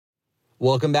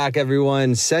Welcome back,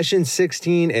 everyone. Session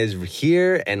 16 is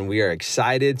here, and we are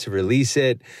excited to release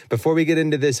it. Before we get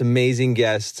into this amazing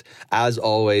guest, as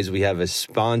always, we have a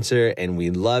sponsor, and we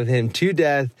love him to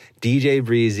death, DJ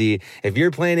Breezy. If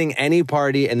you're planning any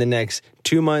party in the next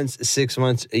 2 months, 6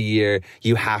 months, a year,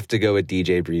 you have to go with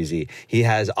DJ Breezy. He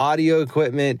has audio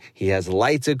equipment, he has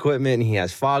lights equipment, he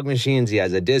has fog machines, he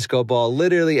has a disco ball,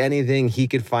 literally anything, he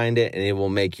could find it, and it will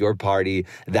make your party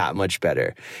that much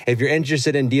better. If you're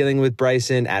interested in dealing with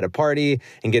Bryson at a party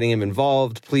and getting him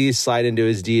involved, please slide into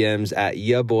his DMs at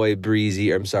yaboy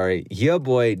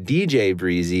DJ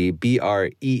Breezy,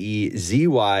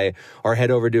 BREEZY, or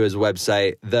head over to his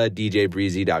website,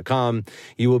 thedjbreezy.com.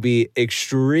 You will be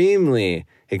extremely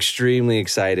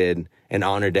excited and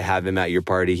honored to have him at your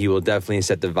party. He will definitely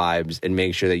set the vibes and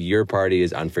make sure that your party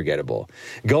is unforgettable.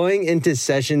 Going into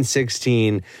session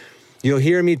 16, you'll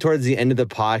hear me towards the end of the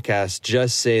podcast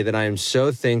just say that I am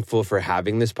so thankful for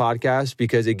having this podcast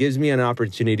because it gives me an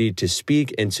opportunity to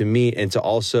speak and to meet and to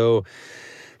also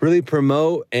really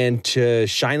promote and to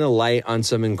shine a light on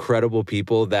some incredible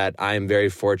people that I am very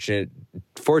fortunate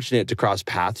to cross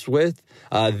paths with.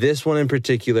 This one in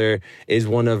particular is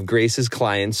one of Grace's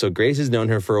clients. So Grace has known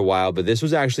her for a while, but this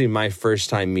was actually my first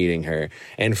time meeting her.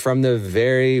 And from the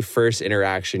very first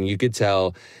interaction, you could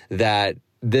tell that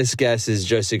this guest is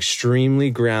just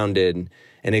extremely grounded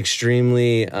and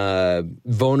extremely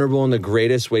vulnerable in the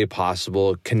greatest way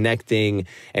possible, connecting,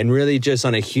 and really just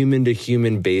on a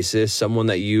human-to-human basis, someone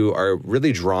that you are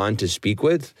really drawn to speak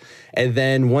with. And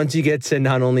then once you get to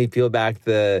not only peel back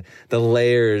the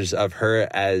layers of her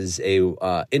as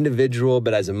a individual,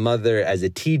 but as a mother, as a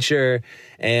teacher,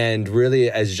 and really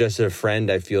as just a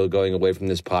friend, I feel going away from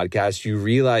this podcast, you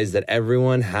realize that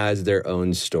everyone has their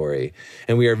own story.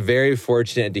 And we are very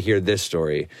fortunate to hear this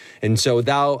story. And so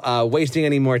without wasting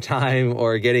any more time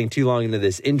or getting too long into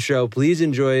this intro, please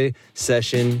enjoy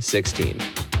session 16.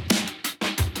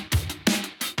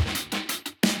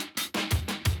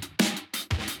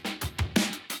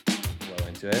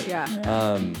 It. Yeah.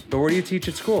 But where do you teach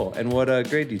at school, and what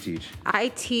grade do you teach? I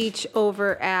teach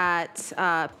over at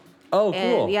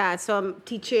cool. Yeah, so I'm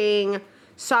teaching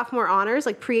sophomore honors,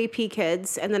 like pre-AP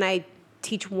kids, and then I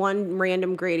teach one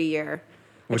random grade a year.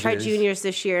 Which I tried is? juniors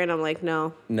this year, and I'm like,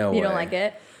 no way. You don't like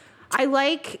it? I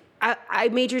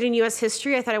majored in U.S.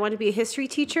 history. I thought I wanted to be a history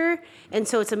teacher, and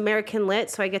so it's American Lit,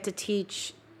 so I get to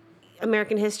teach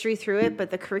American history through it,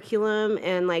 but the curriculum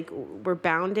and like we're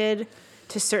bounded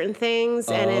to certain things,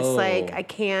 and it's like I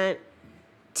can't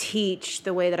teach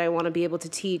the way that I want to be able to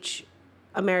teach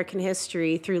American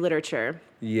history through literature.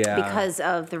 Yeah. Because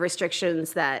of the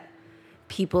restrictions that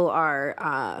people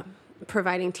are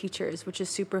providing teachers, which is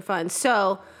super fun.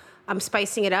 So I'm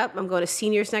spicing it up. I'm going to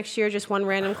seniors next year, just one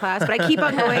random class. But I keep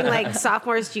on going like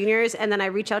sophomores, juniors, and then I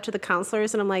reach out to the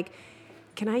counselors and I'm like,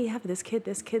 can I have this kid,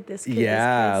 this kid, this kid,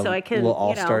 yeah, this kid? So I can, little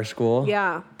all-star school.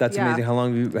 Yeah. That's amazing. How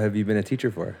long have you been a teacher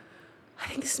for? I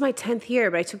think this is my 10th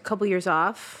year, but I took a couple years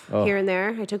off here and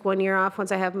there. I took 1 year off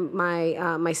once I have my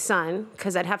my son,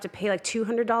 because I'd have to pay like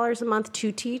 $200 a month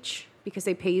to teach because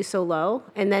they pay you so low,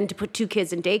 and then to put 2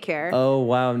 kids in daycare. Oh,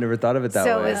 wow. I've never thought of it that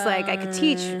way. So it's like I could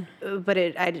teach, but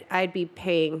I'd be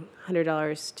paying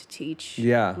 $100 to teach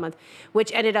a month,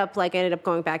 which ended up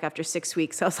going back after 6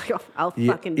 weeks. So I was like, I'll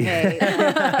fucking pay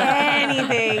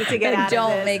anything to get out of this.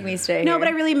 Don't make me stay No, here. but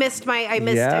I really missed I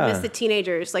missed the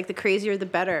teenagers. Like the crazier, the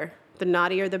better. The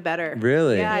naughtier, the better.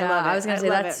 Really? Yeah, I love it. I was going to say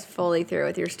love that's it. fully through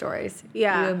with your stories.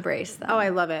 Yeah. You embrace them. Oh, I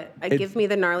love it. Give me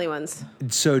the gnarly ones.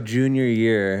 So junior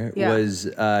year was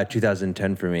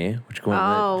 2010 for me, which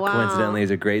coincidentally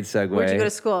is a great segue. Where'd you go to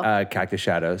school? Cactus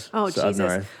Shadows. Oh, so up Jesus.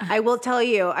 north. I will tell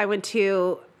you,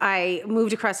 I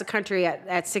moved across the country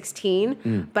at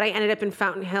 16, but I ended up in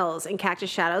Fountain Hills, and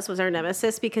Cactus Shadows was our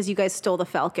nemesis because you guys stole the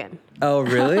Falcon. Oh,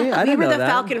 really? I We didn't were know the that.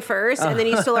 Falcon first, and then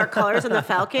you stole our colors on the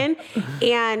Falcon.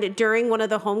 And during one of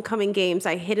the homecoming games,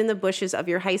 I hid in the bushes of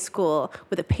your high school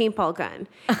with a paintball gun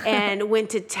and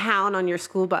went to town on your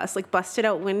school bus, like busted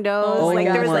out windows. Oh, like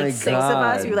there was my like 6 of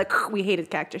us. God. We were like, we hated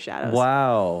Cactus Shadows.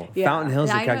 Wow. Yeah. Fountain Hills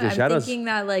and I know, Cactus I'm Shadows. thinking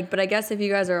that, but I guess if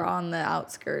you guys are on the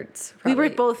outskirts. We were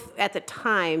probably- both at the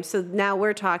time, so now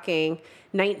we're talking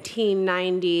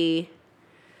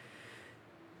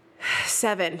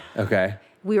 1997. Okay.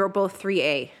 We were both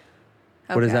 3A.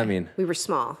 What does Okay. that mean? We were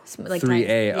small. Like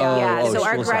 3A. tiny- Oh, Yeah, so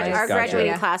our school size. Gotcha.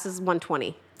 graduating Yeah. class is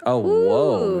 120. Oh,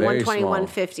 whoa. Very 120, small.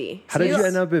 150. How did you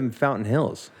end up in Fountain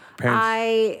Hills?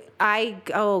 Parents.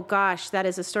 Oh gosh, that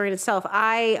is a story in itself.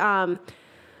 I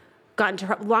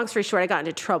long story short, I got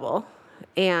into trouble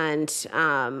and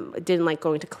didn't like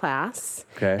going to class.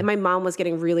 Okay. And my mom was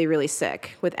getting really, really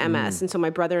sick with MS. And so my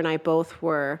brother and I both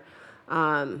were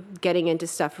getting into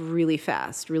stuff really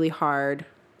fast, really hard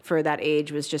for that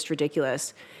age was just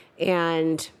ridiculous.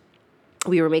 And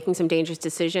we were making some dangerous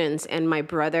decisions, and my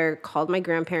brother called my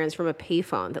grandparents from a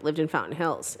payphone that lived in Fountain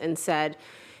Hills and said,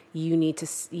 she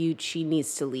needs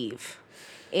to leave.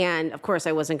 And of course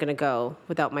I wasn't going to go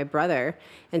without my brother.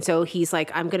 And so he's like,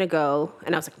 I'm going to go.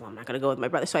 And I was like, well, I'm not going to go with my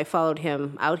brother. So I followed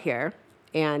him out here,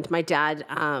 and my dad,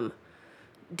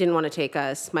 didn't want to take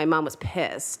us. My mom was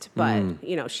pissed, but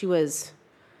you know, she was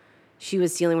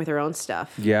dealing with her own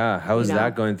stuff. Yeah. How was You know?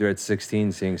 that going through at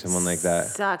 16, seeing someone like that?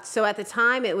 Sucked. So at the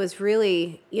time it was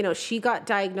really, you know, she got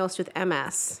diagnosed with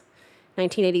MS,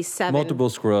 1987. Multiple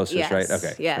sclerosis, Yes, right?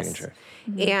 Okay. yes. Making sure.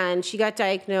 And she got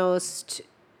diagnosed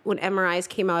when MRIs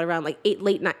came out around like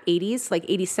late 80s, like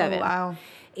 87. Oh, wow.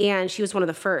 And she was one of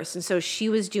the first. And so she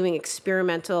was doing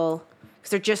experimental, because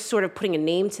they're just sort of putting a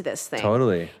name to this thing.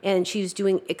 Totally. And she was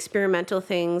doing experimental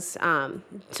things.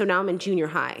 So now I'm in junior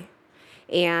high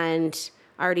and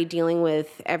already dealing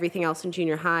with everything else in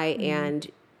junior high. And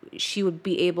she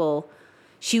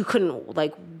couldn't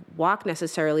like walk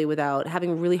necessarily without having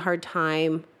a really hard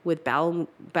time with bowel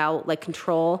like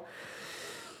control.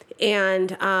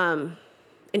 And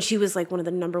she was like one of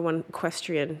the number one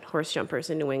equestrian horse jumpers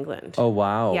in New England. Oh,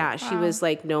 wow. Yeah, she was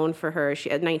like known for her.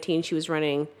 At 19, she was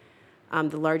running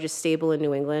the largest stable in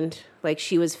New England. Like,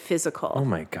 she was physical. Oh,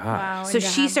 my gosh. Wow. So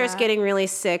she starts getting really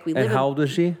sick. And how old was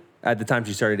she at the time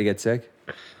she started to get sick?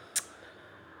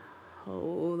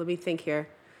 Oh, let me think here.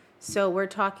 So we're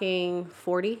talking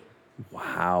 40,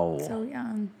 Wow. So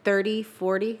young. 30,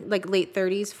 40, like late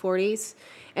 30s, 40s.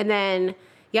 And then,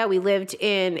 yeah, we lived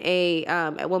in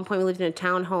at one point we lived in a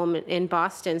townhome in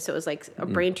Boston. So it was like a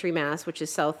Braintree, Mass, which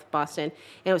is South Boston.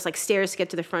 And it was like stairs to get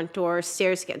to the front door,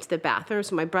 stairs to get into the bathroom.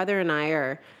 So my brother and I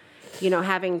are, you know,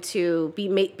 having to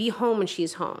be home when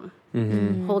she's home,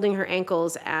 holding her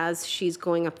ankles as she's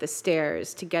going up the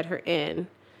stairs to get her in.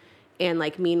 And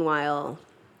like, meanwhile,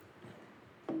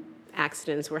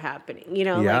 accidents were happening, you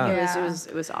know, Yeah. like Yeah.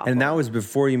 it was awful. And that was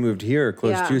before you moved here,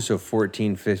 close Yeah. to, so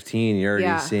 14, 15, you're already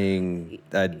Yeah. seeing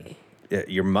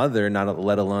your mother, not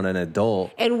let alone an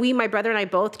adult. And my brother and I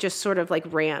both just sort of like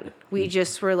ran. We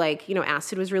just were like, you know,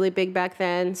 acid was really big back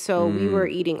then. So we were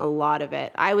eating a lot of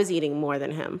it. I was eating more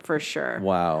than him for sure.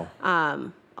 Wow.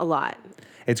 A lot.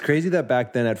 It's crazy that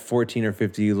back then at 14 or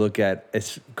 15, you look at,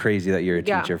 it's crazy that you're a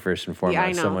Yeah. teacher first and foremost. Yeah,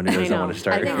 I know. Someone who I doesn't know. want to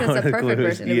start I think their that's the own perfect clues.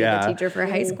 person to be the teacher for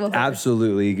high school.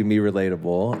 Absolutely. You can be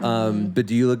relatable. But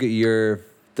do you look at your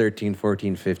 13,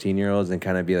 14, 15-year-olds and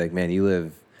kind of be like, man, you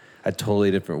live a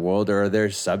totally different world? Or are there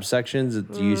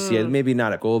subsections? Do you see it? Maybe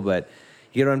not at school, but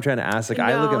you get what I'm trying to ask? Like,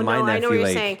 I look at my nephew, I know what you're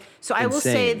like, saying. So I will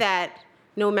say insane. that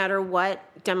no matter what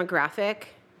demographic,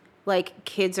 like,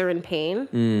 kids are in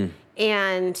pain.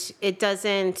 And it's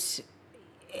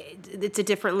a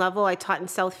different level. I taught in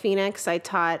South Phoenix. I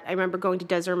remember going to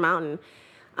Desert Mountain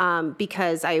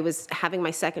because I was having my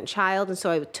second child. And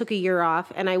so I took a year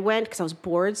off and I went because I was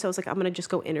bored. So I was like, I'm going to just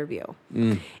go interview.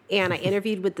 And I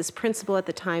interviewed with this principal at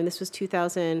the time. This was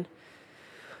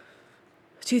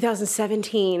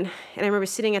 2017. And I remember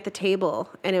sitting at the table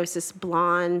and it was this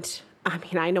blonde, I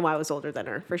mean, I know I was older than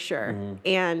her for sure.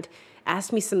 And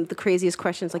asked me some of the craziest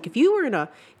questions. Like, if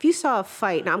you saw a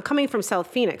fight, now I'm coming from South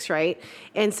Phoenix, right?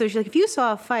 And so she's like, if you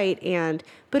saw a fight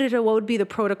what would be the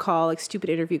protocol, like stupid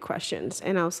interview questions.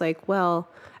 And I was like, well,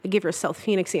 I give her a South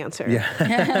Phoenix answer.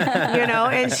 Yeah. You know,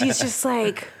 and she's just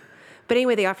like, but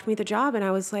anyway, they offered me the job and I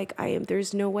was like,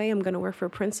 there's no way I'm going to work for a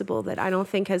principal that I don't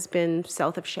think has been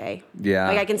south of Shea. Yeah.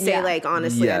 Like, I can say, Yeah. like,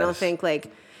 honestly, I don't Yes. think,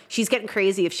 like, she's getting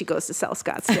crazy if she goes to South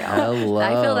Scottsdale. Hello.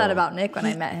 I feel that about Nick when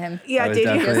I met him. Yeah, I was did you?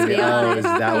 definitely- Just to be honest.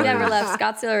 that He was- never left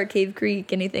Scottsdale or Cave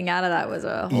Creek. Anything out of that was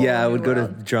a whole Yeah, I new would go to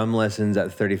world. drum lessons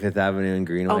at 35th Avenue in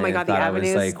Greenway. Oh my and God, the thought I was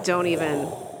avenues like, don't even.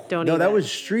 no, that was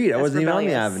street. I That's wasn't even on the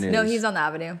rebellious. avenue. No, he's on the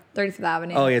avenue, 35th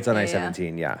Avenue. Oh, yeah, it's on Yeah,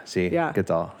 I-17. Yeah. See? Yeah.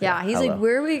 Gets all. Yeah, he's hello. like,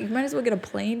 where are we? You might as well get a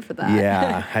plane for that.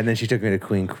 Yeah. And then she took me to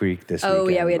Queen Creek this Oh,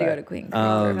 weekend. yeah, we had to go but- to Queen Creek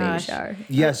for a baby Gosh. shower.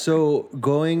 Yeah, so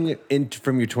going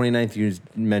from your 29th, you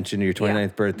mentioned your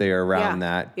 29th birthday or around Yeah.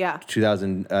 that. Yeah.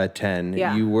 2010.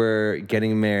 Yeah. You were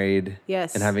getting married.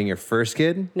 Yes. And having your first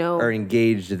kid? No. Or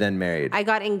engaged then married? I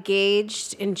got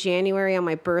engaged in January on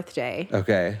my birthday.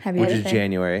 Okay. Happy Which is birthday.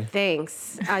 January.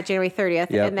 Thanks. January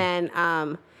 30th.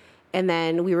 Yep. And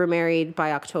then we were married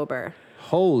by October.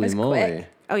 Holy That's moly. quick.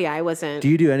 Oh yeah, I wasn't. Do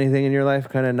you do anything in your life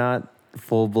kind of not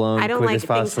full blown? I don't quick like as things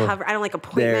possible? hover. I don't like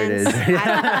There it appointments. is. I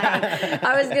don't like.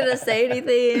 I was gonna say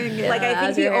anything. Like, I think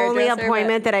as the your only hairdresser,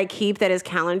 appointment that I keep that is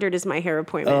calendared is my hair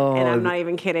appointment, and I'm not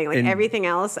even kidding. Like, and- everything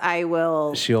else, I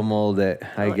will. She'll mold it.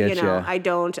 I get you know, I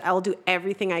don't. I'll do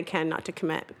everything I can not to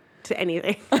commit to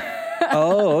anything.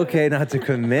 Oh, okay, not to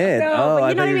commit. No, Oh, but I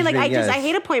you know thought what I you mean? were Like, I saying yes.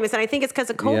 hate appointments, and I think it's because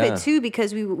of COVID Yeah. too,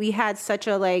 because we had such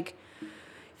a like,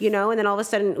 and then all of a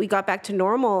sudden we got back to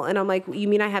normal, and I'm like, you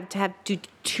mean I have to do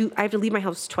two? I have to leave my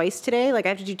house twice today? Like I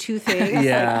have to do two things?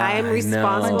 Yeah, like I am I know.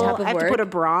 responsible. On top of I have to work. put a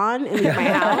bra on and leave my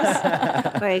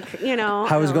house. Like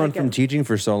How was I don't going like from it. teaching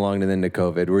for so long to then to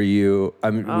COVID? Were you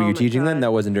were you my teaching then? God.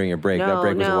 That wasn't during your break. That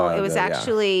break was a while it was ago, yeah.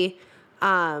 actually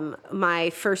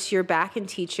my first year back in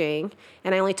teaching,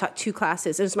 and I only taught 2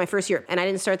 classes. It was my first year, and I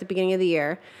didn't start at the beginning of the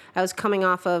year. I was coming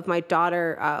off of my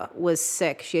daughter was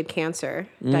sick. She had cancer,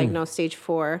 diagnosed stage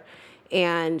 4.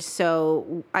 And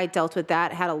so I dealt with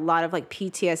that, had a lot of like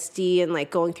PTSD, and like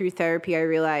going through therapy, I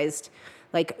realized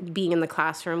like being in the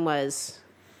classroom was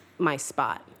my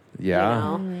spot.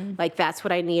 Yeah. Like that's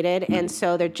what I needed. And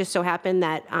so there just so happened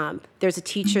that there's a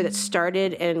teacher that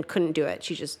started and couldn't do it.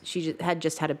 She just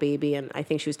had a baby, and I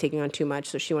think she was taking on too much,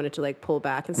 so she wanted to like pull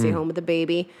back and stay home with the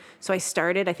baby. So I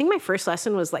started. I think my first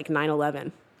lesson was like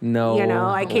 9/11. No.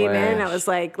 I came way. in, I was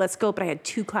like, let's go, but I had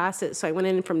 2 classes. So I went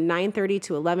in from 9:30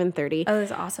 to 11:30. Oh,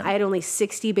 that's awesome. I had only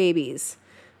 60 babies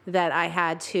that I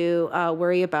had to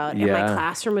worry about, and my Yeah.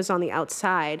 classroom was on the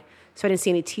outside. So I didn't see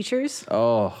any teachers.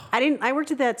 Oh. I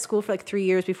worked at that school for like 3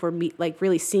 years before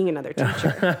really seeing another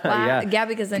teacher. Wow. Yeah. Yeah,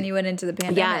 because then you went into the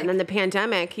pandemic. Yeah, and then the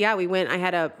pandemic. Yeah, we went. I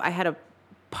had a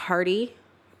party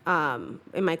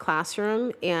in my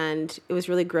classroom, and it was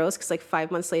really gross because like 5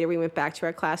 months later we went back to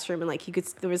our classroom, and like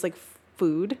there was like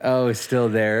food. Oh, it's still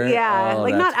there? Yeah, Oh,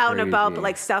 like not that's out and about, crazy. but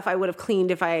like stuff I would have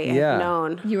cleaned if I Yeah. had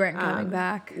known. You weren't coming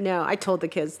back. No, I told the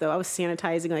kids though. I was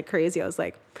sanitizing like crazy. I was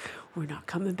like, "We're not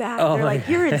coming back." Oh, They're like,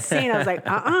 "You're insane." I was like,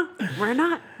 we're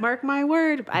not. Mark my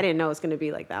word." I didn't know it was going to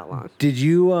be like that long. Did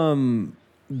you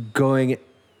going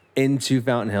into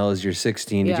Fountain Hills, you're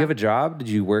 16. Did Yeah. you have a job? Did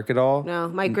you work at all? No,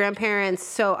 my grandparents.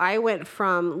 So I went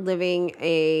from living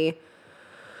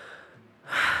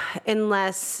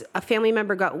unless a family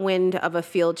member got wind of a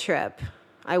field trip,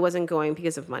 I wasn't going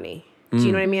because of money. Do you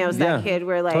know what I mean? I was that Yeah, kid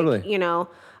where like, totally.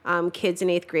 kids in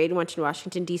 8th grade went to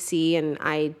Washington, D.C. and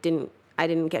I didn't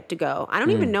get to go. I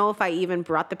don't even know if I even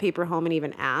brought the paper home and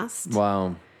even asked.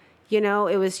 Wow.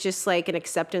 It was just like an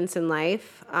acceptance in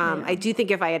life. I do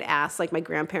think if I had asked like my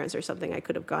grandparents or something, I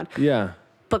could have gone. Yeah.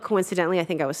 But coincidentally, I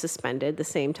think I was suspended the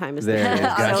same time as the There it kids.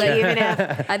 is. So Gotcha. even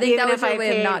if I think even that was if your I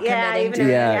way of not paid- yeah, committing even to if-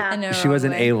 it. Yeah. in a She wrong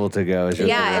wasn't way. able to go. is what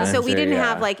Yeah, the and so we answer, didn't yeah.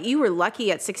 have like you were lucky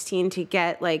at 16 to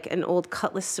get like an old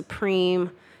Cutlass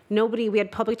Supreme. We had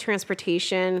public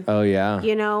transportation. Oh, yeah.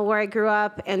 Where I grew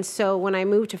up, and so when I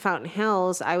moved to Fountain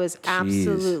Hills, I was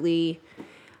absolutely.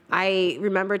 I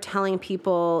remember telling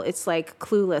people it's like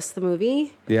Clueless, the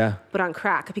movie, Yeah. but on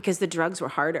crack because the drugs were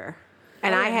harder,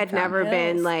 and Oh, I in had Fountain never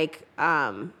been Hills. like,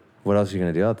 What else are you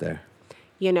going to do out there?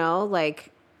 like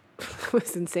it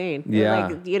was insane. Yeah.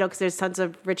 Like, because there's tons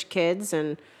of rich kids,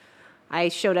 and I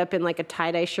showed up in like a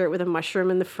tie-dye shirt with a mushroom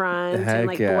in the front Heck and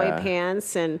like yeah. boy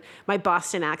pants and my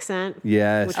Boston accent.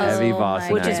 Yes, Which heavy is-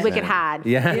 Boston Which is accent. Wicked had.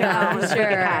 Yeah. Yeah, It was sure.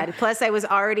 Wicked had. Plus, I was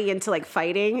already into like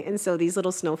fighting, and so these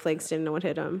little snowflakes didn't know what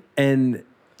hit them. And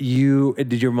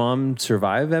did your mom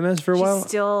survive MS for a while?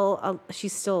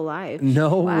 She's still alive.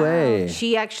 No Wow. way.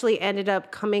 She actually ended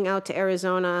up coming out to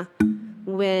Arizona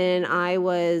when I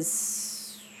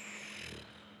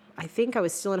think I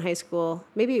was still in high school,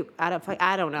 maybe I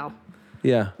don't know.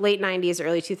 Yeah. Late 90s,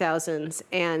 early 2000s.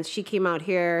 And she came out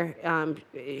here.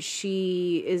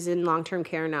 She is in long-term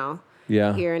care now.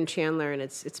 Yeah. Here in Chandler, and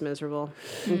it's miserable.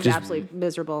 It's absolutely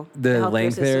miserable. The healthcare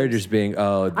length there systems. just being, that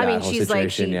whole she's like,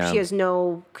 situation, yeah. she has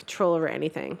no control over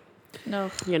anything.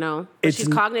 No. But It's she's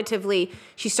cognitively,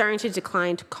 she's starting to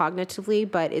decline cognitively,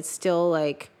 but it's still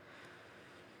like,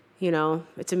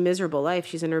 it's a miserable life.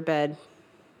 She's in her bed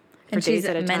for And days she's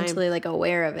at a time. mentally like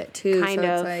aware of it too. Kind so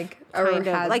of, it's like, or kind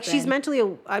of. has Like she's been. mentally,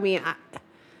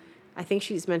 I think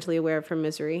she's mentally aware of her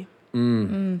misery.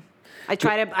 I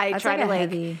try That's to like a like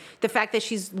heavy- the fact that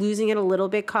she's losing it a little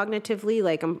bit cognitively.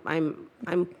 Like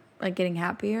I'm like getting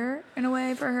happier in a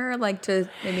way for her, like to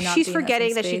maybe not. she's be in forgetting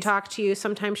same that she space. talked to you.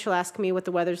 Sometimes she'll ask me what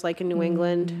the weather's like in New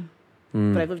England,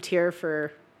 but I've lived here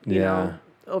for Yeah.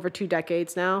 over 2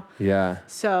 decades now. Yeah.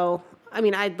 So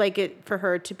I'd like it for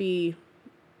her to be,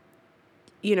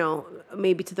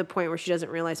 maybe to the point where she doesn't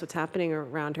realize what's happening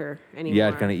around her anymore.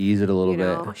 Yeah, kind of ease it a little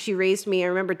bit. She raised me. I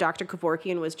remember Dr.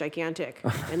 Kevorkian was gigantic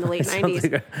in the late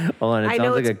 90s. Hold on, it I know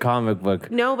sounds like it's- a comic book.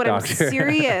 No, but doctor. I'm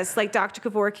serious. Like Dr.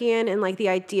 Kevorkian and like the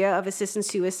idea of assisted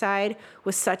suicide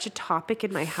was such a topic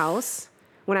in my house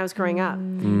when I was growing up.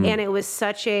 And it was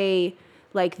such a,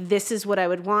 like, this is what I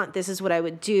would want. This is what I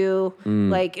would do.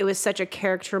 Like, it was such a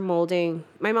character molding.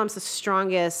 My mom's the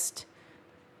strongest.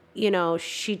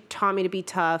 She taught me to be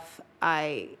tough.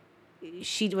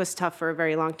 she was tough for a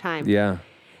very long time. Yeah.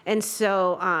 And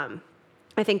so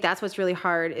I think that's what's really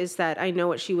hard is that I know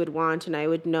what she would want, and I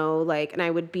would know, like, and I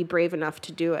would be brave enough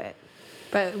to do it.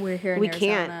 But we're here in We Arizona.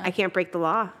 can't. I can't break the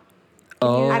law.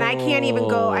 Oh. And I can't even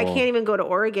go to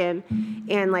Oregon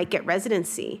and like get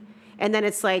residency. And then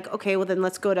it's like, okay, well then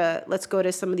let's go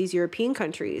to some of these European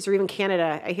countries or even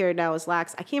Canada. I hear now is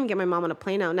lax. I can't even get my mom on a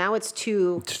plane now. Now it's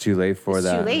too late for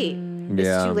that. It's too late.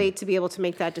 Yeah. It's too late to be able to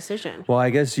make that decision. Well, I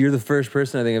guess you're the first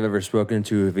person I think I've ever spoken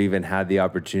to who've even had the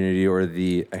opportunity or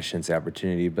I shouldn't say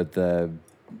opportunity, but the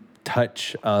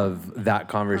touch of that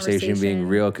conversation being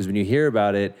real. Because when you hear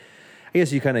about it, I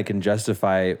guess you kind of can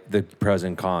justify the pros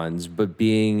and cons, but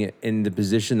being in the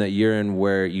position that you're in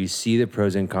where you see the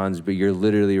pros and cons, but you're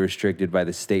literally restricted by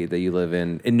the state that you live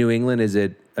in. In New England, is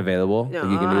it available? No,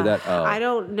 Like you can do that? Oh. I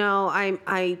don't know.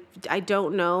 I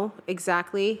don't know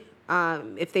exactly.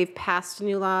 If they've passed a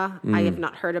new law, I have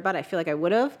not heard about it. I feel like I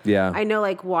would have. Yeah. I know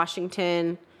like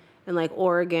Washington and like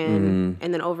Oregon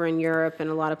and then over in Europe and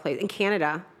a lot of places. In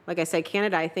Canada, like I said,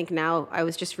 Canada, I think now, I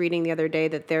was just reading the other day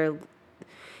that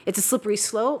it's a slippery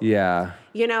slope. Yeah.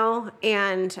 You know,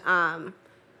 and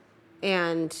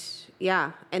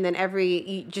yeah, and then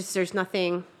there's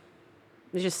nothing.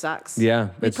 It just sucks. Yeah,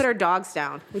 we put our dogs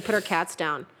down. We put our cats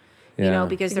down. You Yeah. know,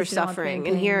 because they're Because you don't want suffering.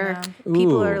 pain, And here, yeah.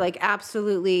 people Ooh. are like,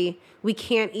 absolutely, we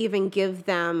can't even give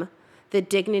them the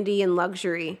dignity and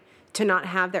luxury to not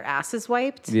have their asses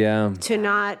wiped. Yeah. To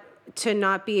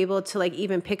not be able to like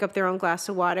even pick up their own glass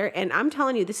of water. And I'm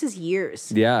telling you, this is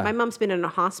years. Yeah. My mom's been in a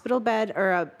hospital bed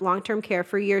or a long-term care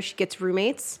for years. She gets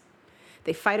roommates.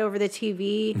 They fight over the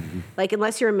TV. Like,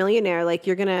 unless you're a millionaire, like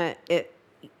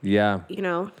Yeah. you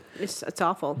know, it's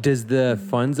awful. Does the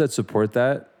funds that support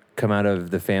that come out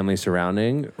of the family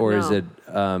surrounding, or is No. it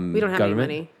We don't have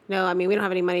government? any money. No, I mean, we don't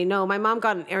have any money. No, my mom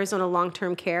got an Arizona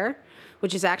long-term care,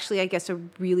 which is actually, I guess, a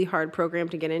really hard program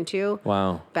to get into.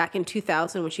 Wow. Back in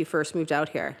 2000 when she first moved out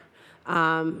here.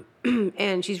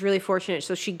 And she's really fortunate.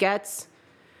 So she gets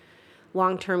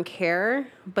long-term care,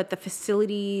 but the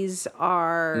facilities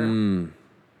are,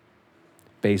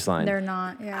 Baseline. They're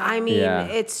not. Yeah. I mean, Yeah.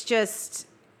 it's just,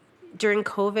 during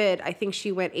COVID, I think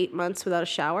she went 8 months without a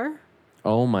shower.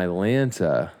 Oh my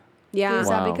Lanta. Yeah. Is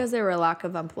Wow. that because there were a lack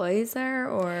of employees there,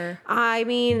 or? I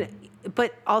mean,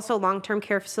 but also long-term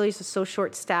care facilities are so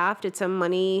short-staffed. It's a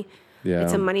money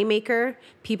maker.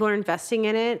 People are investing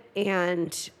in it.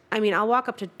 And I mean, I'll walk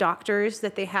up to doctors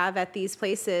that they have at these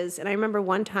places. And I remember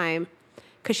one time,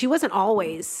 because she wasn't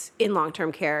always in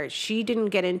long-term care. She didn't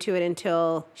get into it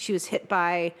until she was hit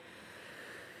by,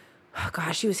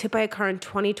 she was hit by a car in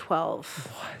 2012.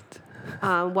 What?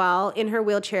 While in her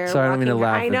wheelchair. Sorry, I don't mean to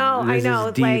laugh. I know. This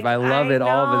is deep. Like, I love it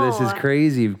all, but this is know.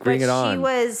 crazy. Bring But it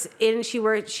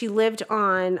on. she lived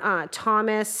on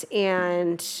Thomas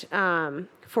and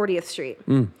 40th Street.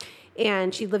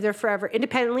 And she lived there forever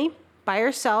independently by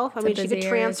herself. I mean, she busy could area,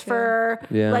 transfer,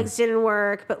 too. Yeah. legs didn't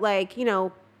work, but like, you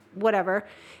know, whatever.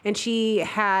 And she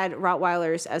had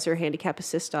Rottweilers as her handicap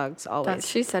assist dogs always.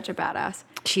 She's such a badass.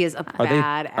 She is a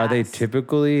badass. Are they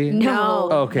typically? No.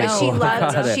 Okay, But cool.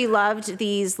 Got it. she loved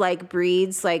these like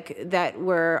breeds like that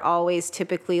were always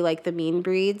typically like the mean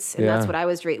breeds, and that's Yeah. what I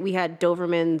was. We had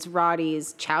Dobermans,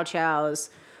 Rotties, Chow Chows,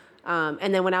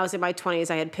 and then when I was in my 20s,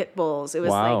 I had Pit Bulls. It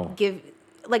was Wow.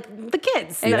 like the kids.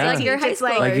 It's that I like your teach. high It's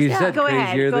schoolers. Like you Yeah. said, Go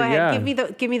crazier ahead. than- yeah.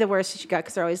 Give me the worst that you got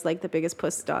because they're always like the biggest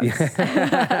puss dogs. It's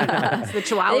the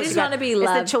Chihuahuas. They just wanna be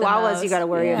loved It's the the Chihuahuas you most. got to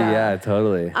worry Yeah. about. Yeah,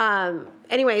 totally.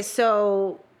 Anyway,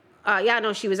 so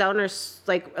she was out on her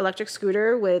like electric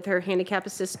scooter with her handicap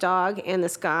assist dog, and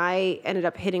this guy ended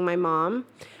up hitting my mom.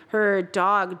 Her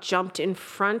dog jumped in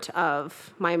front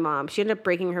of my mom. She ended up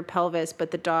breaking her pelvis, but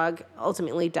the dog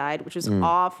ultimately died, which was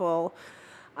awful.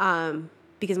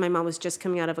 Because my mom was just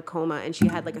coming out of a coma and she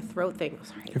had like a throat thing. Oh,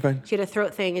 sorry. You're fine. She had a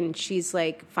throat thing and she's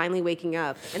like finally waking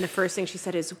up. And the first thing she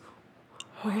said is,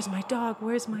 "Where's my dog?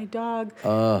 Where's my dog?"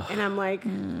 And I'm like,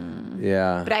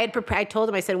 Yeah. but I told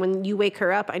him, I said, when you wake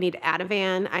her up, I need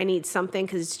Ativan. I need something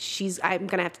because I'm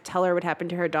going to have to tell her what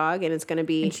happened to her dog. And it's going to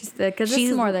be, And because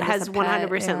it's more than has just a pet,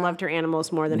 100% yeah. loved her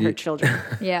animals more than her children.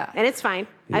 Yeah. And it's fine.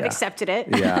 I've Yeah. accepted it.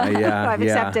 Yeah. I've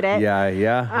accepted it.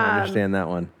 Yeah. I understand that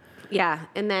one. Yeah.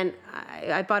 And then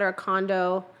I bought her a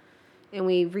condo and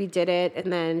we redid it.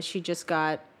 And then it's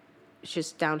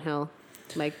just downhill.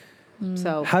 Like,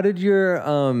 so. How did your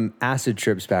acid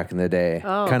trips back in the day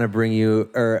kind of bring you,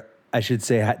 or I should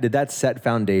say, did that set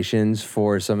foundations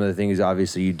for some of the things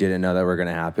obviously you didn't know that were going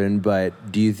to happen?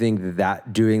 But do you think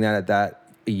that doing that at that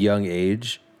young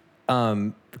age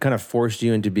kind of forced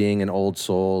you into being an old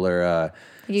soul or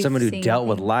You've someone who seen dealt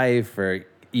with things. life, or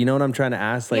you know what I'm trying to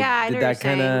ask? Like, Yeah, I know did what that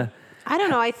you're kind of? saying. I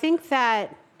don't know. I think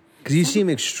that Because you seem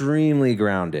extremely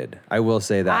grounded. I will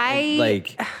say that.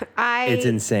 It's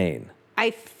insane.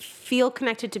 I feel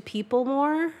connected to people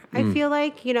more, I feel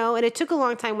like, and it took a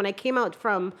long time. When I came out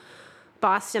from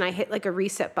Boston, I hit like a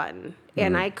reset button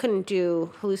and I couldn't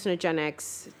do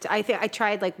hallucinogenics. I think I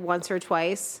tried like once or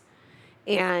twice.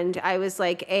 And I was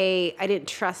like, I didn't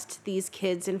trust these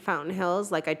kids in Fountain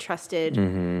Hills like I trusted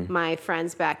my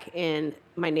friends back in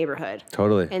my neighborhood.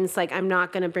 Totally. And it's like, I'm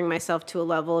not going to bring myself to a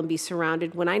level and be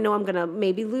surrounded when I know I'm going to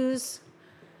maybe lose.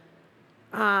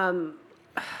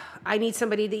 I need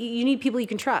somebody that you need people you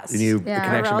can trust. You need a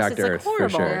connection back to earth, for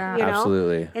sure. Yeah.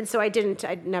 Absolutely. And so I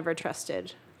never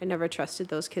trusted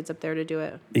those kids up there to do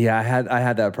it. Yeah, I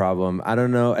had that problem. I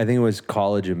don't know. I think it was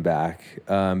college and back.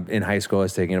 In high school, I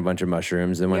was taking a bunch of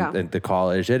mushrooms and went to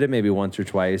college. I did it maybe once or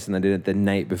twice, and I did it the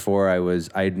night before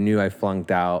I knew I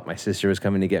flunked out. My sister was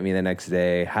coming to get me the next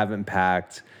day. Haven't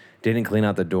packed, didn't clean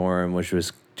out the dorm, which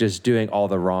was just doing all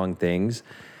the wrong things.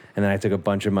 And then I took a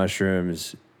bunch of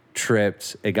mushrooms,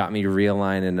 tripped. It got me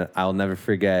realigned, and I'll never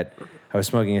forget. I was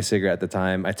smoking a cigarette at the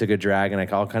time. I took a drag, and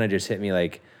it all kind of just hit me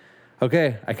like,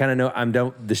 okay, I kind of know I'm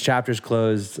done. This chapter's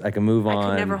closed. I can move on. I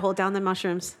could never hold down the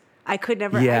mushrooms. I could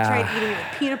never. Yeah. I tried eating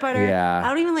with peanut butter. Yeah. I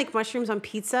don't even like mushrooms on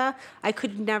pizza. I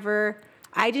could never.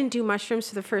 I didn't do mushrooms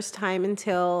for the first time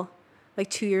until like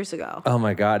 2 years ago. Oh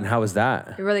my God. And how was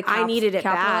that? You really I needed it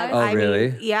bad. capitalized? Oh,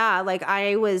 really? Yeah, like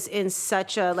I was in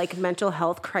such a like mental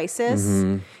health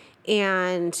crisis.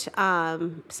 And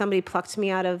somebody plucked me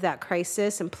out of that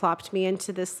crisis and plopped me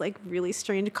into this like really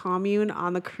strange commune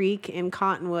on the creek in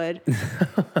Cottonwood.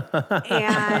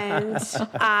 And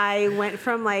I went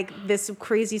from like this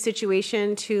crazy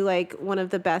situation to like one of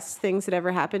the best things that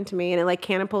ever happened to me. And it like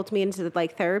catapulted me into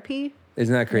like therapy.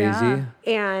 Isn't that crazy? Yeah.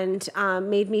 And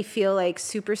made me feel like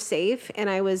super safe. And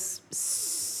I was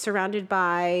surrounded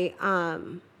by...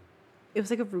 it was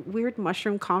like a weird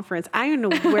mushroom conference. I don't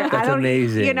know where. That's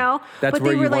amazing. That's That's but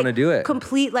where they were you want to like do it.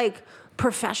 Complete like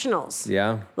professionals.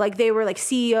 Yeah. Like they were like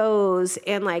CEOs,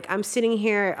 and like I'm sitting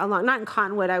here along, not in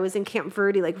Cottonwood. I was in Camp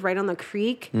Verde, like right on the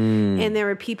creek, and there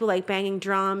were people like banging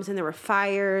drums, and there were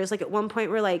fires. Like at one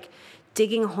point, we're like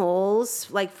digging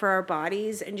holes like for our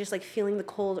bodies, and just like feeling the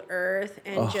cold earth,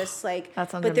 and just like.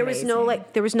 That sounds but there was no amazing.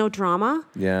 there was no drama.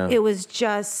 Yeah. It was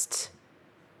just.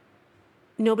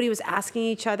 Nobody was asking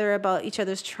each other about each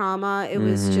other's trauma. It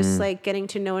was just like getting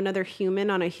to know another human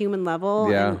on a human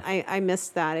level. Yeah. And I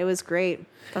missed that. It was great.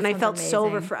 And I sounds felt so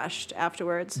amazing. refreshed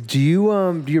afterwards. Do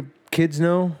your kids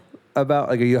know about,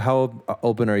 like, how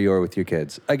open are you with your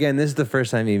kids? Again, this is the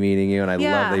first time me meeting you, and I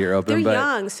love that you're open. They're but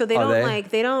young, so they are don't they? like,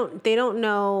 they don't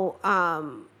know,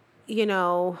 How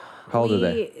old are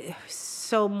they?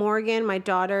 So Morgan, my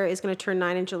daughter, is going to turn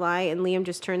 9 in July, and Liam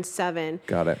just turned 7.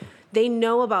 Got it. They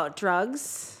know about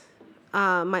drugs.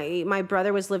 My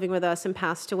brother was living with us and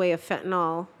passed away of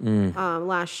fentanyl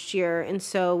last year, and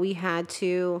so we had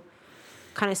to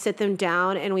kind of sit them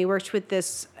down, and we worked with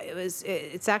this.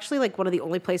 It's actually like one of the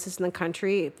only places in the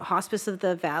country. Hospice of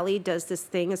the Valley does this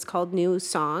thing. It's called New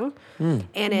Song,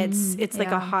 and it's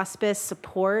like a hospice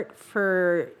support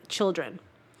for children.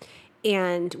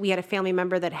 And we had a family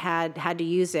member that had to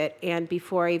use it, and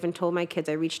before I even told my kids,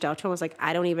 I reached out to him. I was like,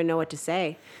 I don't even know what to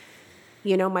say.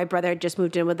 My brother had just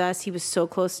moved in with us. He was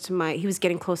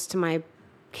getting close to my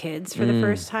kids for the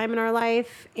first time in our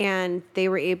life. And they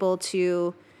were able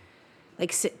to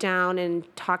like sit down and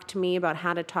talk to me about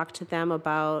how to talk to them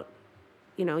about,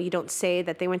 you don't say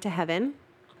that they went to heaven.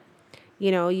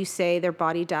 You say their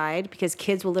body died, because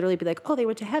kids will literally be like, oh, they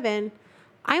went to heaven.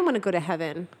 I want to go to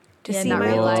heaven to see not my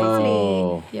realizing.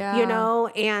 Tommy. Yeah.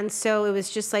 And so it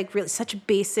was just like really such a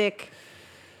basic,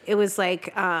 it was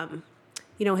like,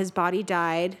 his body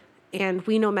died, and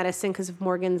we know medicine because of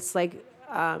Morgan's like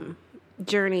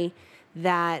journey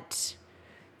that,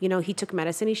 he took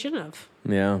medicine he shouldn't have.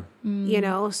 Yeah.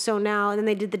 So now, and then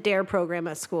they did the DARE program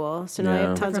at school. So now I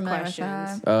have tons of Familiar with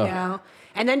questions. that. Oh.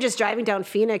 And then just driving down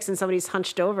Phoenix and somebody's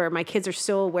hunched over. My kids are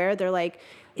so aware. They're like,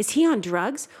 is he on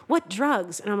drugs? What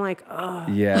drugs? And I'm like, oh.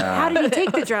 Yeah. How did he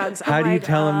take the drugs? How do you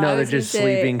tell them no? They're was gonna just say-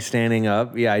 sleeping, standing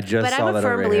up. Yeah, I just But saw I'm that a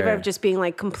firm over believer here. of just being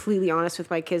like completely honest with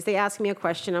my kids. They ask me a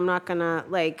question, I'm not gonna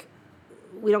like.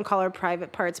 We don't call our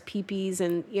private parts peepees,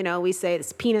 and we say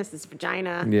it's penis, it's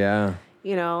vagina. Yeah.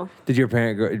 Did your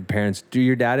parents? Do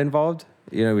your dad involved?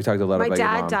 We talked a lot My about your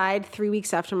dad mom. died 3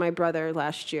 weeks after my brother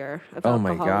last year of Oh my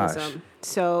alcoholism. gosh.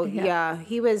 So yeah,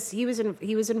 he was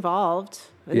involved,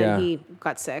 and Yeah. then he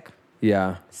got sick.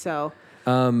 Yeah. So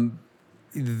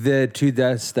The 2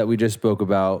 deaths that we just spoke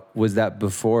about, was that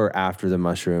before or after the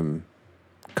mushroom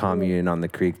commune on the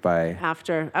creek by...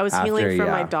 after I was healing from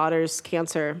my daughter's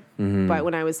cancer, but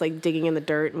when I was like digging in the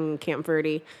dirt in Camp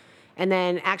Verde, And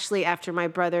then actually after my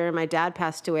brother and my dad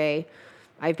passed away,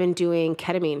 I've been doing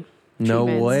ketamine. No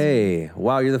treatments. way.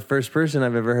 Wow, you're the first person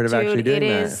I've ever heard of actually doing it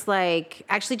that. is like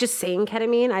actually just saying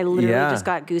ketamine. I literally just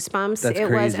got goosebumps. That's it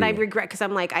crazy. was, and I regret because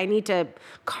I'm like, I need to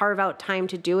carve out time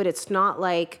to do it. It's not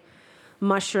like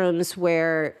mushrooms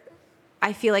where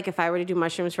I feel like if I were to do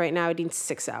mushrooms right now, I'd need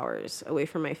 6 hours away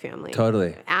from my family.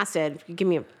 Totally. Acid, give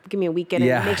me a weekend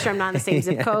and make sure I'm not in the same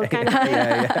zip code kind of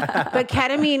thing. But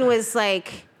ketamine was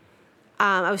like,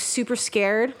 I was super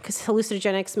scared because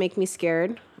hallucinogenics make me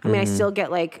scared. I mean, I still get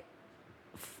like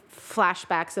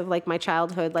flashbacks of like my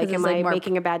childhood, like am I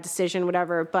making a bad decision,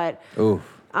 whatever. But one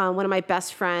of my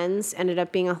best friends ended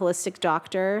up being a holistic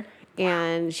doctor,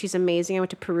 and she's amazing. I went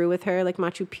to Peru with her, like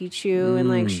Machu Picchu, and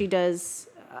like she does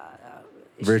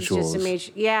rituals. She's just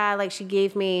amazing. Yeah, like she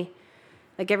gave me,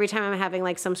 like every time I'm having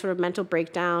like some sort of mental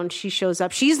breakdown, she shows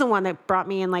up. She's the one that brought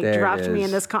me and like dropped me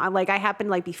in this. Like I happened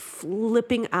to like be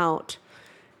flipping out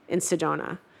in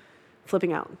Sedona,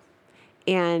 flipping out.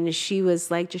 And she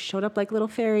was like, just showed up like little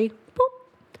fairy,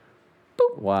 boop,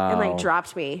 boop, wow, and like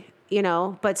dropped me, you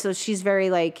know. But so she's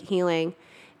very like healing,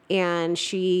 and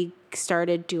she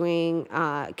started doing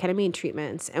ketamine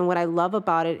treatments. And what I love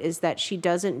about it is that she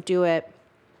doesn't do it.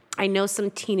 I know some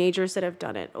teenagers that have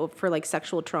done it for like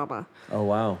sexual trauma. Oh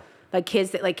wow. Like kids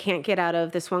that like can't get out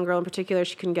of, this one girl in particular,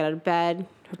 she couldn't get out of bed.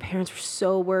 Her parents were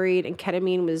so worried, and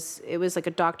ketamine was like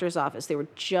a doctor's office. They were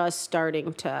just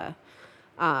starting to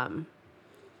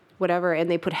whatever, and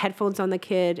they put headphones on the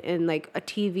kid and like a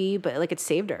TV, but like it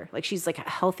saved her. Like she's like a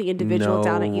healthy individual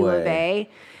down at U of A.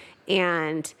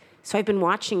 And so I've been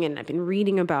watching it and I've been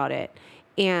reading about it.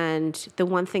 And the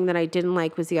one thing that I didn't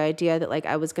like was the idea that like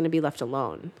I was going to be left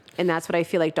alone. And that's what I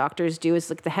feel like doctors do is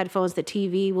like the headphones, the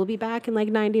TV, will be back in like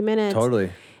 90 minutes.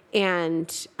 Totally.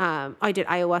 And I did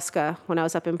ayahuasca when I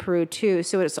was up in Peru too.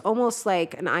 So it's almost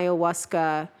like an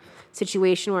ayahuasca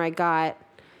situation where I got,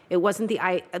 it wasn't the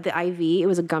IV, it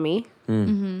was a gummy.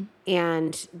 Mm-hmm.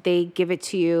 And they give it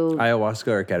to you. Ayahuasca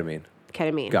or ketamine?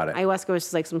 Ketamine. Got it. Ayahuasca was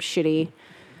just like some shitty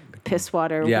piss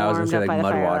water. Yeah, I was going to say like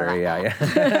mud water. Yeah.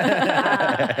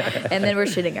 And then we're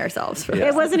shitting ourselves. For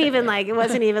It wasn't even like, it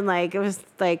was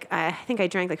like, I think I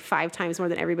drank like 5 times more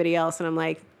than everybody else. And I'm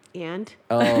like, and?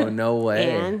 Oh, no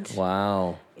way. And?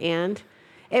 Wow. And?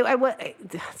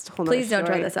 That's a whole nother Please don't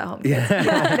story. try this at home.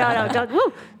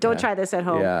 No, don't try this at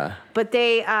home. Yeah. But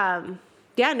they, the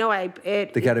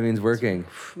ketamine's working.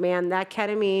 Man, that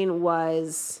ketamine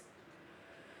was,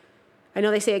 I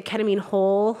know they say a ketamine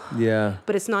hole. Yeah.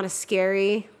 But it's not as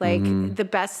scary. Like the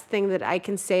best thing that I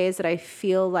can say is that I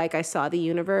feel like I saw the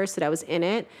universe, that I was in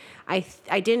it. I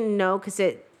didn't know because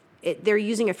they're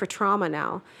using it for trauma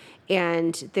now.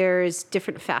 And there's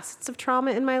different facets of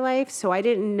trauma in my life. So I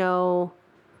didn't know,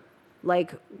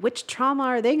 like, which trauma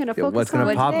are they going to focus on? What's going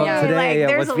to pop up today?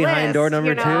 Like, what's behind door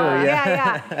number 2?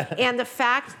 Yeah. And the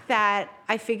fact that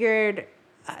I figured,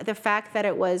 the fact that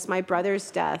it was my brother's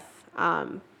death,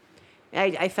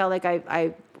 I felt like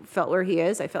I felt where he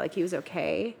is. I felt like he was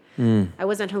okay. I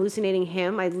wasn't hallucinating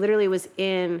him. I literally was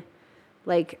in,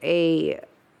 like, a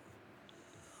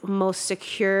most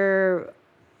secure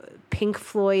Pink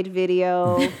Floyd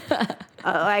video.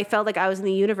 I felt like I was in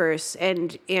the universe,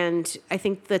 and I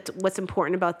think that what's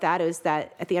important about that is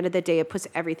that at the end of the day, it puts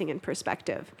everything in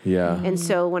perspective. Yeah. And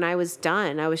so when I was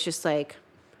done, I was just like,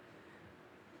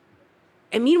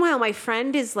 and meanwhile, my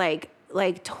friend is like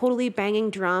totally banging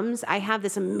drums. I have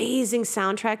this amazing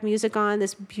soundtrack music on,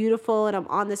 this beautiful, and I'm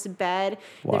on this bed.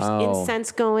 Wow. There's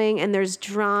incense going, and there's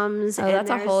drums. Oh, and that's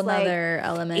a whole nother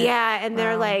element. Yeah, and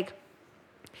they're like,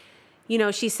 you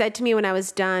know, she said to me when I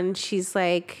was done, she's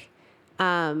like,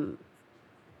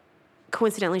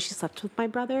 coincidentally, she slept with my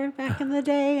brother back in the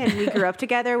day, and we grew up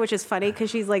together, which is funny because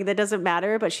she's like, that doesn't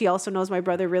matter, but she also knows my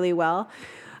brother really well.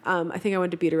 I think I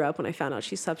wanted to beat her up when I found out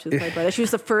she slept with my brother. She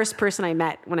was the first person I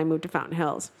met when I moved to Fountain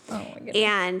Hills. Oh, my goodness.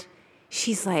 And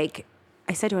she's like,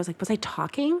 I said to her, I was like, was I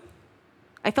talking?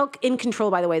 I felt in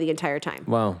control, by the way, the entire time.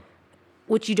 Wow.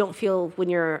 Which you don't feel when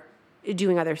you're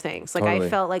doing other things. Like, totally. I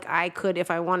felt like I could,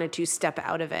 if I wanted to, step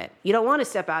out of it. You don't want to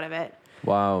step out of it.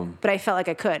 Wow. But I felt like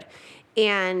I could.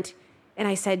 And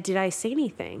I said, did I say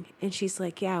anything? And she's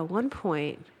like, yeah, at one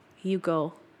point, you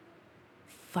go,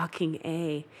 fucking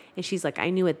A. And she's like, I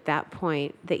knew at that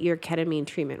point that your ketamine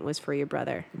treatment was for your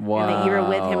brother. Wow. And that you were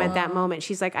with him at that moment.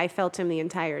 She's like, I felt him the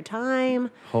entire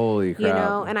time. Holy crap. You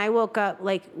know, and I woke up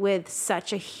like with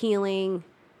such a healing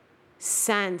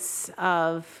sense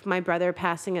of my brother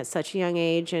passing at such a young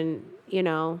age. And, you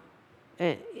know,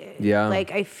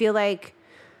 like I feel like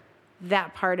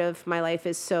that part of my life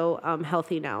is so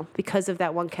healthy now because of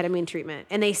that one ketamine treatment.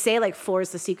 And they say like 4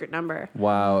 is the secret number.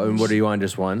 Wow. And what are you on,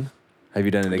 just one? Have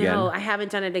you done it again? No, I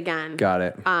haven't done it again. Got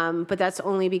it. But that's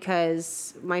only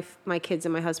because my kids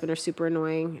and my husband are super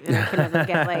annoying, and I can never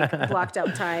get like blocked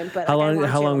out time. But How like, I long? want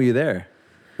How to. long were you there?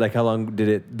 Like how long did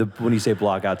it? When you say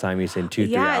block out time, you saying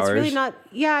 2-3 hours? It's really not.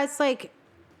 Yeah, it's like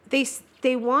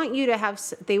they want you to have.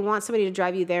 They want somebody to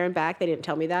drive you there and back. They didn't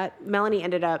tell me that. Melanie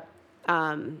ended up,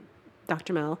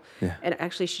 Dr. Mel, and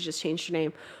actually she just changed her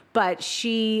name, but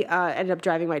she ended up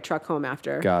driving my truck home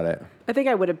after. Got it. I think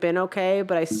I would have been okay,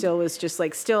 but I still was just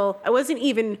like I wasn't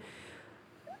even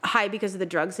high because of the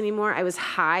drugs anymore. I was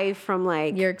high from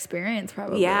like Your experience,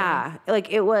 probably. yeah,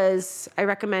 like it was. I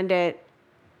recommend it.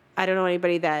 I don't know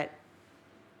anybody that.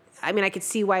 I mean, I could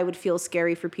see why it would feel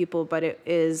scary for people, but it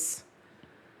is.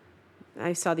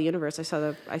 I saw the universe.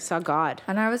 I saw God.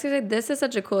 And I was gonna say, this is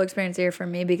such a cool experience here for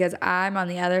me because I'm on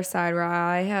the other side where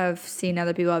I have seen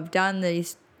other people have done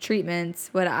these treatments.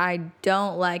 What I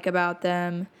don't like about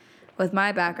them with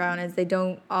my background is they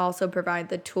don't also provide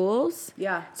the tools.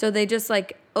 Yeah. So they just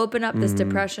like open up this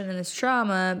depression and this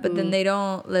trauma, but then they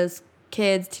don't, those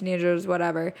kids, teenagers,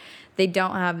 whatever, they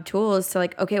don't have tools to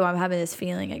like, okay, well, I'm having this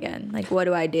feeling again. Like, what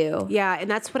do I do? Yeah, and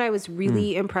that's what I was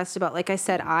really impressed about. Like I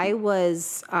said, I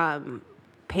was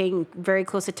paying very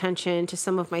close attention to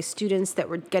some of my students that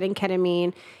were getting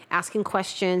ketamine, asking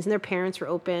questions, and their parents were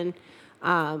open.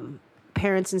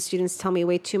 Parents and students tell me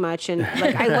way too much, and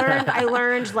like I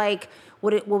learned like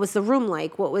what was the room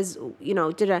like, what was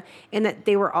and that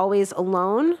they were always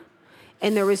alone,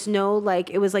 and there was no like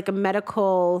it was like a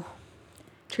medical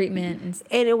Treatment.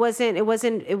 and it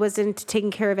wasn't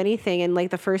taking care of anything. And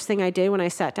like the first thing I did when I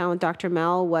sat down with Dr.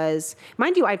 Mel was,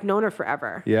 mind you, I've known her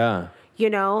forever. Yeah.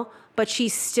 But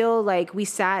she's still like, we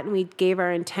sat and we gave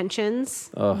our intentions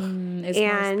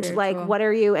and like, what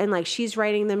are you? And like, she's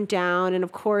writing them down. And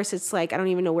of course it's like, I don't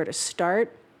even know where to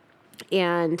start.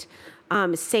 And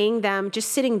saying them, just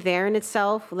sitting there in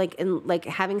itself, like, and like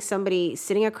having somebody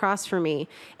sitting across from me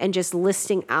and just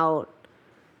listing out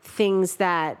things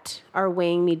that are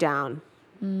weighing me down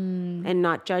and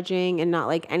not judging and not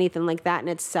like anything like that in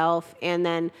itself. And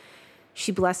then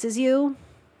she blesses you.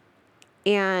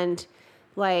 And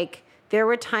like, there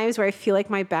were times where I feel like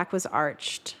my back was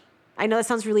arched. I know that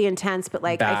sounds really intense, but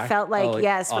like, I felt like,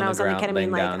 yes, when I was on the ketamine,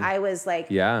 like I was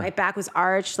like, my back was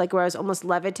arched, like where I was almost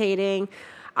levitating.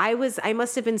 I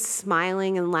must have been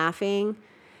smiling and laughing.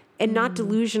 And not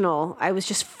delusional. I was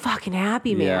just fucking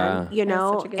happy, man. Such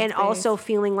a good and space. also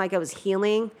feeling like I was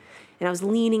healing, and I was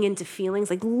leaning into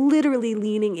feelings, like literally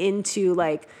leaning into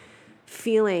like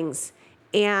feelings.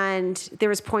 And there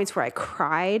was points where I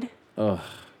cried. Oh,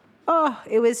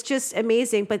 it was just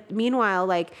amazing. But meanwhile,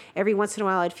 like every once in a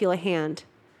while, I'd feel a hand.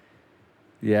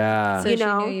 Yeah. So she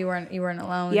knew you weren't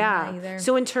alone. Yeah. In that either.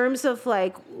 So in terms of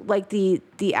like the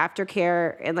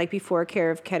aftercare and like before care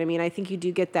of ketamine, I think you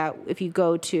do get that if you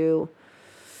go to,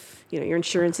 your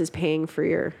insurance is paying for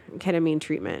your ketamine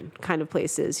treatment kind of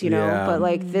places, Yeah. But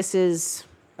like this is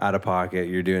Out of pocket,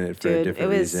 you're doing it for a Dude,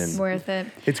 different it was reason. worth it.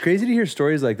 It's crazy to hear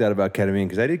stories like that about ketamine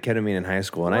because I did ketamine in high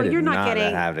school and I did you're not not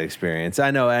getting- have the experience.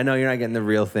 I know you're not getting the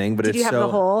real thing, but Did it's you have so. the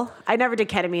whole? I never did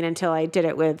ketamine until I did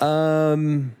it with.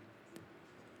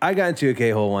 I got into a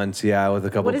K-hole once, with a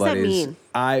couple What does that buddies. mean?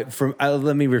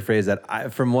 Let me rephrase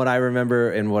that. From what I remember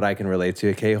and what I can relate to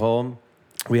a K-hole,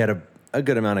 we had a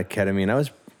good amount of ketamine. I was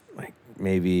like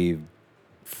maybe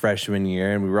freshman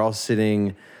year, and we were all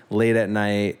sitting late at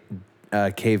night,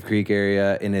 Cave Creek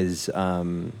area in his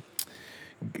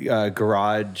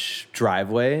garage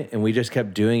driveway, and we just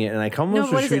kept doing it. And I almost no,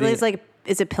 was what is it? treating It's like,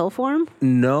 is it pill form?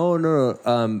 No.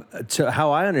 So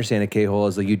how I understand a K-hole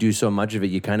is like you do so much of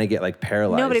it, you kind of get like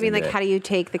paralyzed. No, but I mean, like, into it. how do you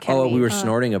take the ketamine? Oh, we were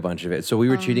snorting a bunch of it, so we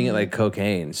were treating it like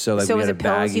cocaine. So like So we was had it a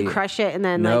pills? baggie. You crush it and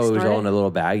then No, like it was snort all in a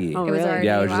little baggie. Oh, It was really? already,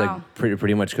 Yeah, it was just wow. like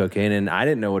pretty much cocaine, and I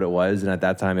didn't know what it was. And at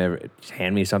that time, just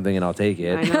hand me something and I'll take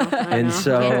it. I know. And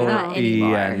so Not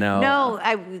anymore. yeah, no. No,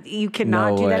 you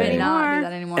cannot No do that way. anymore. Not do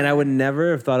that anymore. And I would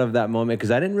never have thought of that moment because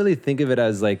I didn't really think of it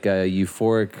as like a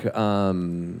euphoric,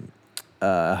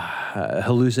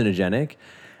 hallucinogenic.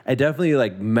 It definitely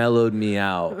like mellowed me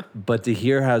out. But to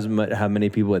hear how many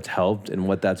people it's helped and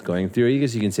what that's going through, I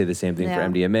guess you can say the same thing for Yeah.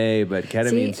 MDMA, but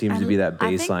ketamine seems to be that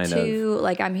baseline I think too,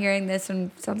 like I'm hearing this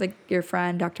and it sounds like your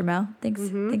friend, Dr. Mel.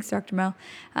 Thanks, Dr. Mel.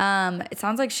 It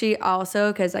sounds like she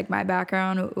also, because like my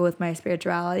background with my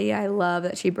spirituality, I love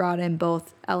that she brought in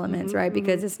both elements, right?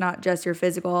 Because it's not just your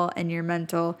physical and your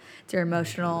mental, it's your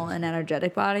emotional and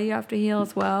energetic body you have to heal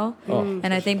as well.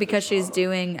 And I think because she's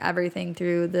doing everything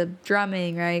through the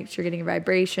drumming, right? You're getting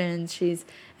vibrations. She's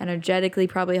energetically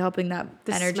probably helping that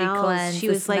The energy smells. cleanse. She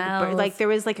the was like smells. there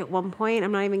was like at one point,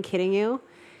 I'm not even kidding you,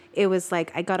 it was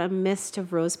like I got a mist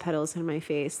of rose petals in my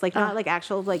face, like not like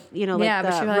actual like but she like the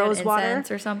probably rose had water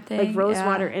incense or something. like rose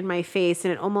water in my face,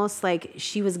 and it almost like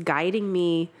she was guiding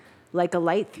me like a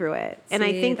light through it. And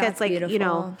I See, think that's like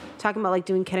beautiful. talking about like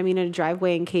doing ketamine in a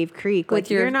driveway in Cave Creek, like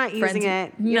With your you're not using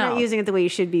it. You're not using it the way you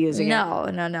should be using it. No.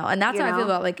 And that's how I feel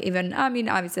about like even, I mean,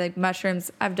 obviously like mushrooms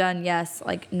I've done, yes,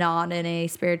 like not in a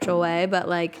spiritual way, but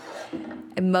like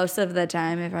most of the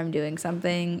time if I'm doing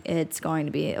something, it's going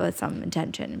to be with some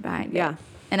intention behind it.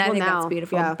 And I think that's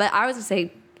beautiful. Yeah. But I was gonna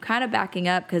say, kind of backing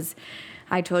up, because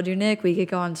I told you, Nick, we could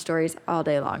go on stories all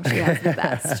day long. She has the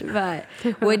best. But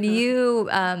when you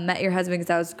met your husband, because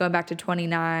I was going back to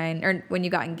 29, or when you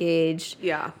got engaged,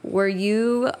 were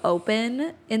you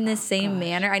open in the same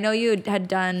manner? I know you had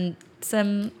done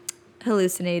some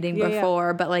hallucinating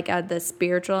before, but like at the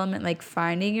spiritual element, like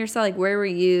finding yourself, like where were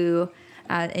you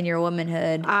in your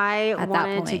womanhood? I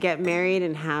wanted to get married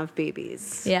and have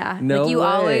babies. Yeah. No like you way.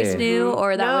 always knew,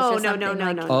 or that was just No, something no,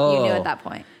 like no. you knew at that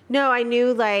point? No, I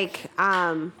knew like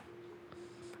when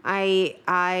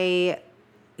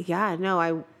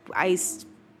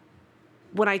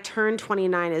I turned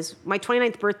 29 is my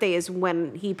 29th birthday is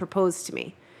when he proposed to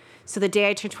me. So the day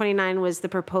I turned 29 was the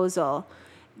proposal,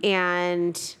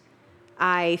 and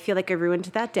I feel like I ruined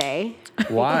that day.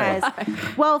 Why?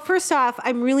 Because, well, first off,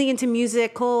 I'm really into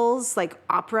musicals, like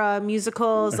opera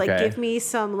musicals. Like, give me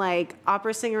some like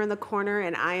opera singer in the corner,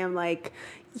 and I am like,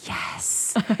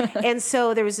 yes. And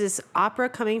so there was this opera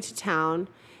coming to town,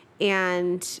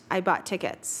 and I bought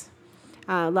tickets.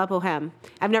 La Boheme.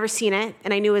 I've never seen it,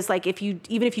 and I knew it was like even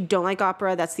if you don't like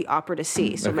opera, that's the opera to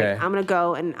see. So I'm like, I'm gonna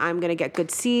go and I'm gonna get good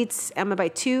seats. I'm gonna buy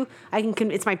two.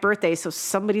 It's my birthday, so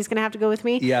somebody's gonna have to go with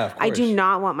me. Yeah, of course. I do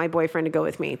not want my boyfriend to go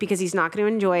with me because he's not gonna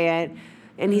enjoy it,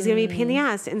 and he's gonna be a pain in the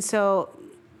ass. And so,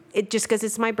 just because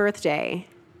it's my birthday,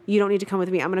 you don't need to come with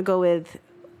me. I'm gonna go with.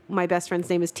 My best friend's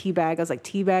name is Teabag. I was like,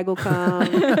 Teabag will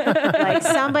come. Like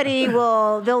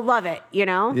they'll love it,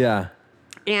 Yeah.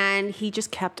 And he just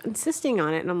kept insisting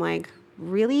on it. And I'm like,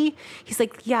 really? He's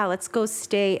like, yeah, we'll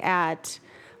stay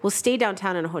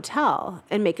downtown in a hotel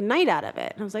and make a night out of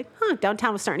it. And I was like,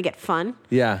 downtown was starting to get fun.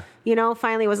 Yeah.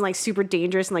 Finally it wasn't like super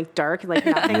dangerous and like dark and like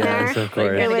nothing there. Yes, of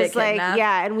course. It was like,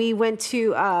 and we went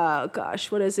to,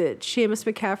 what is it?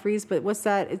 Seamus McCaffrey's, but what's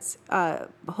that? It's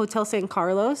Hotel San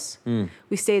Carlos.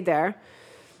 We stayed there.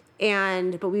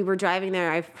 But we were driving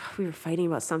there. We were fighting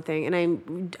about something.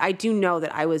 And I do know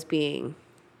that I was being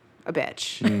a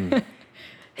bitch.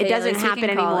 It doesn't happen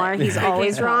anymore. He's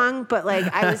always wrong. But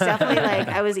like, I was definitely like,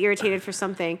 I was irritated for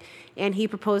something. And he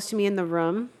proposed to me in the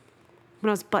room when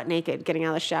I was butt naked getting out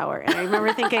of the shower. And I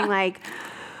remember thinking like,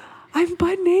 I'm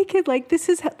butt naked. Like this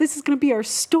is going to be our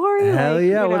story. Hell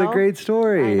yeah. What a great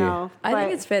story. I know. I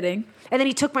think it's fitting. And then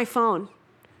he took my phone.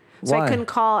 So Why?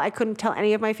 I couldn't tell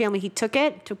any of my family. He took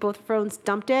both phones,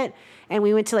 dumped it, and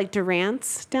we went to like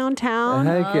Durant's downtown.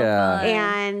 Heck yeah.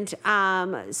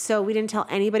 And so we didn't tell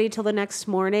anybody till the next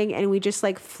morning, and we just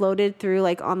like floated through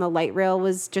like on the light rail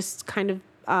was just kind of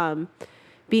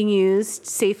being used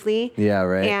safely. Yeah,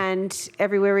 right. And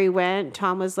everywhere we went,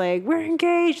 Tom was like, "We're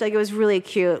engaged." Like it was really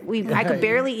cute. I could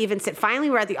barely even sit. Finally,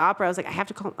 we're at the opera. I was like, "I have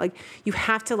to call. Like, you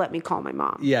have to let me call my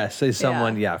mom." Yeah, say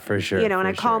someone. Yeah, for sure. And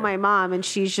I call my mom, and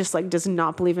she's just like does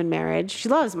not believe in marriage. She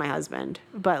loves my husband,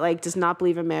 but like does not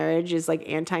believe in marriage. Is like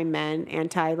anti-men,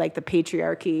 anti like the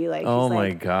patriarchy. Like, oh he's my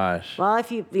like, gosh. Well,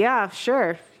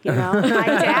 sure. My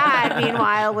dad,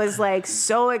 meanwhile, was like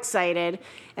so excited.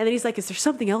 And then he's like, "Is there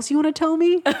something else you want to tell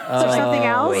me? Is there something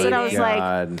else?" And I was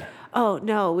like, "Oh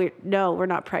no, we're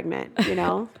not pregnant,"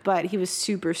 But he was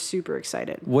super, super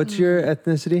excited. What's your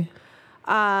ethnicity?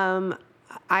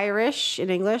 Irish in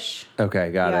English.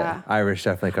 Okay, got it. Irish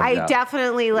definitely comes out. I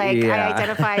definitely I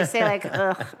identify. I say like,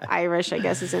 Irish. I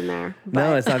guess is in there. But.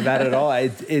 No, it's not bad at all.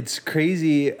 It's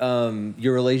crazy.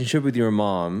 Your relationship with your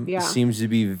mom seems to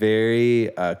be very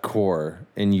core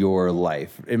in your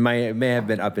life. It may have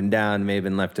been up and down, may have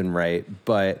been left and right,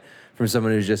 but from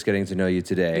someone who's just getting to know you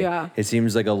today, it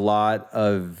seems like a lot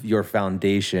of your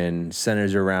foundation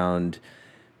centers around.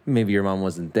 Maybe your mom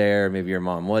wasn't there. Maybe your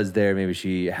mom was there. Maybe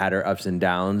she had her ups and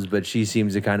downs, but she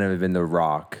seems to kind of have been the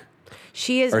rock.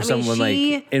 She is, or someone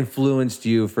like influenced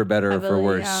you for better or for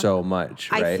worse so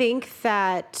much. Right? I think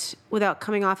that without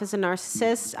coming off as a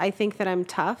narcissist, I think that I'm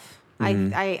tough.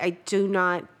 Mm-hmm. I do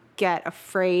not get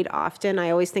afraid often.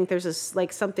 I always think there's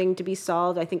something to be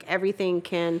solved. I think everything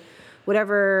can,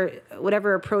 whatever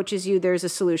approaches you, there's a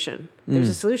solution. There's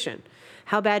a solution.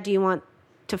 How bad do you want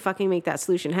to fucking make that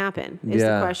solution happen is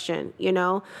the question.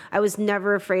 I was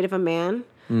never afraid of a man.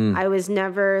 I was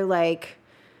never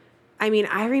I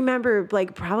remember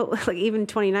probably even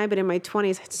 29, but in my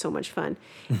 20s I had so much fun.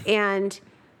 And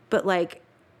but like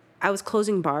I was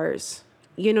closing bars.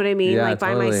 You know what I mean? Yeah, like by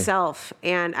totally. myself.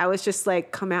 And I was just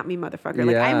like, come at me, motherfucker.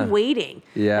 Like Yeah. I'm waiting.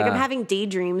 Yeah. Like I'm having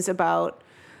daydreams about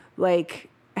like,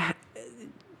 I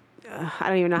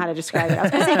don't even know how to describe it. I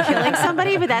was going to say killing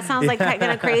somebody, but that sounds like kind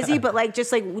of crazy, but like,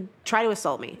 just like try to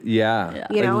assault me. Yeah.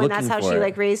 You know, Like, and that's how looking she for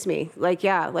like it. raised me. Like,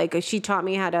 yeah, like she taught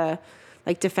me how to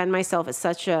like defend myself at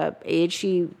such a age.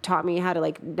 She taught me how to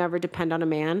like never depend on a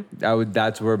man.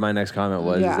 That's where my next comment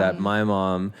was, Yeah. is that my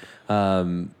mom,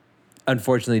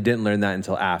 unfortunately didn't learn that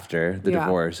until after the Yeah.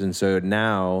 divorce. And so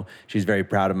now she's very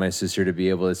proud of my sister to be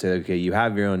able to say, okay, you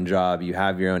have your own job, you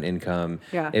have your own income.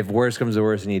 Yeah. If worse comes to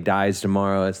worse and he dies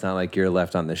tomorrow, it's not like you're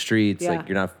left on the streets. Yeah.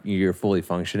 Like you're fully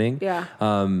functioning. Yeah.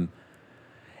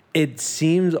 It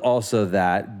seems also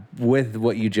that with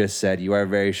what you just said, you are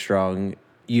very strong.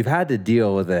 You've had to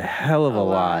deal with a hell of a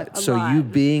lot. a So lot. you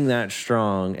being that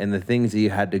strong and the things that you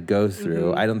had to go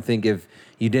through, I don't think if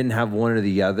you didn't have one or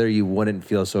the other, you wouldn't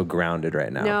feel so grounded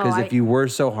right now. No, Because if you were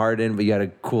so hardened, but you had a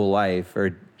cool life,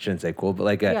 or shouldn't say cool, but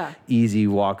like a Yeah. easy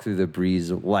walk through the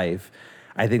breeze life,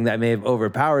 I think that may have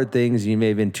overpowered things. You may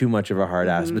have been too much of a hard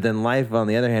ass. But then life, on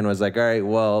the other hand, was like, all right,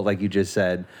 well, like you just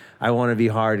said, I want to be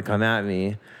hard, come at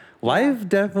me. Life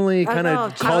definitely kind know.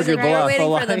 of called your You were bluff a waiting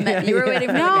lot. for the you were waiting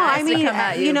for the No, guys I mean, to come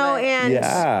at you, you know, but- and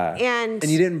Yeah. and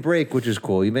you didn't break, which is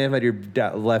cool. You may have had your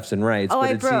lefts and rights, Oh, but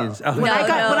I it broke. seems. Oh, When No, I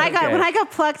got no. when I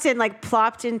got plucked and like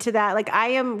plopped into that, like I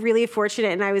am really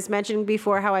fortunate. And I was mentioning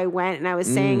before how I went, and I was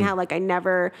saying how like I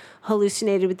never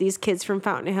hallucinated with these kids from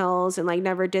Fountain Hills, and like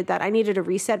never did that. I needed a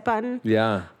reset button,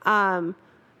 Yeah.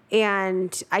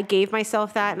 and I gave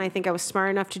myself that, and I think I was smart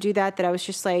enough to do that. That I was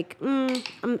just like,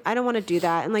 I don't want to do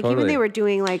that. And like even Totally. they were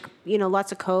doing like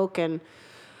lots of coke and.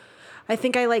 I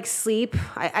think I like sleep.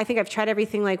 I think I've tried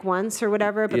everything like once or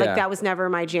whatever, but Yeah. like that was never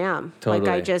my jam. Totally.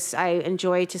 Like I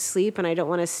enjoy to sleep and I don't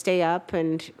want to stay up.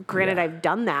 And granted, Yeah. I've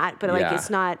done that, but like Yeah. it's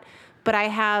not. But I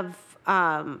have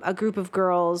a group of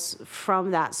girls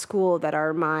from that school that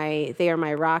are my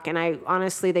rock. And I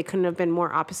honestly, they couldn't have been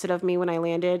more opposite of me when I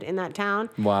landed in that town.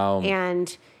 Wow.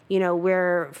 And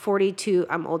we're 42.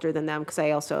 I'm older than them because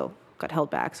I also got held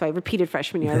back. So I repeated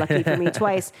freshman year. Lucky for me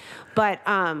twice, but.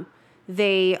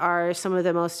 They are some of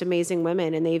the most amazing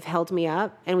women, and they've held me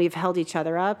up, and we've held each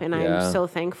other up, and Yeah. I'm so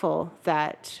thankful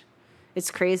that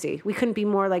it's crazy. We couldn't be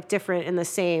more like different and the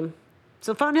same.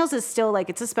 So Fountain Hills is still like,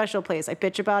 it's a special place. I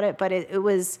bitch about it, but it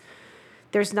was,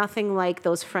 there's nothing like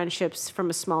those friendships from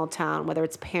a small town, whether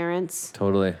it's parents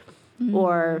Totally.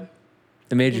 or,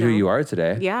 It made you who you are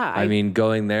today. Yeah, I mean,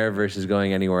 going there versus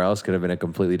going anywhere else could have been a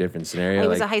completely different scenario. I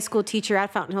was a high school teacher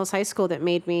at Fountain Hills High School that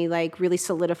made me like really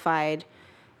solidified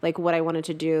like what I wanted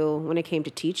to do when it came to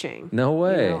teaching. No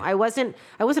way. I wasn't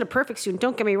a perfect student.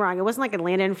 Don't get me wrong. It wasn't like I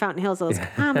landed in Fountain Hills. I was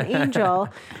like, I'm an angel,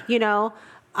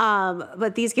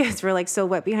 But these kids were like so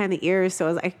wet behind the ears.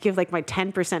 So I give like my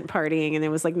 10% partying, and it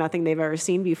was like nothing they've ever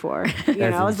seen before.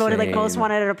 I was voted like most insane.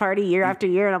 wanted at a party year after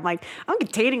year, and I'm like, I'm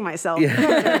containing myself. You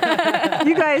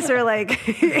guys are like,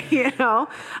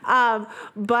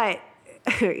 but.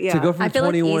 Yeah. To go from I feel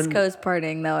 21. like East Coast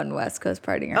partying though and West Coast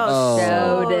partying are Oh, so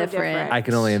so different. different. I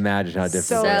can only imagine how different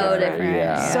So they are. different.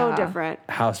 Yeah. So different.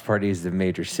 House parties in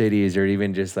major cities, or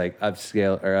even just like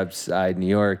upscale or upside New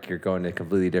York, you're going to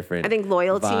completely different. I think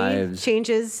loyalty vibes.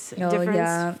 changes Oh, difference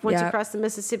yeah, once yeah. you cross the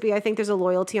Mississippi. I think there's a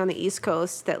loyalty on the East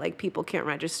Coast that like people can't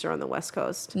register on the West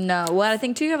Coast. No, well, I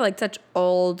think too, you have like such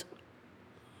old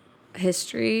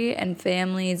history and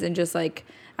families and just like,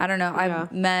 I don't know. Yeah. I have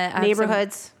some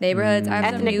Neighborhoods. neighborhoods. I have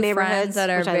some Ethnic new neighborhoods, friends that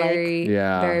are which I like. very,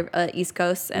 Yeah. very East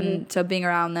Coast, and so being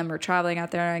around them or traveling out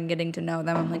there and getting to know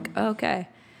them, I'm like, oh, okay.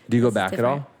 Do you go This is back at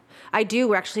different. all? I do.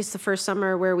 We're actually, it's the first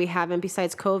summer where we haven't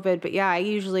besides COVID. But yeah, I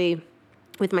usually,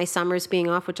 with my summers being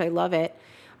off, which I love it,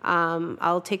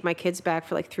 I'll take my kids back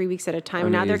for like 3 weeks at a time.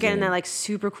 And now they're getting Amazing. that like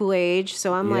super cool age.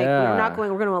 So I'm like, Yeah. we're not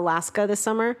going, we're going to Alaska this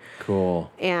summer.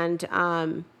 Cool.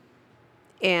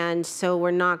 And so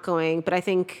we're not going, but I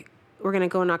think we're going to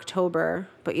go in October.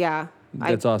 But yeah,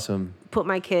 That's awesome. put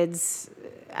my kids,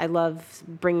 I love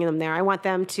bringing them there. I want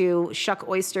them to shuck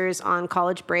oysters on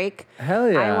college break.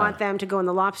 Hell yeah. I want them to go in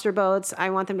the lobster boats. I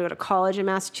want them to go to college in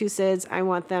Massachusetts. I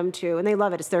want them to, and they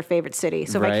love it. It's their favorite city.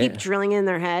 So if I keep Right. drilling in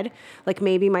their head, like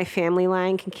maybe my family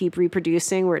line can keep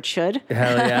reproducing where it should.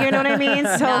 Hell yeah. You know what I mean?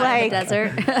 So Not like, in the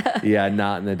desert. Yeah,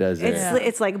 not in the desert.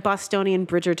 it's like Bostonian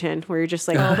Bridgerton, where you're just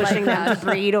like Oh my pushing them to gosh.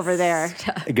 breed over there.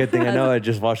 A good thing I know I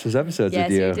just watched those episodes Yes,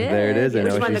 with you. you did. There it is. I Which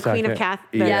know what one, she's the Queen talking of Cath-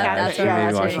 the Yeah, Yeah, Cath- that's you what maybe I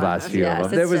was watched the watching. last few Yes,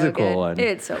 of them. That it's was so a cool good. one.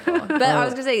 It's so cool. But I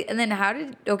was gonna say, and then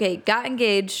got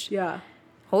engaged. Yeah.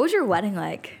 What was your wedding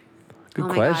like? Good Oh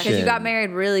my gosh. question. Because you got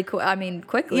married really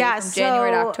quickly. Yeah, from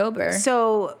January to October.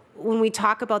 So when we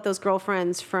talk about those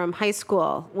girlfriends from high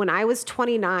school, when I was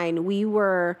 29, we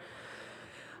were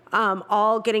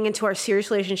all getting into our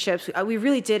serious relationships. We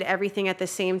really did everything at the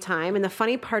same time. And the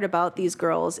funny part about these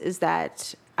girls is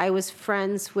that I was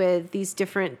friends with these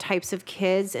different types of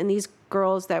kids, and these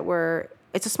girls that were,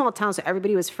 it's a small town, so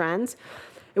everybody was friends.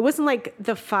 It wasn't like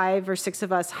the 5 or 6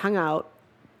 of us hung out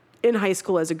in high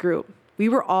school as a group. We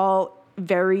were all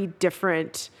very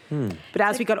different. But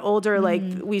as we got older, like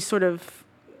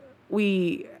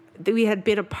we had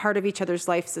been a part of each other's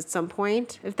lives at some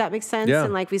point, if that makes sense. Yeah.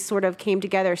 And like we sort of came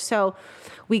together. So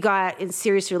we got in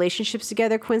serious relationships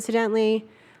together, coincidentally.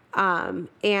 And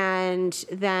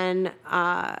then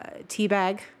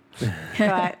Teabag.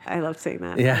 I love saying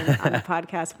that on the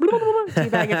podcast.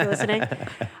 Teabag, if you're listening.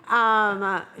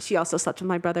 She also slept with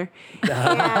my brother,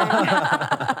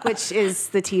 which is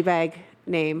the Teabag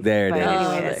name. There it but is.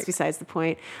 Anyway, that's besides the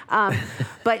point.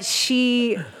 But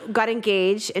she got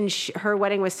engaged, and her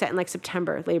wedding was set in like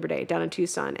September, Labor Day, down in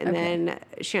Tucson. And then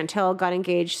Chantel got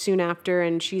engaged soon after,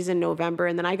 and she's in November.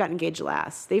 And then I got engaged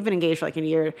last. They've been engaged for like a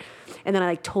year. And then I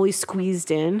like totally squeezed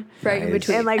in. Right in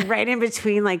between. And like right in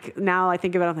between, like now I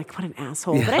think about it, I'm like, what an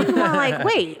asshole. But I didn't want to like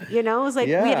wait, you know? It was like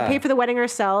we had to pay for the wedding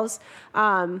ourselves.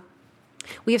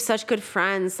 We have such good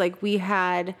friends. Like we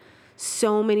had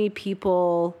so many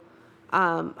people.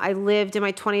 I lived in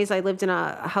my 20s. I lived in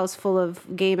a house full of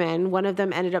gay men. One of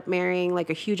them ended up marrying like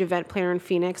a huge event planner in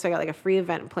Phoenix. So I got like a free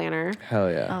event planner. Hell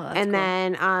yeah. Oh, that's And cool.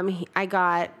 then I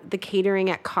got the catering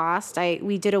at cost.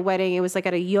 We did a wedding. It was like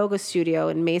at a yoga studio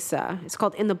in Mesa. It's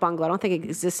called In the Bungalow. I don't think it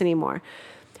exists anymore.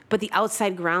 But the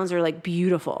outside grounds are like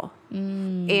beautiful.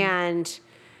 And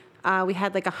we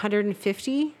had like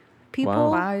 150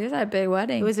 people. Wow, you had a big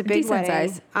wedding. It was a big Decent wedding.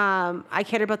 size. I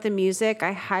cared about the music.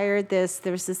 I hired there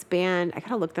was this band. I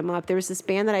gotta look them up. There was this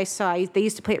band that I saw. They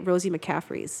used to play at Rosie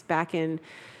McCaffrey's back in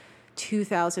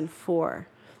 2004.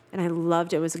 And I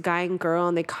loved it. It was a guy and girl,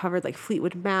 and they covered like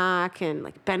Fleetwood Mac and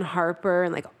like Ben Harper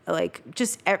and like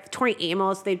just Tori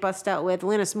Amos they'd bust out with,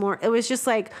 Alanis Moore. It was just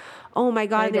like, oh my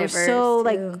God. Very They were so diverse,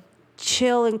 like too.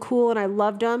 chill and cool, and I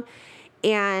loved them.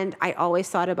 And I always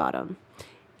thought about them.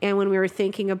 And when we were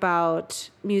thinking about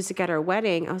music at our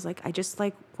wedding, I was like,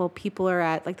 people are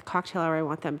at like the cocktail hour, I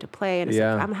want them to play. And it's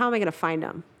like, how am I going to find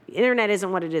them? The internet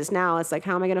isn't what it is now. It's like,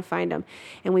 how am I going to find them?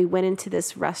 And we went into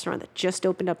this restaurant that just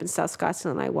opened up in South Scottsdale,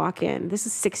 and I walk in. This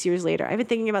is 6 years later. I've been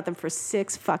thinking about them for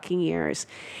 6 fucking years.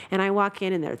 And I walk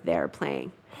in, and they're there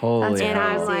playing. Holy And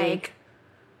I'm hell. like,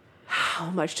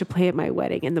 how much to play at my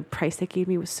wedding? And the price they gave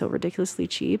me was so ridiculously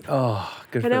cheap. Oh,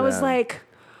 good for And I was them. like,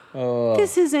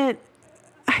 this isn't,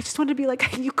 I just wanted to be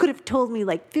like, you could have told me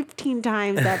like 15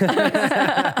 times that price.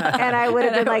 And I would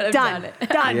have been like, done.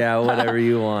 Yeah, whatever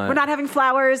you want. We're not having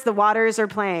flowers. The Waters are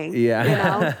playing. Yeah. You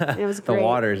know? And it was The great.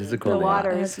 Waters is a cool The name.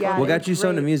 Waters, yeah. What they got you were so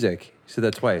into great. music? You said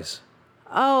that twice.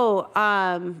 Oh,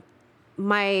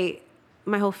 my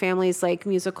whole family's like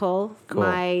musical. Cool.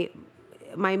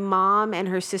 My mom and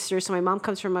her sister. So my mom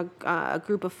comes from a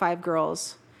group of 5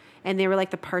 girls, and they were like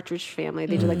the Partridge Family.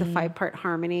 They did like the 5-part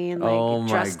harmony and like Oh my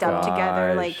dressed up together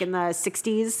gosh. like in the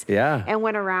 60s. Yeah. And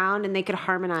went around and they could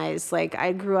harmonize. Like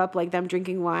I grew up like them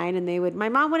drinking wine, and my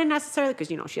mom wouldn't necessarily, because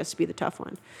she has to be the tough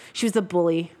one. She was the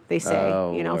bully, they say.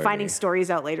 Oh, Lordy. Finding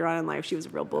stories out later on in life, she was a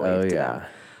real bully. Oh, to yeah.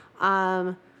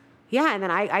 them. Yeah, and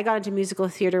then I got into musical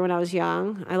theater when I was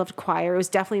young. I loved choir. It was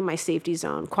definitely my safety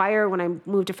zone. Choir, when I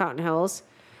moved to Fountain Hills,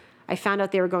 I found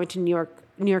out they were going to New York.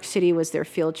 New York City was their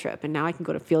field trip, and now I can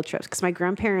go to field trips because my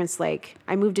grandparents,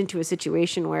 I moved into a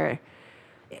situation where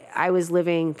I was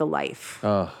living the life.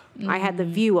 Oh, I had the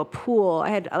view, a pool. I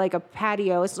had like a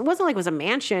patio. It wasn't like it was a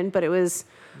mansion, but it was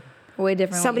Way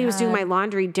different. somebody was doing my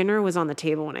laundry. Dinner was on the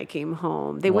table when I came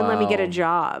home. They wouldn't let me get a Wow.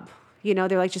 job.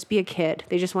 They're like, just be a kid.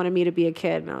 They just wanted me to be a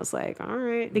kid. And I was like, all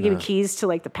right. They gave me keys to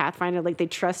like the Pathfinder. Like they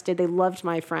trusted, they loved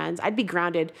my friends. I'd be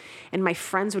grounded, and my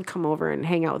friends would come over and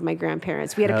hang out with my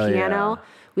grandparents. We had Hell a piano. yeah.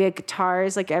 We had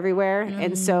guitars like everywhere.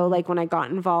 And so like when I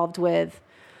got involved with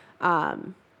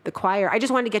the choir, I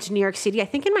just wanted to get to New York City. I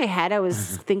think in my head, I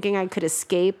was thinking I could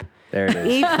escape. there it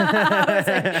is.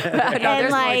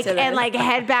 And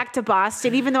head back to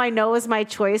Boston, even though I know it was my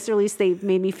choice, or at least they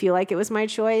made me feel like it was my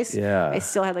choice. Yeah. I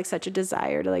still had like such a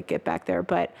desire to like get back there.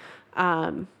 But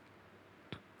yeah,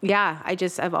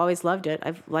 I've always loved it.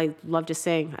 I've loved to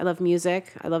sing. I love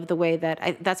music. I love the way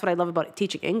that's what I love about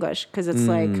teaching English, because it's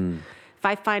like if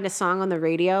I find a song on the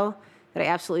radio that I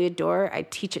absolutely adore, I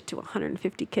teach it to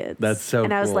 150 kids. That's so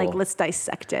And I was like, cool. let's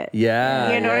dissect it.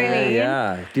 Yeah. You know what I mean?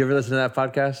 Yeah. Do you ever listen to that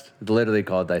podcast? It's literally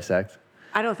called Dissect.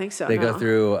 I don't think so. They go no.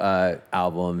 through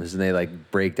albums and they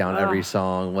like break down every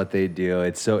song, what they do.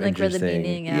 It's so Like for the interesting.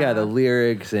 meaning, Yeah, yeah. the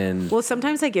lyrics and Well,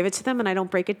 sometimes I give it to them and I don't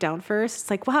break it down first. It's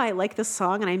like, wow, I like this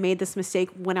song, and I made this mistake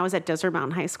when I was at Desert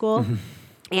Mountain High School,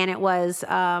 and it was,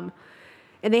 and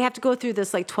they have to go through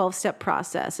this like 12-step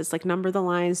process. It's like number the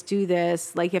lines, do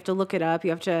this, like you have to look it up, you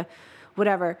have to,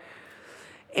 whatever.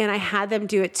 And I had them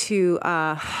do it to,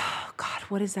 God,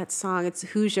 what is that song? It's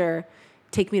Hoosier,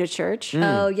 Take Me to Church.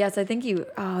 Oh, yes. I think you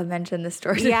mentioned this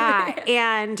story. Yeah,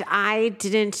 and I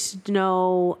didn't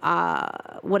know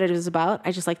what it was about.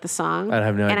 I just liked the song. I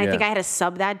have no And I idea. think I had a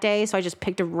sub that day, so I just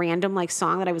picked a random like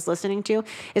song that I was listening to.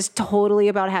 It's totally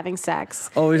about having sex.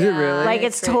 oh, is it really? Like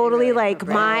it's really, totally really like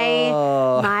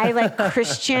my like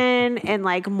Christian and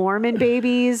like Mormon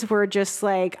babies were just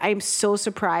like, I'm so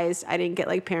surprised I didn't get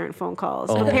like parent phone calls.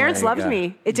 Oh But parents my loved God.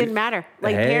 me. It didn't matter.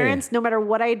 Like Hey. parents, no matter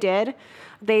what I did,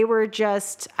 they were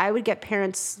just, I would get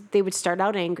parents, they would start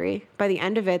out angry. By the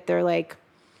end of it, they're like,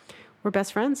 we're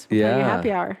best friends. We're playing a Yeah.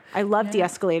 happy hour. I love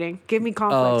de-escalating. Give me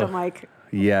conflict. Oh. I'm like,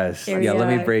 Yes. Here Yeah, we let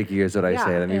me are. break you is what I Yeah.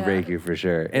 say. Let me Yeah. break you for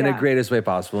sure. In the Yeah. greatest way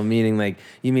possible, meaning like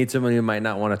you meet someone who might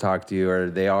not want to talk to you or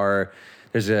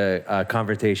there's a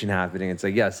confrontation happening. It's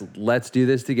like, yes, let's do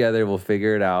this together. We'll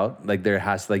figure it out. Like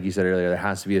like you said earlier, there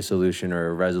has to be a solution or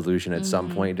a resolution at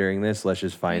some point during this. Let's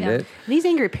just find Yeah. it. these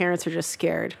angry parents are just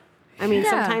scared. I mean,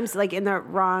 Yeah. sometimes like in the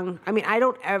wrong, I mean, I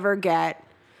don't ever get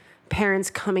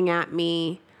parents coming at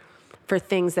me for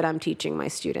things that I'm teaching my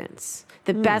students.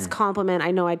 The best compliment,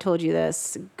 I know I told you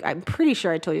this, I'm pretty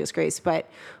sure I told you this, Grace, but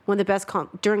one of the best,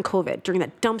 during COVID, during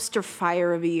that dumpster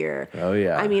fire of a year. Oh,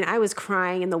 yeah. I mean, I was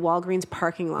crying in the Walgreens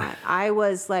parking lot. I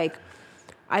was like,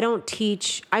 I don't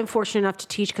teach, I'm fortunate enough to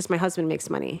teach because my husband makes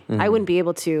money. I wouldn't be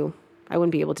able to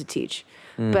teach.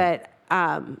 But,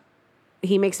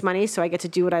 he makes money, so I get to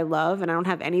do what I love, and I don't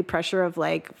have any pressure of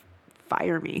like,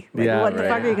 fire me. Like, Yeah, what the right.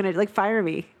 fuck are you gonna like? Fire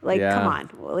me? Like, Yeah. come on,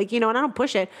 like and I don't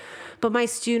push it. But my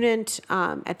student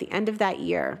at the end of that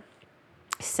year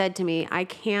said to me, "I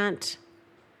can't.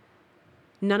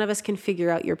 None of us can figure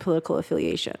out your political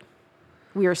affiliation.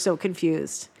 We are so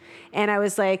confused." And I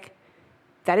was like,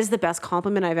 "That is the best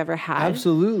compliment I've ever had."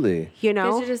 Absolutely. You know,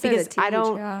 Because you're just there to because I teach,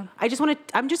 don't. yeah. I just want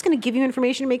to. I'm just going to give you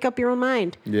information to make up your own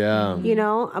mind. Yeah. You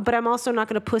know, but I'm also not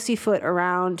going to pussyfoot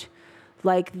around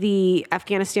like the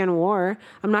Afghanistan war.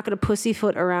 I'm not going to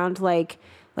pussyfoot around like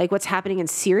what's happening in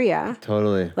Syria.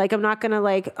 Totally. Like I'm not going to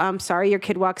like, I'm sorry, your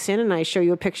kid walks in and I show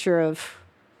you a picture of,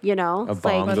 you know, A it's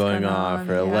bomb like, going going off on,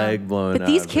 or a yeah. leg blown but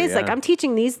these up, kids, like yeah. I'm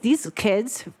teaching these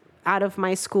kids out of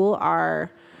my school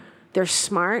they're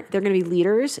smart. They're going to be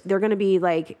leaders. They're going to be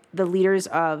like the leaders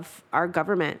of our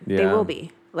government. They Yeah. will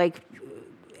be like,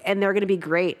 and they're going to be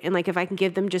great. And like, if I can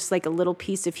give them just like a little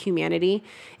piece of humanity,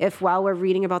 if while we're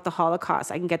reading about the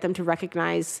Holocaust, I can get them to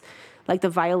recognize like the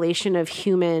violation of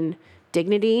human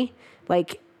dignity.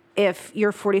 Like if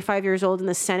you're 45 years old in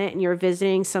the Senate and you're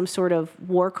visiting some sort of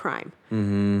war crime,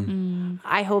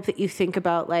 I hope that you think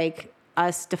about like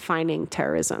us defining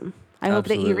terrorism. I hope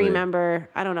that you Absolutely. remember,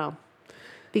 I don't know,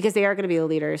 because they are going to be the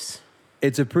leaders.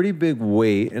 It's a pretty big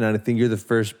weight, and I think you're the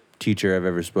first teacher I've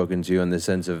ever spoken to in the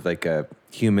sense of like a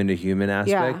human to human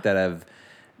aspect Yeah. that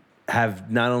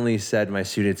have not only said my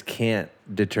students can't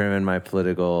determine my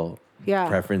political Yeah.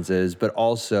 preferences, but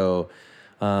also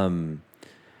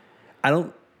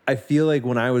I feel like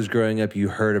when I was growing up, you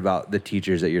heard about the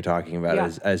teachers that you're talking about Yeah.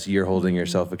 as you're holding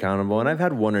yourself accountable. And I've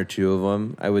had one or two of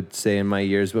them, I would say, in my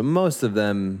years, but most of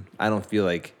them, I don't feel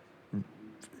like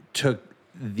took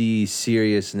the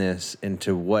seriousness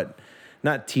into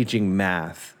not teaching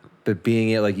math, but being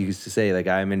it, like you used to say, like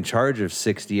I'm in charge of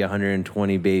 60,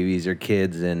 120 babies or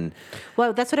kids. And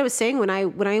Well, that's what I was saying when I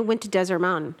went to Desert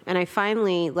Mountain, and I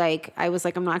finally I was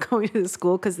like, I'm not going to the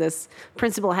school because this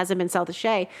principal hasn't been South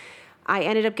Shea. I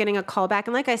ended up getting a call back,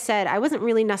 and like I said, I wasn't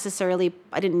really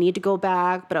I didn't need to go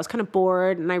back, but I was kind of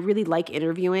bored, and I really like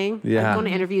interviewing. Yeah. I'm going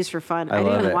to interviews for fun. I love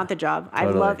didn't even it. want the job.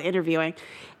 Totally. I love interviewing,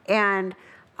 and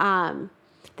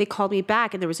they called me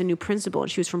back, and there was a new principal,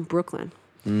 and she was from Brooklyn,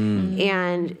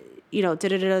 and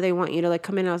they want you to like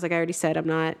come in. And I was like, I already said I'm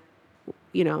not,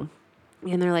 and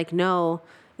they're like, no,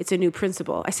 it's a new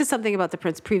principal. I said something about the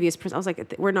previous principal. I was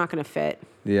like, we're not going to fit.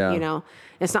 Yeah.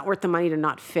 It's not worth the money to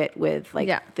not fit with the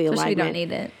Especially alignment. you don't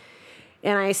need it.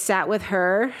 And I sat with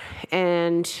her,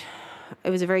 and it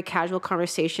was a very casual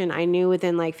conversation. I knew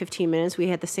within like 15 minutes we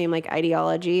had the same like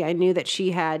ideology. I knew that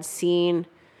she had seen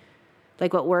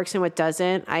like what works and what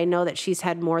doesn't. I know that she's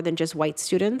had more than just white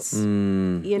students,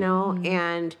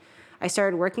 and I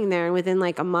started working there, and within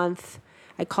like a month,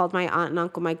 I called my aunt and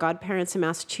uncle, my godparents in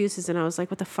Massachusetts, and I was like,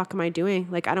 what the fuck am I doing?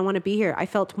 Like, I don't want to be here. I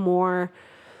felt more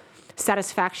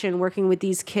satisfaction working with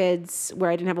these kids where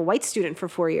I didn't have a white student for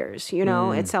 4 years, you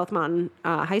know, at South Mountain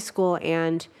High School.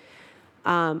 And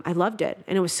I loved it.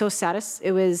 And it was so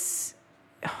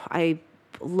I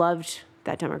loved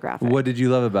that demographic. What did you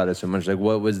love about it so much? Like,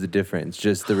 what was the difference?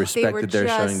 Just the respect that they're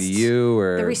showing to you,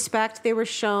 or the respect they were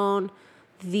shown,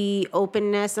 the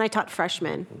openness. And I taught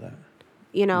freshmen,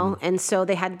 you know, and so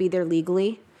they had to be there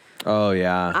legally. Oh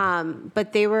yeah.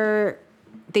 But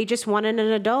they just wanted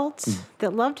an adult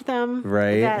that loved them,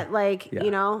 right? That like you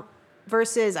know.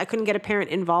 Versus, I couldn't get a parent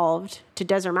involved to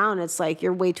Desert Mountain. It's like,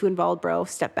 you're way too involved, bro.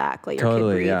 Step back, let your kid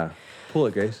breathe. Yeah. Pull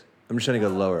it, Grace. I'm just trying to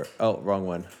go lower. Oh, wrong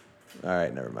one. All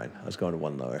right, never mind. I was going to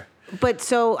one lower. But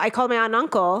so I called my aunt and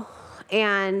uncle,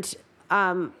 and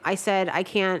I said, I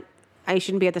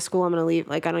shouldn't be at the school. I'm going to leave.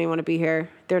 Like, I don't even want to be here.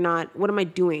 They're not, what am I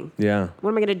doing? Yeah.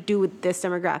 What am I going to do with this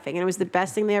demographic? And it was the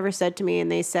best thing they ever said to me.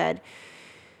 And they said,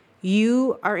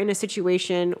 you are in a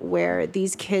situation where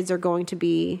these kids are going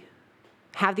to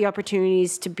have the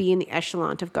opportunities to be in the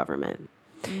echelon of government.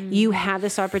 You have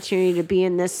this opportunity to be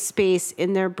in this space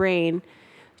in their brain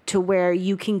to where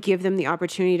you can give them the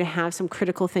opportunity to have some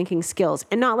critical thinking skills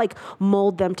and not like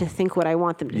mold them to think what I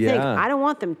want them to think. I don't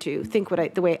want them to think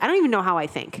the way I don't even know how I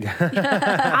think.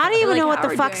 I don't even know what the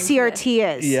fuck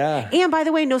CRT is. Yeah. And by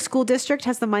the way, no school district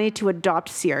has the money to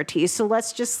adopt CRT. So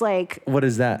let's just like, what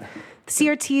is that?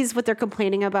 CRT is what they're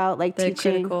complaining about, like The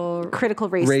teaching critical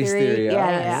race theory. Yeah,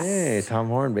 Yeah. Hey, Tom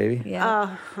Horn, baby.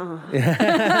 Yeah.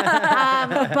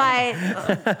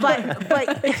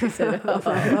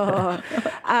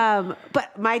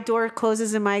 But my door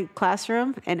closes in my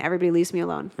classroom and everybody leaves me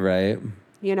alone. Right.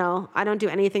 You know, I don't do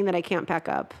anything that I can't pack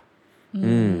up.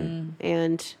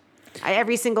 And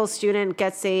every single student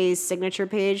gets a signature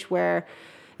page where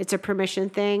it's a permission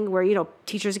thing where, you know,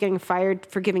 teachers are getting fired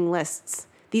for giving lists.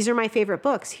 These are my favorite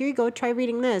books. Here you go, try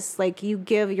reading this. Like, you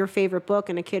give your favorite book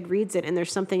and a kid reads it and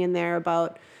there's something in there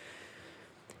about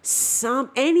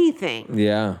anything.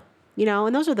 Yeah. You know,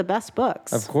 and those are the best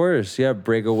books. Of course. Yeah.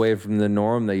 Break away from the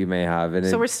norm that you may have. And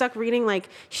so we're stuck reading like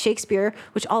Shakespeare,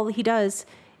 which all he does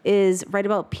is write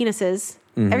about penises,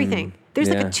 everything. There's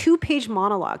like a 2-page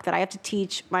monologue that I have to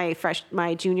teach my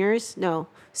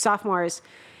sophomores.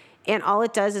 And all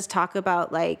it does is talk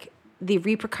about like the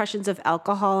repercussions of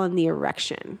alcohol and the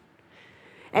erection.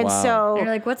 And so, you're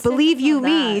like, what's believe you about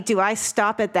me, that? do I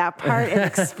stop at that part and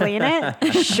explain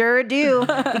it? Sure do.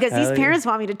 Because these parents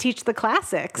want me to teach the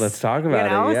classics. Let's talk about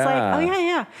it. It's Yeah. like, oh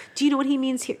yeah. Do you know what he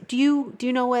means here? Do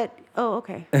you know what? Oh,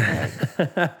 okay. All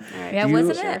right. Yeah,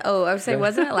 wasn't it? Oh, I was saying,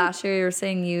 wasn't it last year you were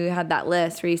saying you had that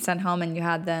list where you sent home and you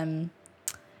had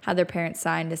their parents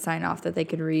sign off that they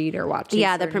could read or watch?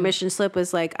 Yeah, the permission slip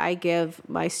was like, I give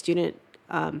my student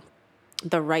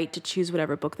the right to choose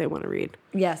whatever book they want to read.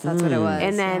 Yes, that's what it was.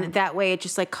 And then that way it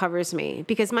just like covers me.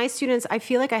 Because my students, I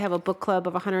feel like I have a book club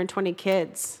of 120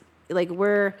 kids. Like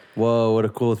Whoa, what a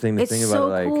cool thing to think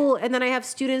about. It's so cool. And then I have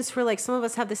students where like some of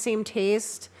us have the same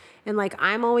taste. And like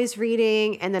I'm always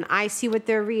reading and then I see what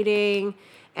they're reading.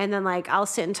 And then like I'll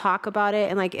sit and talk about it.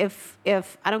 And like if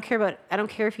I don't care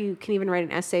if you can even write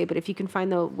an essay, but if you can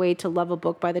find the way to love a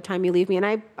book by the time you leave me,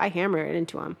 and I hammer it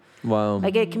into them. Wow.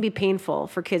 Like it can be painful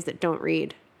for kids that don't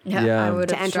read I would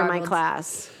to have enter my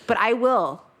class. But I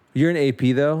will. You're an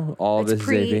AP though? All this is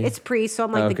AP? It's pre, so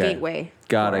I'm like the gateway.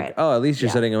 Got it. Oh, at least you're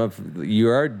setting them up. You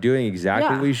are doing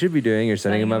exactly what you should be doing. You're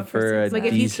setting them up for a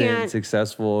decent,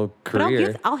 successful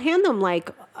career. But I'll hand them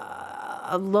like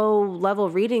a low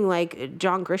level reading, like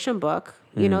John Grisham book.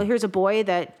 You know, here's a boy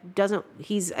that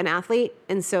he's an athlete.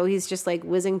 And so he's just like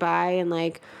whizzing by and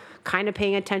like kind of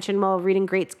paying attention while reading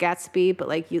Great Gatsby. But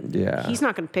like he's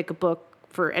not going to pick a book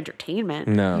for entertainment.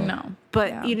 No.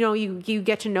 But you know, you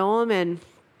get to know him. And,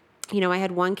 you know, I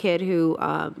had one kid who,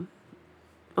 oh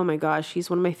my gosh, he's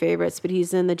one of my favorites, but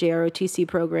he's in the JROTC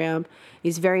program.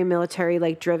 He's very military,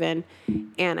 like driven.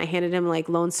 And I handed him like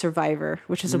Lone Survivor,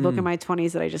 which is a book in my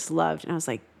 20s that I just loved. And I was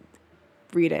like,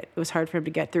 read it. It was hard for him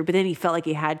to get through, but then he felt like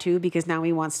he had to because now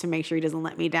he wants to make sure he doesn't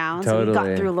let me down. Totally. So he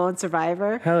got through Lone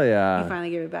Survivor. Hell yeah. He finally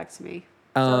gave it back to me.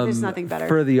 So there's nothing better.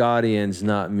 For the audience,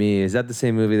 not me, is that the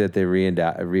same movie that they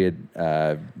redid with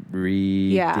for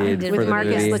the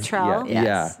Marcus movie? Luttrell? Yeah.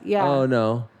 Yes. Yeah. Oh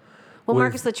no. Well,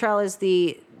 Marcus Luttrell is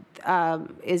the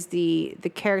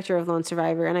character of Lone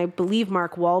Survivor, and I believe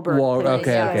Mark Wahlberg.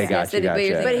 Okay, gotcha.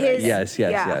 But his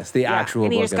yes, the actual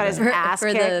and he book just got his event. ass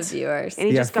for kicked. the viewers. And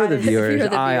he just for got the his viewers. for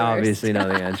the I viewers. obviously know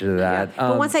the answer to that.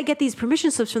 But once I get these permission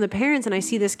slips from the parents and I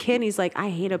see this kid and he's like, I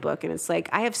hate a book. And it's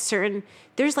like,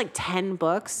 there's like 10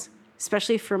 books,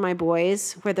 especially for my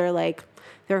boys, where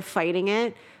they're fighting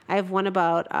it. I have one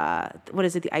about what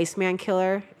is it? The Iceman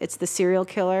Killer. It's the serial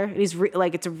killer. And he's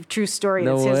it's a true story.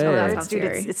 No it's his way. words, That sounds dude.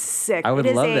 scary. It's sick. I would It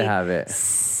is love to a have it.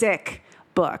 Sick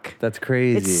book. That's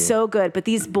crazy. It's so good. But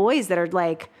these boys that are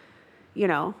like, you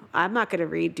know, I'm not gonna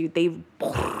read, dude. They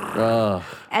Ugh.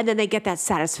 and then they get that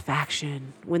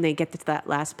satisfaction when they get to that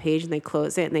last page and they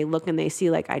close it and they look and they see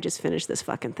like I just finished this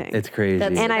fucking thing. It's crazy.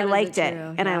 That's- and I That is liked it.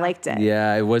 true, And I yeah. liked it.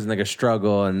 Yeah, it wasn't like a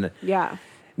struggle, and Yeah.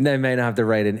 I might not have to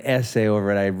write an essay over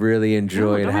it. I really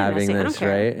enjoyed don't write an having essay. I don't this, care.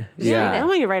 right? Just read it. I don't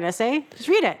want you to write an essay. Just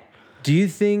read it. Do you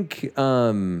think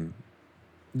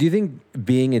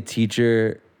being a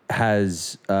teacher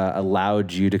has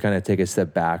allowed you to kind of take a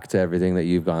step back to everything that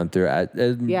you've gone through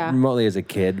remotely as a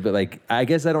kid? But like, I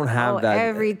guess I don't have that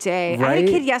every day. Right? I had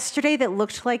a kid yesterday that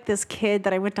looked like this kid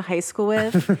that I went to high school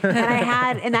with,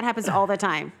 and that happens all the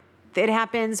time. It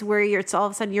happens where it's all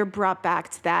of a sudden you're brought back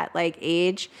to that like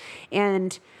age,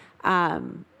 and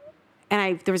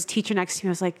there was a teacher next to me.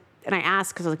 I was like, and I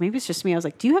asked because I was like, maybe it's just me. I was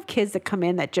like, do you have kids that come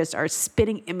in that just are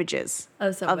spitting images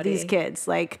of these kids?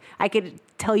 Like, I could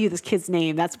tell you this kid's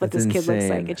name. That's what That's this kid looks insane.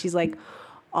 like. And she's like,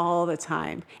 all the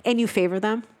time. And you favor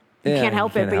them. You Yeah, can't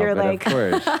help it, but you're like, of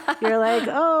course. you're like,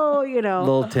 oh, you know.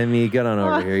 Little Timmy, get on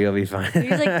over here. You'll be fine.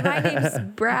 He's like, my name's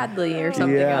Bradley or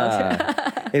something else.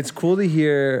 Yeah. It's cool to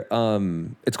hear.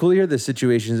 It's cool to hear the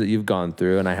situations that you've gone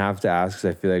through, and I have to ask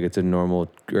because I feel like it's a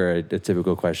normal or a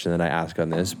typical question that I ask on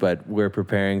this. But we're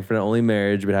preparing for not only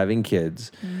marriage but having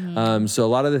kids. So a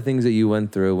lot of the things that you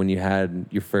went through when you had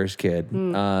your first kid,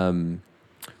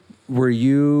 were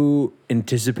you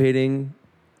anticipating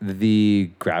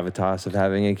the gravitas of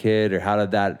having a kid, or how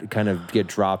did that kind of get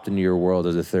dropped into your world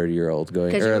as a 30-year-old going,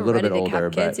 Because or you a were little ready bit to have older,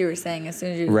 kids, but you were saying as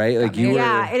soon as you right, got like you married.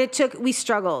 were. Yeah, and we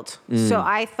struggled. So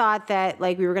I thought that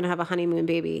like we were gonna have a honeymoon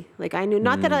baby. Like I knew,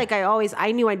 not that like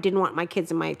I knew I didn't want my kids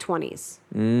in my 20s.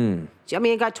 I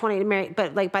mean, I got 20 to marry,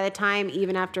 but like by the time,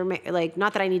 even after, like,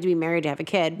 not that I need to be married to have a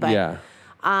kid, but Yeah.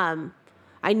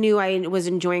 I knew I was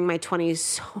enjoying my 20s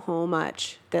so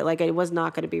much that like I was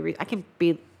not going to be, I can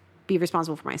be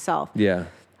responsible for myself. Yeah.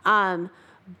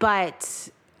 But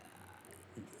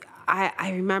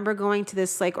I remember going to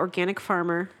this like organic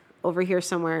farmer over here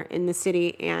somewhere in the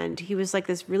city, and he was like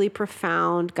this really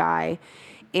profound guy,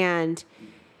 and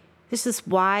this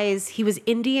wise, he was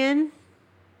Indian,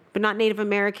 but not Native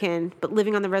American, but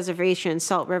living on the reservation,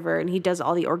 Salt River, and he does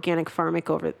all the organic farming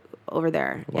over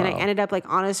there. Wow. And I ended up like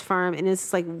on his farm in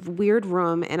this like weird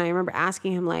room, and I remember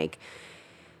asking him like,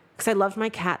 because I loved my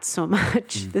cats so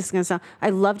much. This is gonna sound. I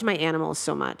loved my animals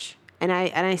so much, and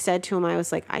I said to him, I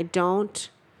was like, I don't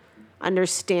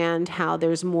understand how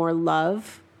there's more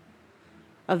love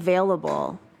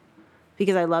available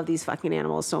because I love these fucking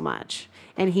animals so much.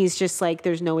 And he's just like,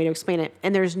 there's no way to explain it,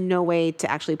 and there's no way to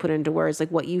actually put it into words, like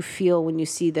what you feel when you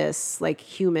see this like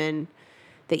human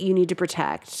that you need to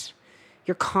protect.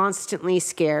 You're constantly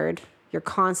scared. You're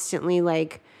constantly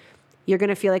like, you're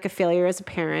gonna feel like a failure as a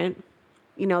parent.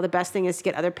 You know, the best thing is to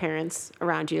get other parents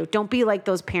around you. Don't be like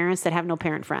those parents that have no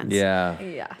parent friends. Yeah.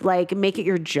 Yeah. Like, make it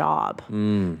your job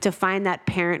to find that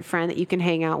parent friend that you can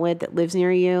hang out with, that lives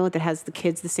near you, that has the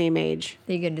kids the same age.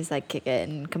 You can just like kick it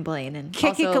and complain and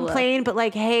Complain, but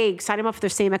like, hey, sign them up for their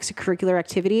same extracurricular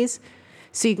activities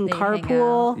so you can They hang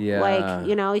carpool. out. Yeah. Like,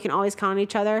 you know, you can always count on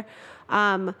each other.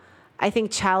 I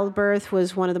think childbirth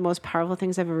was one of the most powerful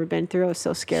things I've ever been through. I was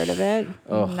so scared of it.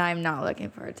 I'm not looking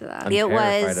forward to that. I'm It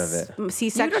terrified was of it.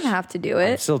 C-section. You don't have to do I'm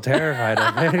it. still terrified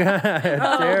of it.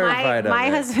 Terrified my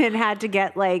of it. husband had to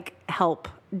get like help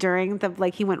during the,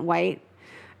 like, he went white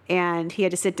and he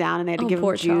had to sit down and they had to Oh, give him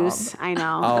poor juice. child. I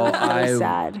know. Oh, It was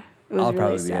sad. It was I'll really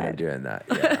probably be sad. doing that.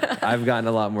 Yeah. I've gotten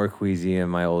a lot more queasy in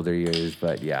my older years,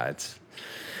 but yeah,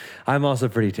 I'm also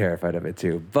pretty terrified of it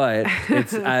too. But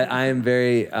I am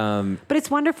very. But it's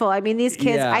wonderful. I mean, these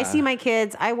kids, Yeah. I see my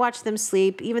kids, I watch them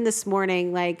sleep. Even this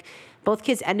morning, like, both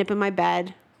kids end up in my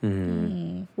bed,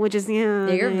 which is, Yeah,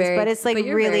 you're nice. very, But it's like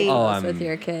you're really, very close I'm- with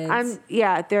your kids.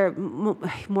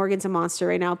 Morgan's a monster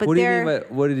right now. But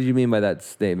What did you mean by that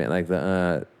statement?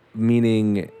 Like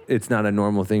meaning it's not a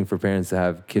normal thing for parents to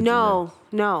have kids. no,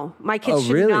 my kids Oh,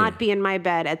 should really? not be in my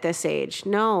bed at this age.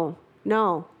 No.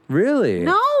 Really?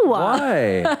 No.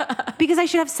 Why? Because I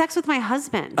should have sex with my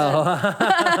husband. Oh.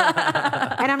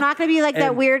 And I'm not going to be like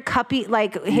that weird cuppy,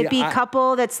 like hippie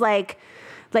couple that's like,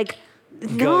 no.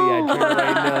 Go,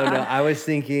 yeah, no. I was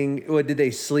thinking, what, did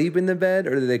they sleep in the bed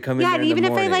or did they come in Yeah, there and in even the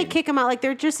if I morning? like kick them out, like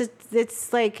they're just,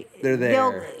 it's like They're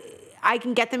there. I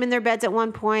can get them in their beds at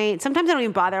one point. Sometimes I don't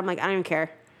even bother. I'm like, I don't even care.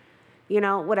 You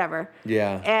know, whatever.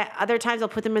 Yeah. Other times I'll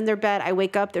put them in their bed. I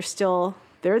wake up, they're still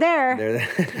They're there. They're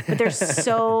there.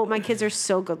 But my kids are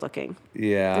so good looking.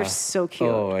 Yeah. They're so cute.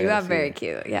 Oh, You gotta have see very it.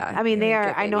 cute. Yeah. I mean, they are.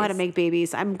 Good I know how to babies. make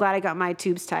babies. I'm glad I got my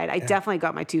tubes tied. I definitely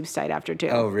got my tubes tied after 2.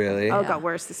 Oh, really? Oh, it Yeah. got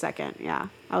worse the second. Yeah.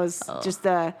 I was just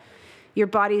your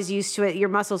body's used to it. Your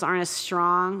muscles aren't as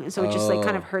strong. And so it just like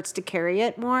kind of hurts to carry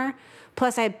it more.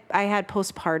 Plus, I had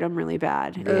postpartum really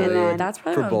bad. Ooh, And then that's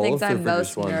probably For one of the things both or I'm for most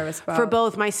just one? nervous about. for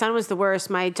both, my son was the worst.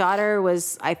 My daughter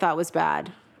I thought was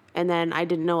bad. And then I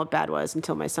didn't know what bad was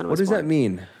until my son was What does born. that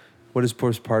mean? What is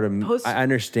postpartum? I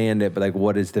understand it, but like,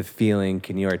 what is the feeling?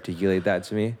 Can you articulate that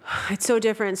to me? It's so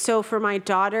different. So for my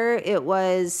daughter, it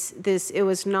was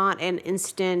not an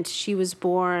instant. She was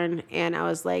born and I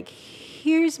was like,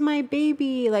 here's my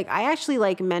baby. Like I actually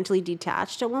like mentally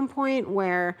detached at one point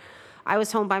where I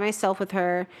was home by myself with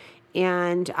her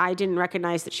and I didn't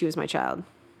recognize that she was my child.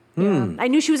 Yeah. I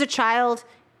knew she was a child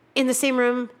in the same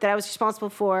room that I was responsible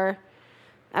for.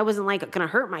 I wasn't like going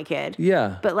to hurt my kid.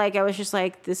 Yeah. But like, I was just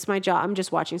like, this is my job. I'm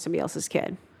just watching somebody else's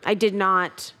kid. I did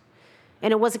not,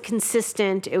 and it wasn't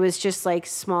consistent. It was just like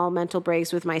small mental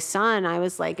breaks with my son. I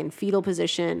was like in fetal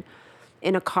position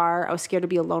in a car. I was scared to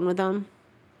be alone with him.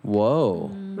 Whoa.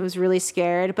 I was really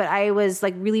scared, but I was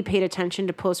like really paid attention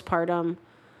to postpartum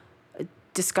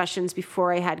discussions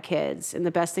before I had kids. And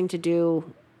the best thing to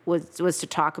do was to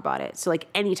talk about it. So like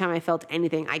anytime I felt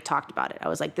anything, I talked about it. I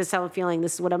was like, this is how I'm feeling.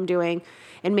 This is what I'm doing.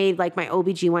 And made like my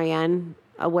OBGYN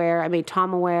aware. I made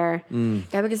Tom aware. Yeah,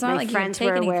 because it's not My like you can friends take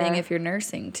were anything aware. if you're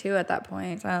nursing too at that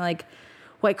point. It's not like,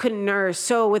 Well, I couldn't nurse.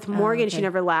 So with Morgan, she okay.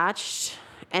 never latched.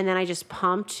 And then I just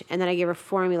pumped and then I gave her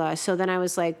formula. So then I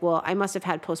was like, well, I must have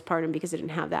had postpartum because I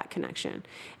didn't have that connection.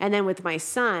 And then with my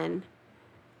son,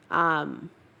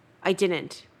 I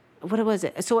didn't. What was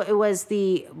it? So it was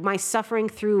my suffering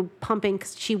through pumping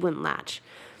because she wouldn't latch.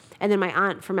 And then my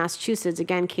aunt from Massachusetts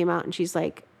again came out and she's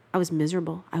like, I was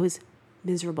miserable. And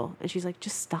she's like,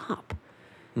 just stop.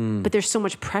 But there's so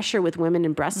much pressure with women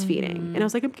in breastfeeding. And I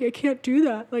was like, I can't do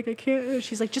that. Like, I can't.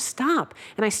 She's like, just stop.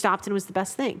 And I stopped and it was the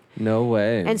best thing. No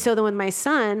way. And so then with my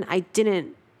son, I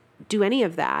didn't do any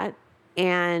of that.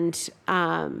 And,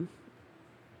 I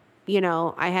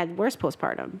had worse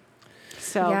postpartum.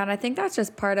 So yeah, and I think that's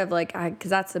just part of like, because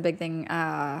that's the big thing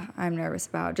I'm nervous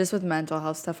about, just with mental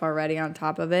health stuff already on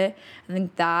top of it. I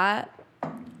think that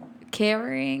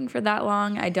carrying for that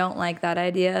long, I don't like that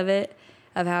idea of it,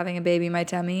 of having a baby in my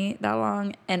tummy that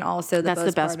long, and also that's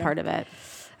the best part of it.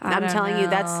 I'm telling you,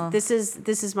 this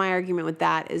is my argument with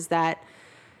that, is that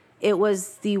it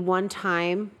was the only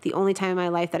time in my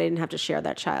life that I didn't have to share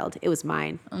that child. It was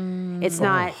mine. It's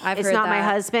not I've it's heard not my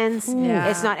that. husband's. Yeah,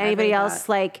 It's not I've anybody heard else. that.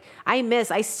 Like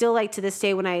I still like to this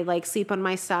day when I like sleep on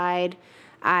my side,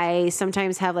 I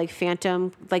sometimes have like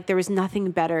phantom, like there was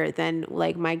nothing better than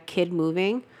like my kid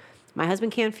moving. My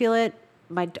husband can't feel it.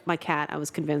 My cat, I was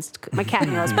convinced. My cat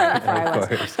knew I was pregnant before I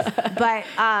was.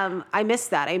 But I missed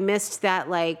that. I missed that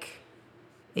like,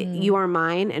 you are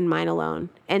mine and mine alone.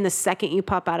 And the second you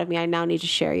pop out of me, I now need to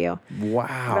share you.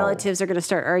 Wow. Relatives are going to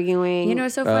start arguing. You know,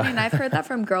 it's so funny, and I've heard that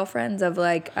from girlfriends of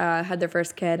like had their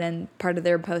first kid, and part of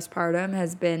their postpartum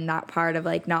has been that part of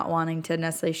like not wanting to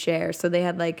necessarily share. So they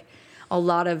had like a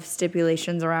lot of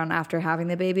stipulations around after having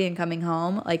the baby and coming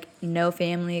home, like no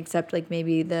family except like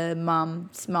maybe the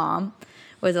mom's mom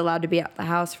was allowed to be at the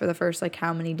house for the first like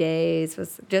how many days,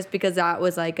 was just because that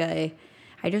was like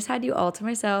I just had you all to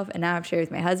myself, and now I've shared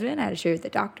with my husband. I had to share with the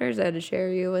doctors. I had to share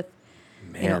you with,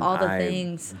 all the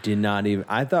things.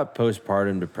 I thought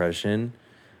postpartum depression,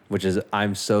 which is,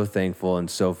 I'm so thankful and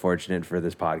so fortunate for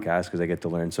this podcast because I get to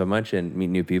learn so much and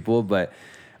meet new people, but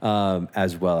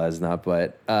as well as not.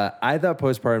 But I thought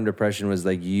postpartum depression was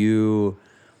like you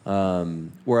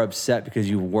were upset because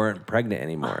you weren't pregnant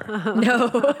anymore. No.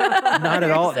 Not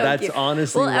at all. So That's cute.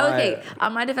 honestly well, why. okay.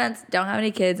 On my defense, don't have any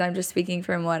kids. I'm just speaking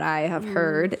from what I have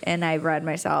heard and I've read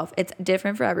myself. It's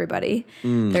different for everybody.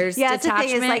 There's it's the detachment.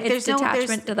 thing is like It's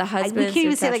detachment to the husband. We can't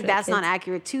even say like that's not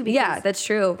accurate too. Because Yeah, that's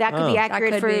true. That could be That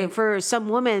accurate could be. for some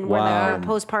women where Wow. the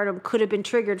postpartum could have been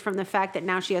triggered from the fact that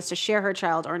now she has to share her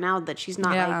child, or now that she's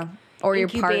not like or your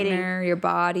incubating. partner, your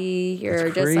body, you're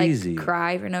That's just crazy. like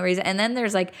cry for no reason. And then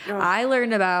there's like, I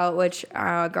learned about, which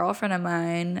a girlfriend of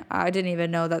mine, I didn't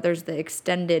even know that there's the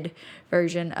extended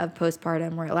version of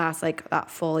postpartum where it lasts like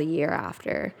that full year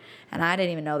after. And I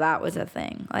didn't even know that was a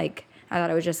thing. Like, I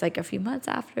thought it was just like a few months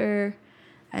after,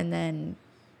 and then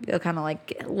you'll kind of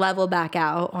like level back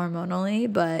out hormonally.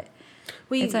 But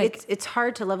it's like, it's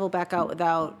hard to level back out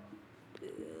without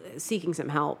seeking some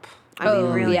help. I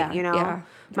mean, really, yeah,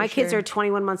 my for kids sure. are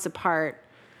 21 months apart.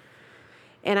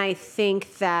 And I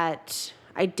think that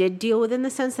I did deal with it in the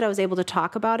sense that I was able to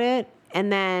talk about it.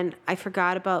 And then I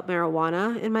forgot about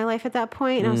marijuana in my life at that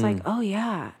point, and I was like, oh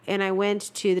yeah. And I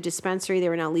went to the dispensary. They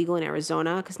were now legal in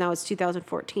Arizona because now it's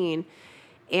 2014.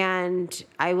 And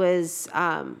I was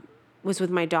with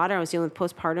my daughter. I was dealing with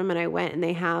postpartum, and I went, and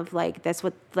they have like, that's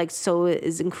what like so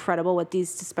is incredible what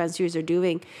these dispensaries are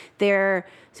doing. They're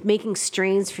making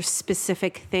strains for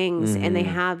specific things, and they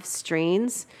have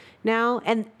strains now.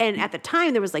 And at the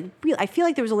time there was like I feel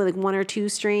like there was only like 1 or 2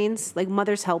 strains, like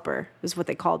Mother's Helper is what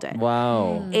they called it.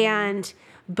 Wow.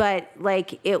 But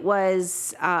like it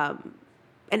was,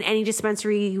 in any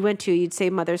dispensary you went to, you'd say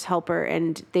Mother's Helper,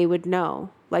 and they would know.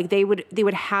 Like they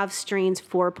would have strains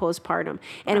for postpartum,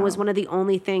 and it was one of the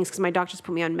only things, because my doctors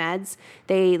put me on meds.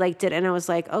 They like did, and I was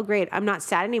like, oh great, I'm not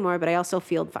sad anymore, but I also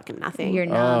feel fucking nothing. You're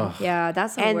numb. Yeah,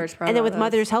 that's the worst part. And then with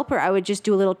Mother's Helper, I would just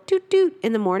do a little toot toot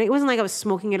in the morning. It wasn't like I was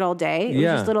smoking it all day. It was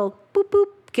just little boop boop,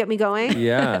 get me going.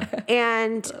 Yeah.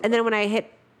 and then when I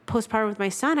hit postpartum with my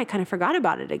son, I kind of forgot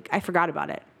about it. I forgot about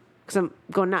it because I'm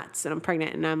going nuts and I'm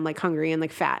pregnant and I'm like hungry and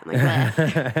like fat and like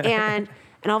and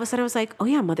all of a sudden I was like, oh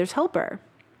yeah, Mother's Helper.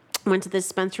 Went to the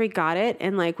dispensary, got it,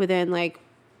 and like within like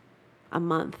a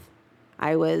month,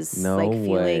 I was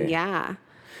feeling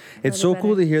It's so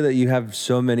cool to hear that you have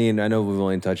so many, and I know we've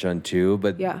only touched on 2,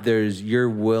 but you're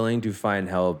willing to find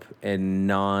help in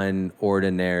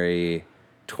non-ordinary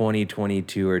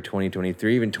 2022 or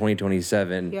 2023, even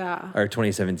 2027 or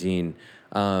 2017.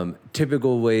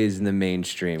 Typical ways in the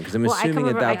mainstream, because I'm assuming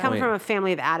at that point I come from a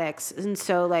family of addicts, and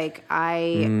so like I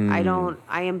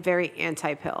am very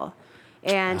anti-pill.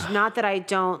 And not that I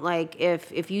don't, like,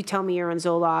 if you tell me you're on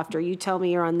Zoloft or you tell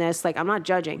me you're on this, like, I'm not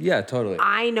judging. Yeah, totally.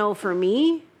 I know for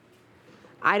me,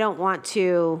 I don't want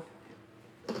to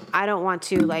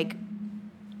like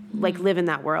live in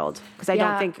that world, because I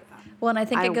don't think. Well, and I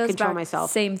think it goes back myself.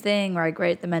 Same thing, right?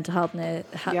 Great, the mental health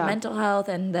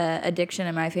and the addiction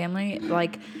in my family,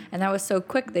 like, and that was so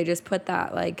quick. They just put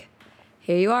that like,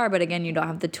 here you are, but again, you don't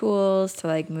have the tools to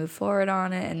like move forward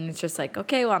on it, and it's just like,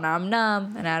 okay, well now I'm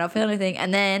numb and I don't feel anything.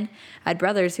 And then I had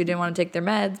brothers who didn't want to take their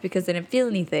meds because they didn't feel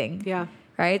anything. Yeah.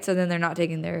 Right. So then they're not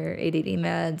taking their ADD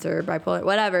meds or bipolar,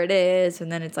 whatever it is,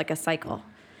 and then it's like a cycle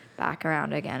back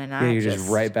around again. And you're just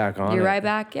right back on. You're right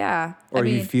back, yeah. Or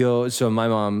you feel. So my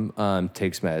mom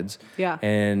takes meds. Yeah.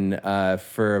 And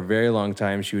for a very long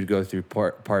time, she would go through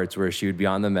parts where she would be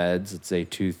on the meds. Let's say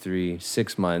 2, 3,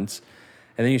 6 months.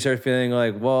 And then you start feeling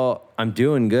like, well, I'm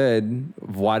doing good.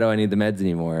 Why do I need the meds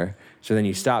anymore? So then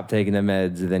you stop taking the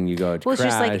meds, and then you go to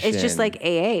crash. It's just like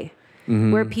AA,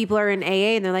 where people are in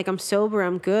AA and they're like, I'm sober,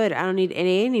 I'm good, I don't need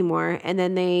AA anymore. And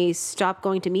then they stop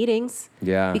going to meetings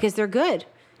because they're good.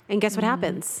 And guess what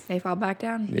happens? They fall back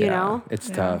down. You know? It's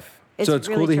tough. It's so it's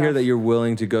really cool to hear tough. that you're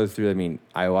willing to go through. I mean,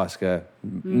 ayahuasca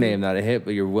may have not a hit,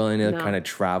 but you're willing to kind of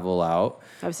travel out.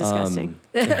 That was disgusting.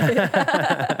 You're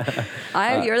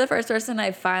the first person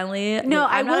I finally. No,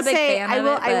 I'm not a big fan of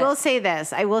it, I will say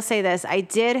this. I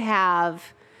did have,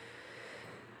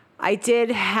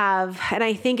 and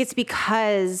I think it's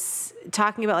because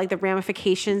talking about like the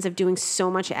ramifications of doing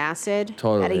so much acid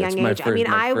at a young age.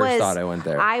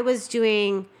 I was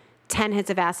doing 10 hits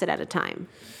of acid at a time.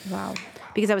 Wow.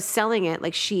 Because I was selling it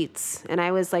like sheets, and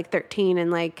I was like 13,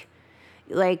 and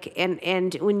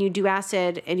and when you do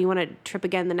acid and you want to trip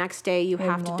again the next day, you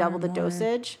have to double the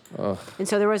dosage. Ugh. And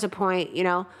so there was a point,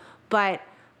 but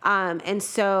and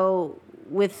so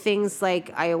with things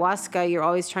like ayahuasca, you're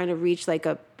always trying to reach like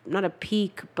not a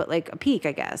peak, but like a peak,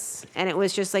 I guess. And it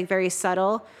was just like very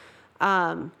subtle.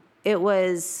 It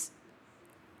was,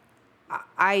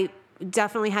 I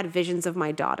definitely had visions of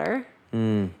my daughter.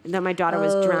 That my daughter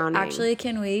was drowning. Actually,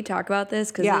 can we talk about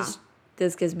this? Because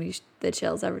this gives me the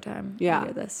chills every time I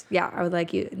hear this. Yeah, I would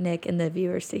like you, Nick, and the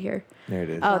viewers to hear. There it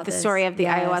is. Oh, the story of the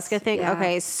ayahuasca thing? Yeah.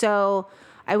 Okay, so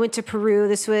I went to Peru.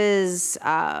 This was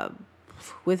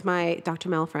with my Dr.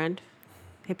 Mel friend.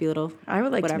 Hippie little. I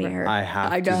would like to meet her. I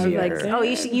have to meet her. Oh,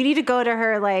 you need to go to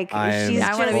her. Like,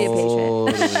 I want to be a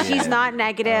patient. She's not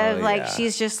negative.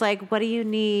 She's just like, what do you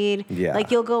need? Yeah.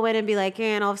 Like, you'll go in and be like,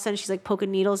 and all of a sudden she's like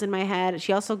poking needles in my head.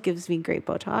 She also gives me great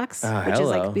Botox, which is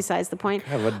like besides the point.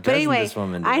 God, what doesn't this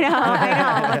woman do? I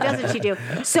know. What doesn't she do?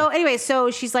 So anyway,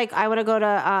 so she's like, I want to go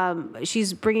to,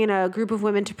 she's bringing a group of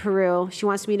women to Peru. She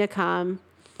wants me to come.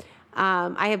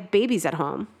 I have babies at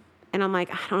home. And I'm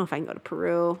like, I don't know if I can go to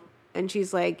Peru. And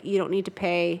she's like, you don't need to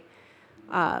pay.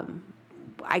 I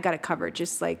got it covered.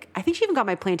 Just like, I think she even got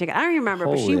my plane ticket. I don't remember,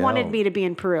 but she wanted me to be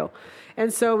in Peru.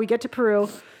 And so we get to Peru,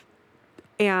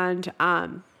 and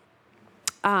I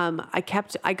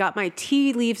got my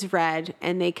tea leaves read,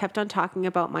 and they kept on talking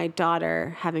about my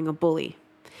daughter having a bully.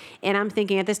 And I'm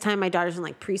thinking at this time, my daughter's in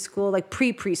like preschool, like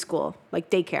preschool, like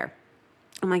daycare.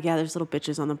 I'm like, yeah, there's little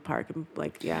bitches on the park. I'm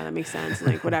like, yeah, that makes sense.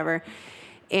 Like, whatever.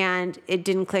 And it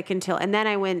didn't click and then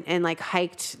I went and like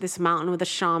hiked this mountain with a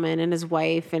shaman and his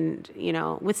wife and, you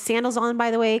know, with sandals on,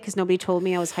 by the way, because nobody told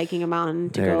me I was hiking a mountain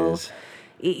to There it go, is.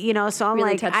 you know, so I'm Really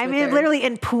like, touched I'm with her. literally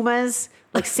in Pumas,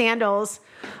 like sandals.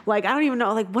 Like, I don't even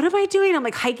know, like, what am I doing? I'm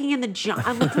like hiking in the jungle.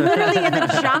 I'm like literally in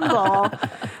the jungle.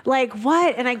 Like,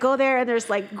 what? And I go there and there's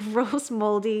like gross,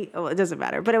 moldy, it doesn't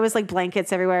matter, but it was like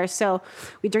blankets everywhere. So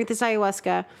we drink this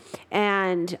ayahuasca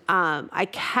and I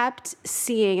kept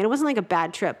seeing, and it wasn't like a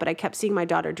bad trip, but I kept seeing my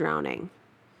daughter drowning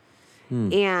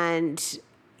and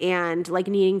like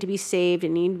needing to be saved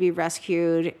and needing to be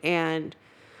rescued. And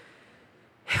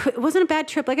it wasn't a bad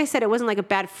trip. Like I said, it wasn't like a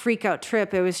bad freak out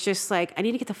trip. It was just like, I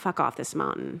need to get the fuck off this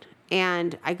mountain.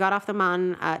 And I got off the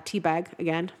mountain, Teabag,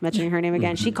 again, mentioning her name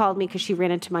again. She called me because she ran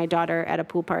into my daughter at a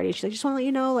pool party. She's like, just want to let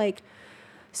you know, like,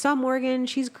 saw Morgan.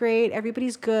 She's great.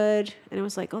 Everybody's good. And it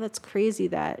was like, oh, that's crazy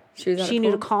that she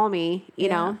knew to call me, you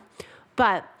know.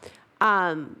 But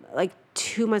like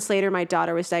 2 months later, my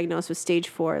daughter was diagnosed with stage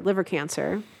 4 liver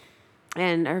cancer.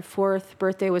 And her 4th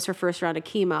birthday was her first round of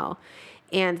chemo.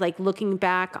 And like looking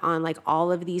back on like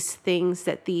all of these things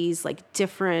that these like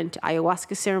different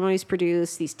ayahuasca ceremonies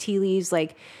produce, these tea leaves,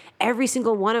 like every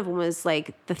single one of them was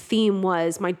like, the theme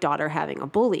was my daughter having a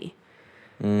bully.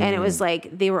 And it was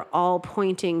like, they were all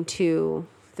pointing to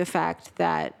the fact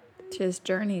that This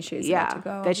journey she's about to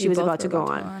go. that she was about to go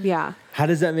on. Yeah. How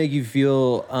does that make you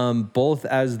feel, both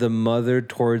as the mother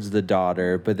towards the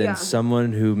daughter, but then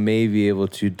someone who may be able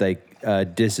to like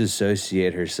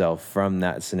disassociate herself from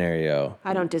that scenario?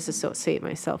 I don't disassociate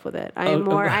myself with it. I am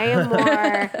more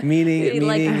meaning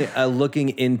Like- looking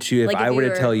into, if Like if I were you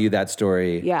to tell you that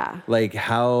story, like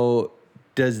how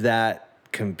does that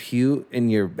compute in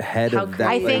your head How of that?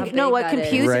 I Like, think how no. big What that is.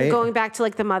 confused Right? and going back to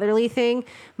like the motherly thing,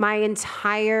 my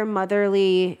entire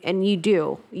motherly, and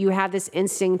you have this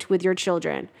instinct with your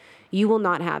children. You will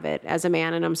not have it as a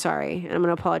man, and I'm sorry, and I'm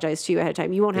going to apologize to you ahead of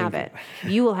time. You won't have it.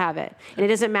 You will have it, and it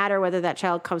doesn't matter whether that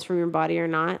child comes from your body or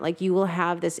not. Like you will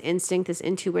have this instinct, this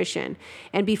intuition.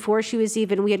 And before she was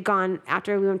even, we had gone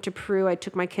after we went to Peru. I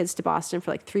took my kids to Boston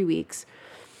for like 3 weeks,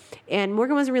 and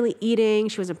Morgan wasn't really eating.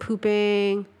 She wasn't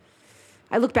pooping.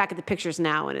 I look back at the pictures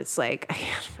now and it's like,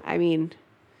 I mean,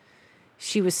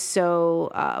 she was so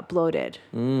bloated,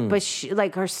 but she,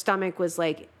 like her stomach was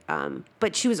like,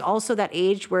 but she was also that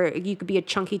age where you could be a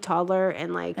chunky toddler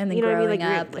and like, And then you know what I mean?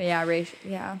 growing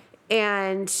Like, up,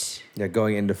 and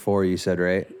going into 4, you said,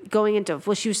 right? going into,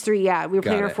 well, she was 3. Yeah. We were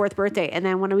planning her 4th birthday. And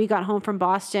then when we got home from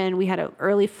Boston, we had an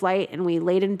early flight and we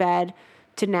laid in bed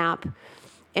to nap.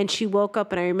 And she woke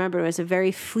up, and I remember it was a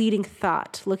very fleeting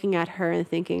thought, looking at her and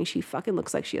thinking, she fucking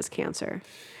looks like she has cancer.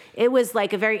 It was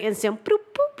like a very instant, boop,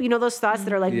 boop, you know, those thoughts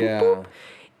that are like, boop, boop.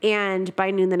 And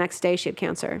by noon the next day, she had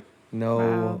cancer.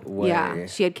 No way. Yeah,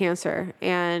 she had cancer.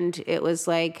 And it was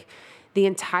like, the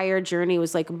entire journey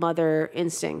was like mother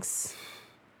instincts,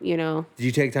 you know. Did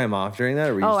you take time off during that,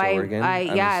 or were you still working?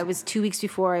 It was 2 weeks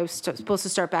before I was supposed to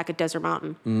start back at Desert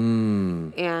Mountain.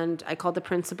 And I called the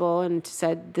principal and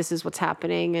said, this is what's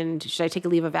happening, and should I take a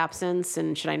leave of absence,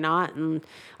 and should I not? And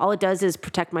all it does is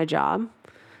protect my job.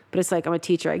 But it's like, I'm a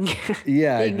teacher. I can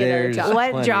get there's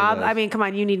what plenty job? of those. I mean, come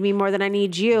on, you need me more than I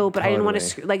need you. But I didn't want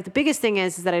Totally. to, like, the biggest thing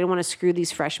is that I didn't want to screw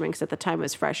these freshmen, because at the time I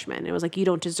was freshmen. It was like, you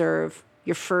don't deserve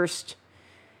your first.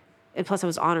 And plus I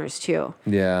was honors too.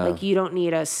 Yeah. Like you don't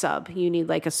need a sub. You need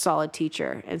like a solid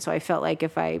teacher. And so I felt like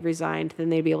if I resigned, then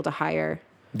they'd be able to hire.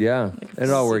 Yeah, it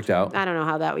all worked out. I don't know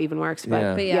how that even works,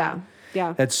 but Yeah.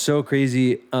 yeah. That's so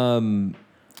crazy.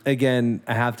 Again,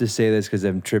 I have to say this because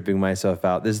I'm tripping myself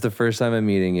out. This is the first time I'm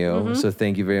meeting you. So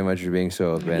thank you very much for being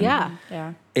so open. Yeah.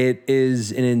 It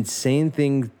is an insane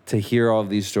thing to hear all of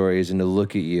these stories and to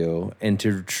look at you and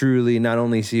to truly not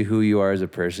only see who you are as a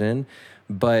person,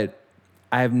 but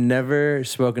I've never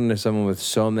spoken to someone with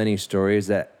so many stories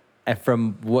that,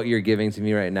 from what you're giving to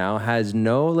me right now, has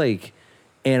no like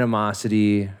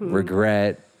animosity,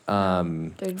 regret,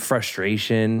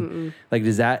 frustration. Like,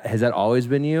 has that always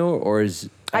been you, or is?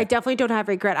 I definitely don't have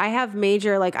regret. I have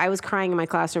major, like I was crying in my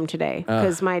classroom today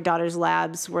because my daughter's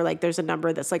labs were like, there's a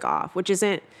number that's like off, which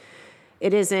isn't.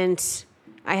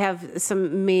 I have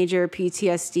some major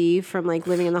PTSD from like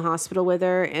living in the hospital with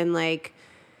her, and like,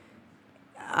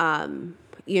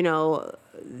 you know,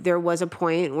 there was a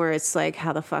point where it's like,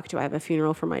 how the fuck do I have a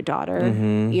funeral for my daughter?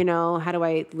 You know, how do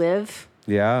I live?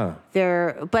 Yeah.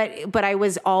 But I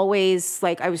was always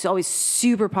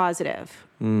super positive.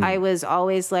 I was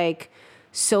always like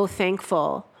so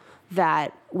thankful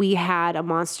that we had a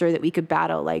monster that we could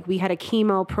battle. Like we had a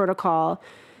chemo protocol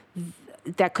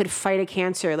that could fight a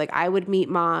cancer. Like I would meet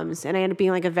moms, and I ended up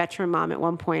being like a veteran mom at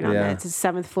one point on the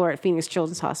 7th floor at Phoenix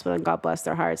Children's Hospital, and God bless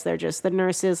their hearts. They're just the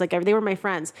nurses, like they were my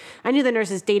friends. I knew the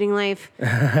nurses' dating life.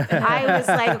 And I was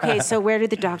like, okay, so where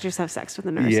did the doctors have sex with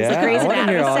the nurses? Yeah, like Grey's I wanna hear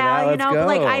Anatomy all that. style, you know? Let's But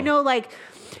like go. I know like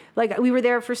we were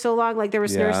there for so long, like there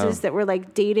was nurses that were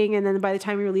like dating, and then by the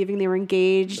time we were leaving they were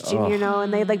engaged, and, you know,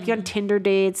 and they'd like be on Tinder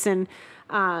dates, and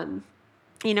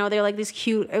you know, they're like this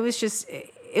cute,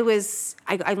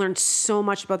 I learned so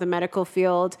much about the medical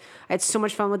field. I had so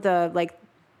much fun with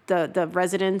the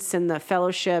residents and the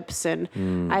fellowships, and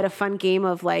I had a fun game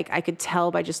of like, I could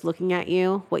tell by just looking at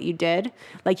you what you did.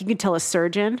 Like you could tell a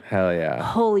surgeon. Hell yeah.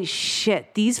 Holy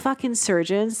shit. These fucking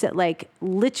surgeons that like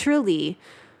literally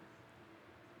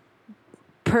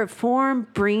perform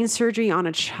brain surgery on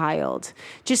a child.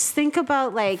 Just think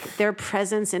about like their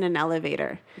presence in an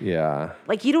elevator. Yeah.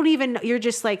 Like you don't even, you're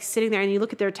just like sitting there and you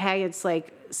look at their tag, it's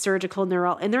like surgical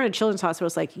neural, and they're in a children's hospital.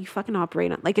 It's like, you fucking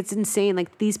operate on, like, it's insane.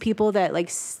 Like these people that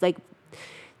like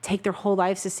take their whole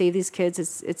lives to save these kids.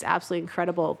 It's absolutely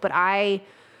incredible. But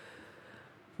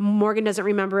Morgan doesn't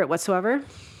remember it whatsoever.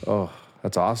 Oh,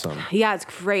 that's awesome. Yeah, it's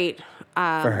great.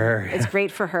 For her. It's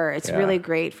great for her. It's really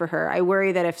great for her. I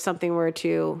worry that if something were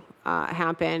to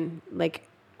happen, like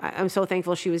I'm so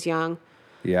thankful she was young.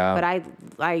 Yeah. But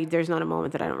I there's not a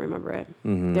moment that I don't remember it.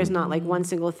 There's not like one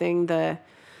single thing.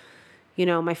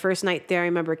 My first night there, I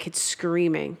remember a kid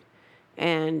screaming,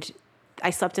 and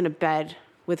I slept in a bed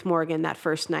with Morgan that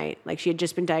first night. Like she had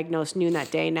just been diagnosed noon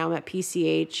that day. Now I'm at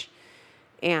PCH,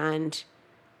 and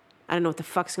I don't know what the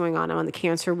fuck's going on. I'm on the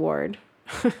cancer ward.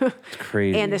 It's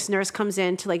crazy. And this nurse comes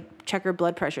in to like check her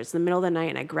blood pressure. It's in the middle of the night,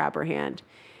 and I grab her hand,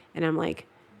 and I'm like,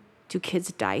 "Do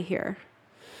kids die here?"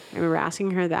 I remember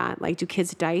asking her that, like, "Do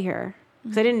kids die here?"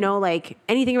 Because I didn't know like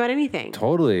anything about anything.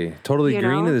 Totally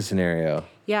green to the scenario.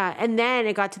 Yeah, and then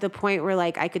it got to the point where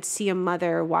like I could see a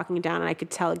mother walking down, and I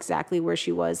could tell exactly where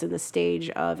she was in the stage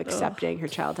of accepting her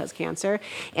child has cancer.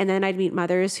 And then I'd meet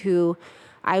mothers who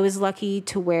I was lucky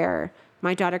to where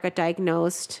my daughter got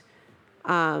diagnosed.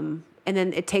 And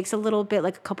then it takes a little bit,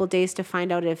 like a couple of days, to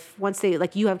find out if once they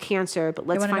like you have cancer, but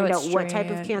let's find out what type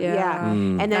of cancer. Yeah.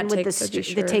 And then That with takes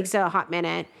it takes a hot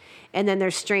minute, and then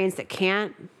there's strains that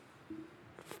can't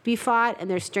be fought,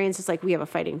 and there's strains that's like we have a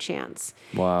fighting chance.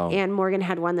 Wow. And Morgan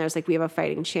had one that was like we have a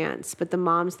fighting chance, but the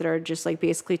moms that are just like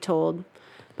basically told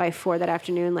by 4 that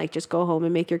afternoon, like just go home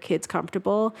and make your kids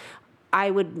comfortable. I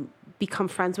would become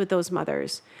friends with those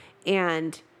mothers,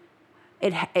 and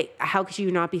how could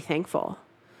you not be thankful?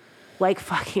 Like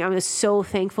fucking, I was so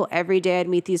thankful every day I'd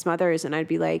meet these mothers, and I'd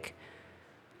be like,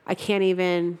 I can't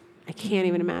even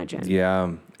imagine.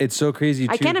 Yeah. It's so crazy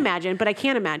too. I can imagine, but I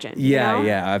can't imagine. Yeah, you know?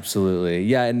 yeah, absolutely.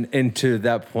 Yeah, and to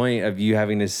that point of you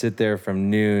having to sit there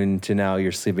from noon to now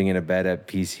you're sleeping in a bed at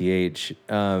PCH,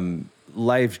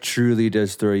 life truly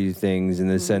does throw you things in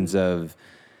the sense of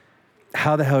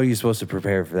how the hell are you supposed to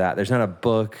prepare for that? There's not a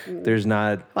book. There's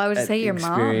not. Well, I would say your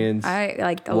experience. mom. I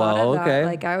like a lot of that. Okay.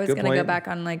 Like I was Good gonna go point. back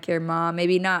on like your mom,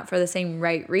 maybe not for the same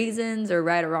right reasons or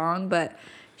right or wrong, but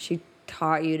she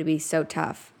taught you to be so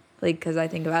tough. Like because I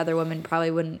think other women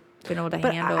probably wouldn't been able to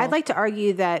But handle. I'd like to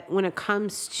argue that when it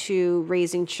comes to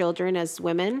raising children as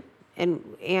women,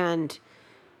 and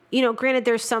granted,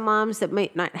 there's some moms that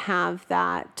might not have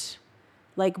that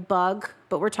like bug,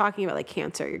 but we're talking about like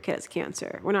cancer. Your kid has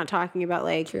cancer. We're not talking about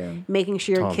like True. making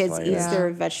sure your kids eat Tonsillitis. their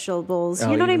vegetables.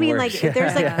 Oh, You know what I even mean? worse. Like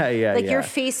there's like Yeah,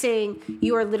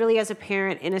 you are literally as a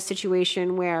parent in a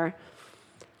situation where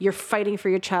you're fighting for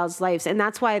your child's lives, and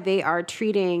that's why they are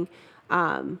treating.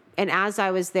 And as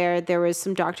I was there was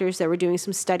some doctors that were doing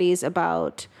some studies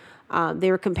about.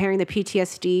 They were comparing the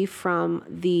PTSD from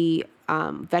the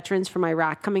veterans from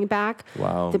Iraq coming back.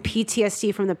 Wow. The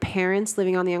PTSD from the parents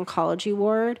living on the oncology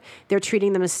ward, they're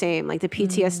treating them the same. Like the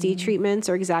PTSD treatments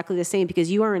are exactly the same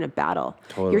because you are in a battle.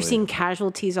 Totally. You're seeing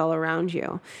casualties all around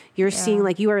you. You're seeing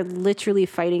like you are literally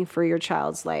fighting for your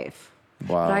child's life.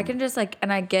 Wow. But I can just like,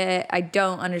 and I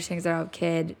don't understand because I don't have a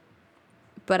kid,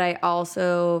 but I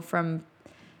also from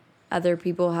other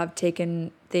people have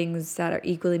taken things that are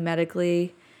equally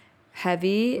medically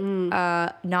heavy,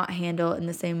 not handle it in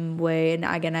the same way. And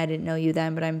again, I didn't know you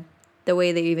then, but the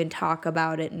way that you even talk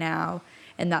about it now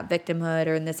in that victimhood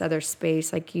or in this other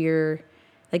space, like you're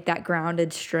like that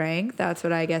grounded strength. That's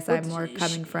what I guess I'm more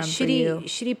coming from for you.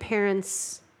 Shitty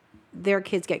parents, their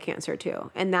kids get cancer too.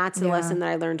 And that's a lesson that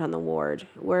I learned on the ward,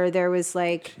 where there was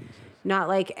like, not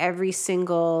like every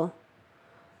single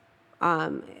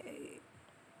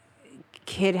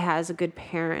kid has a good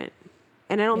parent.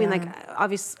 And I don't mean like,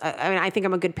 obviously, I mean, I think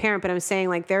I'm a good parent, but I'm saying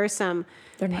like there are some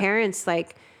parents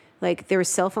like there were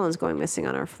cell phones going missing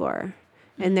on our floor.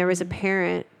 And there was a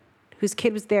parent whose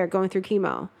kid was there going through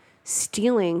chemo,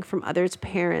 stealing from others'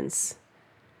 parents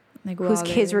Like whose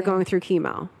kids were going through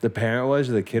chemo. The parent was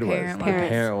or the kid was? Parent The was.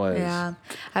 parent was. Yeah.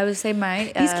 I would say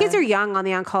These kids are young on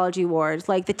the oncology ward.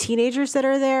 Like the teenagers that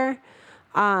are there,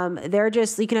 they're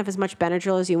just, you can have as much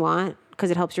Benadryl as you want because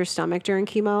it helps your stomach during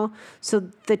chemo. So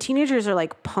the teenagers are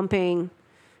like pumping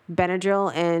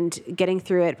Benadryl and getting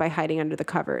through it by hiding under the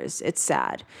covers. It's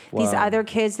sad. Wow. These other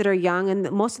kids that are young,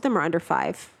 and most of them are under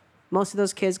 5. Most of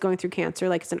those kids going through cancer,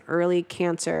 like it's an early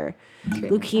cancer.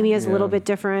 Leukemia is a little bit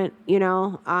different, you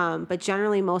know, but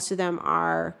generally most of them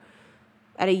are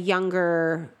at a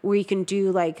younger, where you can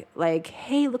do like,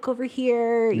 hey, look over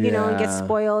here, you know, and get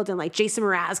spoiled. And like Jason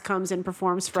Mraz comes and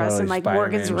performs for us in like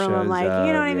Morgan's room. I'm like,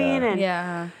 you know what I mean?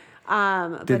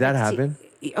 And did that happen?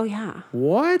 Oh yeah.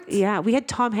 What? Yeah, we had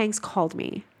Tom Hanks called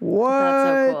me. What?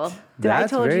 That's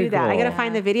so cool. I told very you that. cool. I gotta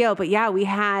find the video, but yeah, we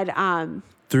had.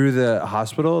 Through the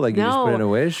hospital? Like you just put in a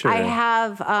wish? Or? I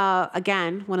have,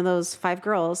 again, one of those 5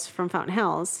 girls from Fountain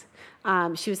Hills.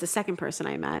 She was the second person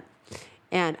I met.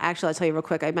 And actually, I'll tell you real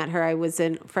quick. I met her. I was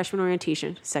in freshman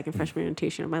orientation, second freshman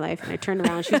orientation of my life. And I turned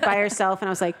around. She was by herself. And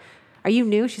I was like, are you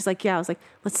new? She's like, yeah. I was like,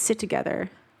 let's sit together.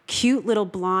 Cute little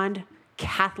blonde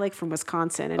Catholic from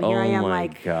Wisconsin. And here I am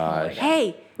like, gosh.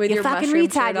 hey, With you your fucking mushroom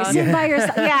retard. shirt You're on. sitting by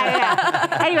yourself.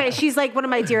 Yeah. Anyway, she's like one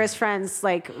of my dearest friends,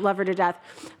 like love her to death.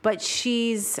 But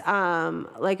she's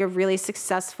like a really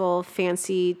successful,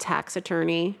 fancy tax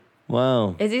attorney.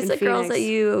 Wow. Is these in the girls that Phoenix.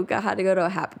 you had to go to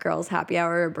a girls' happy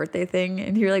hour or birthday thing,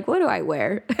 and you're like, "What do I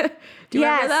wear?" Do you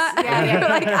remember that? Yeah. You're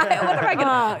like, what am I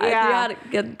gonna? Oh, yeah.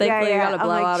 Thankfully, you got a I'm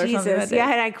like, blowout or something. Jesus. That day.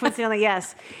 Yeah, and I coincidentally,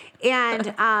 yes.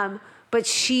 And but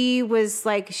she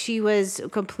was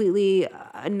completely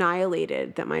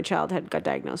annihilated that my child got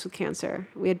diagnosed with cancer.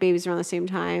 We had babies around the same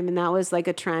time, and that was like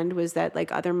a trend, was that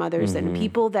like other mothers and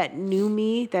people that knew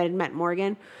me, that had met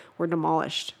Morgan, were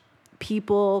demolished.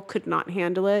 People could not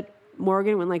handle it.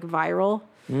 Morgan went like viral.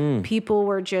 People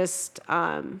were just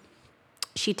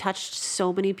she touched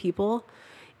so many people.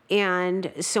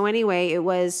 And so anyway, it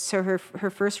was, so her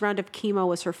first round of chemo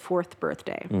was her 4th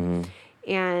birthday.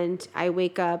 And I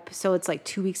wake up, so it's like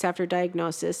 2 weeks after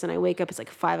diagnosis, and I wake up, it's like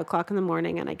 5 o'clock in the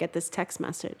morning, and I get this text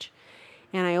message.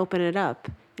 And I open it up,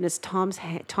 and it's Tom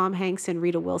Hanks and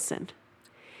Rita Wilson.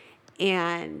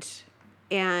 And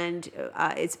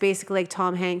it's basically like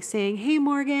Tom Hanks saying, hey,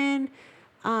 Morgan,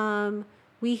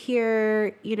 we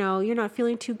hear, you know, you're not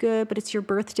feeling too good, but it's your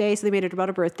birthday. So they made it about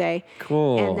a birthday.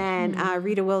 Cool. And then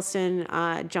Rita Wilson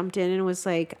jumped in and was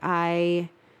like, I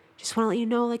just want to let you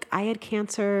know, like, I had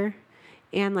cancer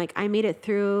and, like, I made it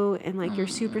through and, like, you're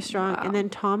super strong. Wow. And then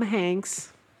Tom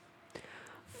Hanks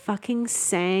fucking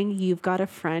sang You've Got a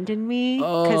Friend in Me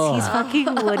because he's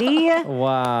fucking Woody.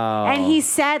 Wow. And he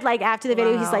said, like, after the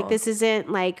video, he's like, this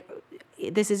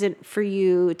isn't for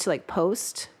you to, like,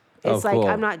 post. It's like,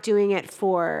 I'm not doing it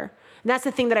for, and that's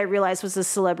the thing that I realized was the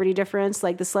celebrity difference.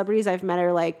 Like the celebrities I've met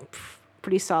are like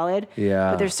pretty solid.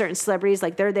 Yeah. But there's certain celebrities,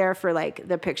 like they're there for like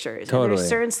the pictures. Totally. And there's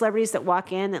certain celebrities that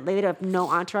walk in that they have no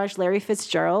entourage. Larry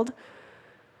Fitzgerald,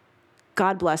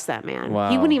 God bless that man. Wow.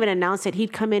 He wouldn't even announce it.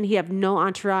 He'd come in, he'd have no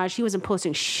entourage. He wasn't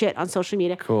posting shit on social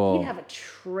media. Cool. He'd have a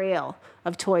trail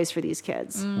of toys for these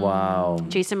kids. Wow.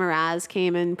 Jason Mraz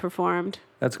came and performed.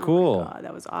 That's cool. Oh my God,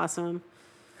 that was awesome.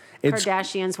 It's,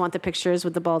 Kardashians want the pictures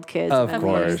with the bald kids. of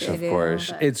course,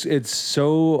 course. they do. It's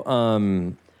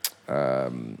so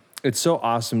it's so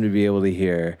awesome to be able to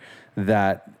hear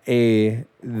that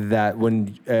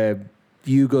when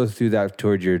you go through that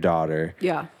towards your daughter,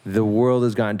 Yeah. the world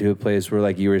has gotten to a place where,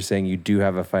 like you were saying, you do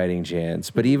have a fighting chance.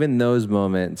 But even those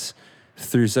moments,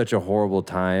 through such a horrible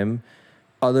time,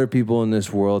 other people in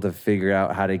this world have figured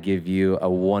out how to give you a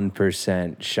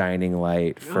 1% shining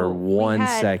light for 1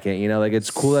 second. You know, like it's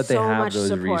cool that they so have much those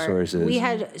support. resources. We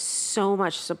had so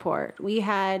much support. We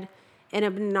had an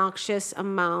obnoxious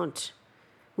amount.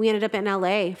 We ended up in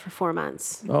LA for 4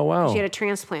 months. Oh, wow. She had a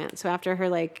transplant. So after her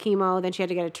like chemo, then she had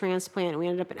to get a transplant. We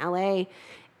ended up in LA,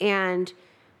 and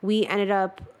we ended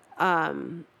up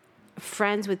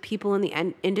friends with people in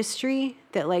the industry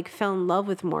that like fell in love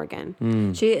with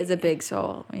Morgan. She is a big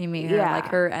soul. When you meet her, Yeah. like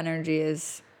her energy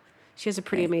is. She has a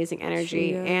pretty amazing energy.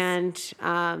 She is.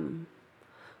 And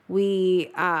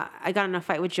I got in a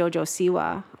fight with JoJo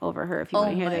Siwa over her, if you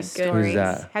want to hear my this goodness. story. Who's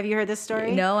that? Have you heard this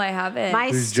story? No, I haven't.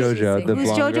 Who's JoJo? The Who's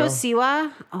blonde JoJo girl?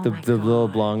 Siwa? Oh my The God. little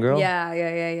blonde girl?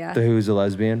 Yeah. The who's a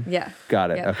lesbian? Yeah.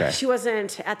 Got it. Yep. Okay. She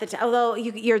wasn't at the time, although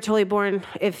you're totally born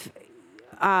if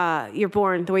you're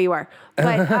born the way you are.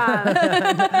 But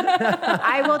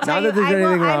I will tell Not you, that there's anything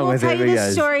I wrong will with tell it, you but this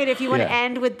yes. story, and if you want to Yeah.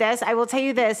 end with this, I will tell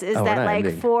you this, is Oh, we're that not like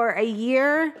ending. for a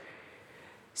year,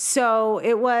 so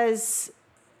it was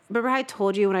remember how I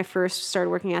told you when I first started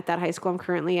working at that high school I'm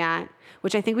currently at,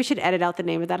 which I think we should edit out the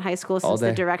name of that high school since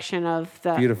the direction of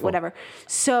the Beautiful. whatever.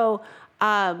 So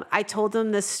I told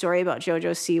them this story about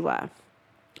JoJo Siwa.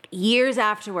 Years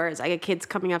afterwards, I get kids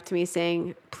coming up to me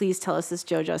saying, please tell us this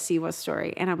JoJo Siwa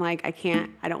story. And I'm like, I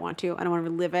can't. I don't want to. I don't want to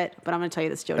relive it, but I'm going to tell you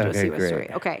this JoJo Siwa story.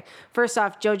 Okay. First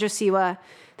off, JoJo Siwa,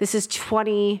 this is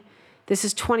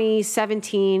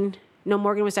 2017. No,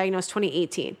 Morgan was diagnosed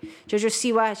 2018. JoJo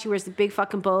Siwa, she wears the big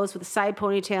fucking bows with a side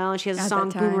ponytail, and she has a song,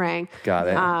 Boomerang. Got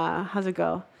it. How's it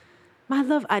go? My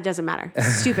love, it doesn't matter.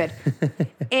 Stupid.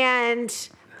 And...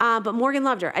 but Morgan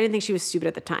loved her. I didn't think she was stupid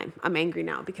at the time. I'm angry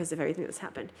now because of everything that's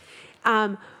happened.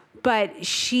 But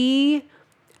she,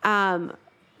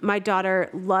 my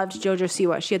daughter loved JoJo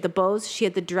Siwa. She had the bows. She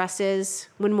had the dresses.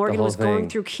 When Morgan was going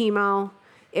through chemo,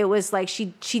 it was like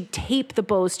she'd tape the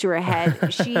bows to her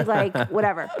head. She like,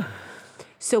 whatever.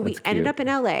 So we ended up in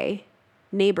LA,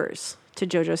 neighbors to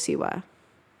JoJo Siwa.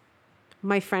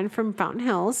 My friend from Fountain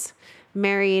Hills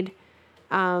married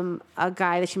a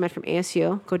guy that she met from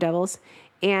ASU, Go Devils.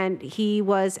 And he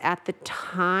was at the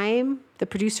time the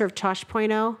producer of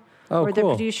Tosh.0, or the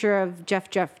producer of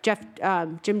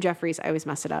Jim Jeffries. I always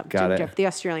mess it up. The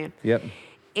Australian. Yep.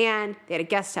 And they had a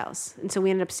guest house, and so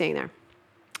we ended up staying there.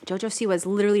 JoJo Siwa was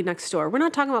literally next door. We're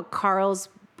not talking about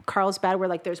Carlsbad, where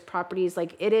like there's properties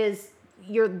like it is.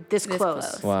 You're this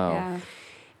close. Wow. Yeah.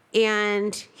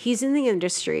 And he's in the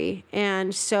industry.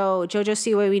 And so JoJo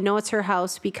Siwa, we know it's her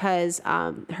house because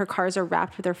her cars are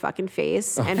wrapped with her fucking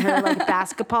face. And her like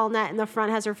basketball net in the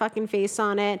front has her fucking face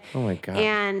on it. Oh my God.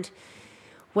 And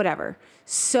whatever.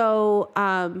 So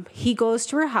he goes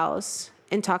to her house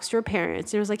and talks to her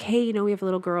parents. And it was like, hey, we have a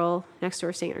little girl next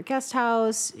door staying in our guest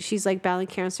house. She's like battling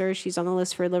cancer. She's on the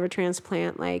list for a liver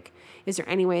transplant. Like, is there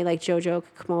any way like JoJo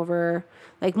could come over?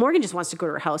 Like Morgan just wants to go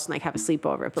to her house and like have a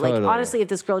sleepover. But like honestly, if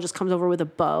this girl just comes over with a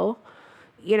bow,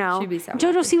 she'd be so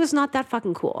JoJo Siwa's not that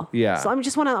fucking cool. Yeah. So I'm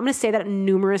gonna say that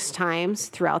numerous times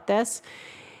throughout this.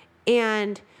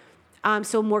 And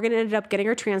so Morgan ended up getting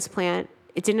her transplant.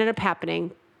 It didn't end up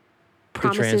happening.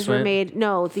 Promises were made.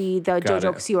 No, the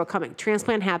JoJo Siwa coming.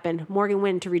 Transplant happened. Morgan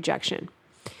went into rejection.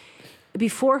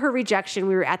 Before her rejection,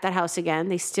 we were at that house again.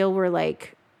 They still were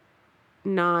like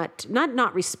not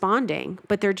responding,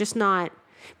 but they're just not.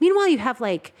 Meanwhile, you have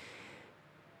like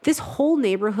this whole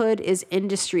neighborhood is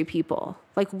industry people.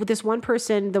 Like this one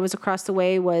person that was across the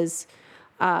way was,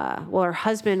 her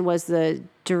husband was the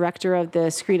director of the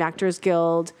Screen Actors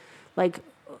Guild. Like,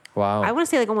 wow. I want to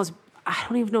say like almost, I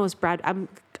don't even know it was Brad. I'm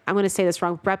going to say this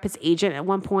wrong. Brad Pitt's agent at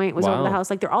one point was over the house.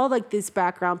 Like they're all like these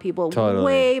background people,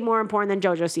 way more important than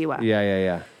JoJo Siwa.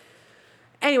 Yeah.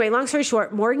 Anyway, long story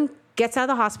short, Morgan gets out of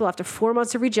the hospital after 4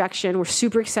 months of rejection. We're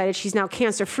super excited. She's now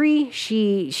cancer free.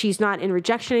 She's not in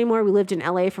rejection anymore. We lived in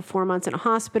LA for 4 months in a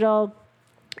hospital.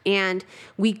 And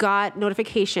we got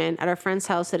notification at our friend's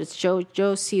house that it's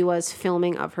JoJo Siwa's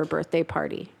filming of her birthday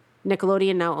party.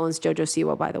 Nickelodeon now owns JoJo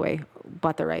Siwa, by the way,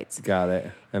 bought the rights. Got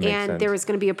it. That makes sense. There was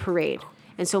going to be a parade.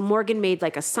 And so Morgan made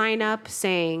like a sign up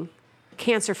saying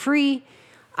cancer free.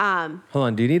 Hold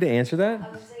on. Do you need to answer that?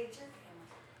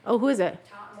 Oh, who is it?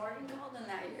 Morgan called in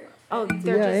that year. Oh,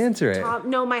 they're just answer it.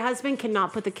 No, my husband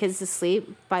cannot put the kids to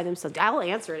sleep by themselves. I'll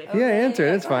answer it. Yeah, answer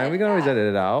it. It's fine. We can always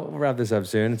edit it out. We'll wrap this up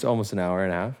soon. It's almost an hour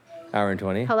and a half. Hour and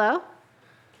 20. Hello?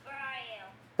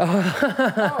 Where are you?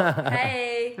 Oh,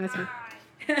 hey. That's me.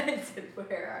 I said, where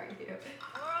are you?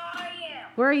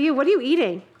 Where are you? What are you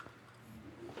eating?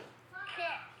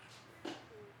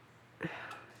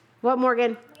 What,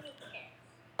 Morgan?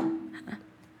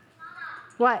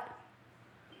 What?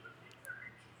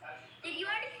 Did you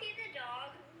already feed the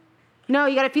dog? No,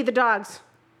 you got to feed the dogs.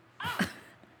 I want to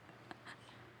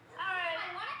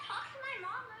talk to my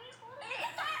mom. Let me hold it.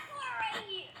 It's that far right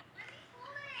here. Let me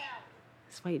hold it.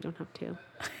 That's why you don't have to.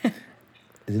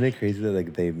 Isn't it crazy that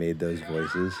like they made those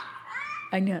voices?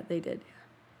 I know they did.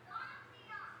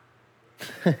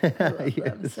 I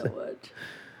love them so much.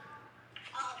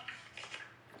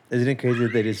 Isn't it crazy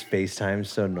that they just FaceTime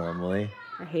so normally?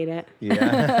 I hate it.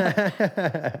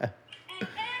 Yeah.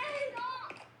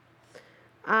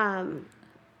 I'm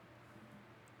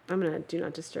gonna do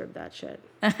not disturb that shit.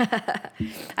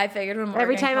 I figured when Morgan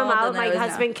Every time I'm called, out, then my it was no.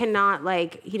 husband cannot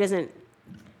he doesn't.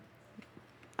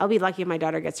 I'll be lucky if my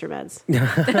daughter gets her meds. We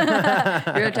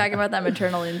were talking about that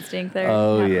maternal instinct there.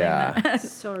 Oh, happening yeah. there.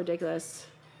 So ridiculous.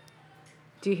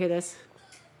 Do you hear this?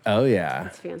 Oh yeah.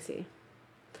 It's fancy.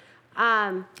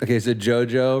 Okay, so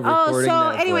JoJo recording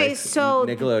Netflix, anyway, so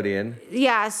Nickelodeon.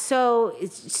 Yeah,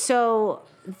 so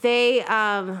they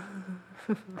I'm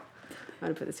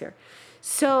gonna put this here.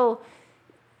 So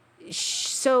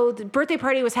so the birthday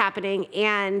party was happening,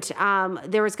 and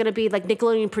there was going to be like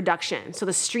Nickelodeon production. So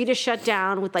the street is shut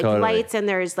down with like lights, and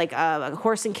there's like a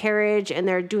horse and carriage, and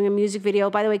they're doing a music video.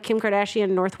 By the way, Kim Kardashian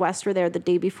and Northwest were there the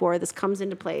day before. This comes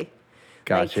into play,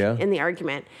 Gotcha. like, in the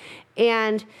argument,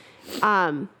 and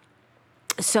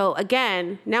so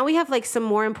again, now we have like some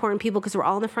more important people because we're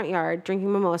all in the front yard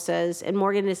drinking mimosas, and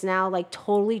Morgan is now like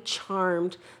totally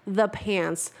charmed the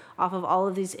pants off of all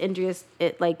of these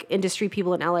industry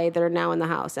people in LA that are now in the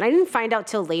house. And I didn't find out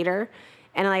till later,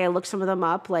 and like I looked some of them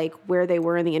up, like where they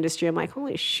were in the industry. I'm like,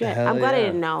 holy shit! Hell I'm glad I yeah.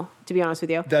 didn't know, to be honest with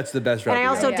you. That's the best route. And I to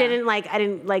also go. didn't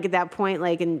at that point,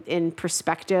 like in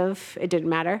perspective, it didn't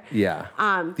matter. Yeah.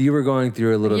 You were going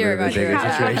through a little bit of a bigger I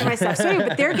was situation. working myself. So anyway,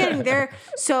 but they're getting there.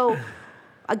 So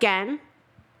again,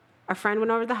 our friend went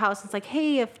over to the house and it's like,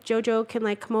 hey, if JoJo can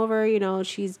like come over, you know,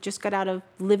 she's just got out of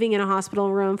living in a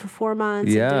hospital room for 4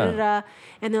 months. Yeah. And,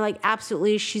 and they're like,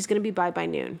 absolutely, she's going to be by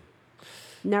noon.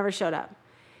 Never showed up.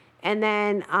 And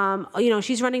then, you know,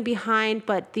 she's running behind,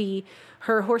 but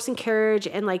her horse and carriage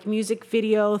and like music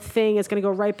video thing is going to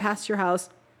go right past your house.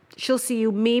 She'll see you.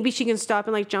 Maybe she can stop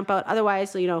and like jump out.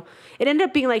 Otherwise, you know, it ended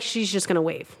up being like she's just going to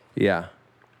wave. Yeah.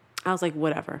 I was like,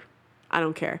 whatever. I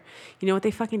don't care. You know what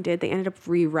they fucking did? They ended up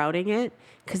rerouting it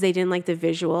because they didn't like the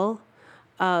visual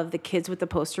of the kids with the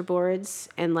poster boards,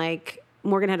 and like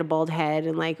Morgan had a bald head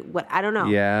and like what, I don't know.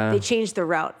 Yeah. They changed the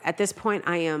route. At this point,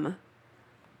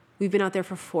 we've been out there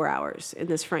for 4 hours in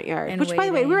this front yard, And which by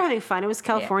the way, waiting. we were having fun. It was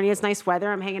California. It's nice weather.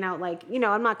 I'm hanging out like, you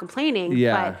know, I'm not complaining,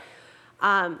 Yeah.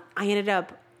 but I ended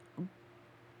up,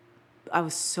 I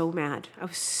was so mad. I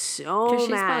was so 'Cause she's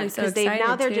mad probably so because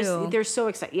now they're excited, they're so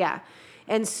excited. Yeah.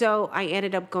 And so I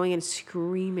ended up going and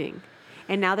screaming.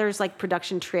 And now there's like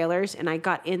production trailers, and I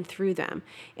got in through them,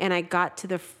 and I got to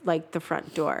the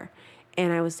front door.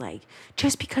 And I was like,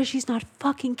 just because she's not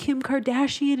fucking Kim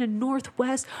Kardashian and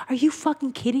Northwest, are you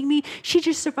fucking kidding me? She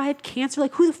just survived cancer.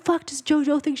 Like, who the fuck does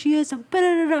JoJo think she is?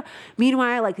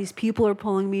 Meanwhile, like, these people are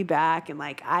pulling me back, and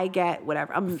like, I get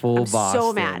whatever. I'm so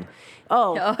Boston. mad.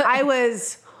 Oh, I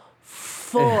was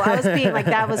full. I was being like,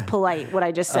 that was polite, what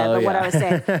I just said, but what I was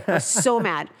saying. I was so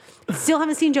mad. Still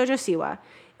haven't seen JoJo Siwa.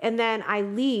 And then I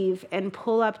leave and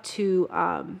pull up to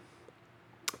a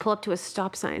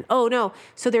stop sign. Oh no.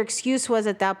 So their excuse was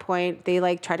at that point, they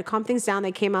like tried to calm things down.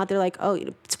 They came out, they're like, oh,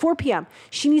 it's 4 p.m.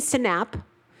 She needs to nap.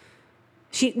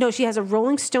 She has a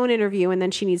Rolling Stone interview and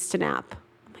then she needs to nap.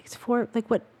 I'm like, it's 4, like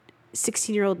what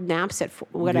 16-year-old naps at 4,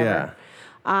 whatever.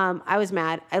 Yeah. I was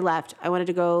mad. I left. I wanted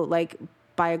to go like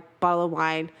buy a bottle of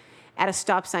wine at a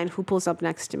stop sign. Who pulls up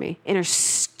next to me in her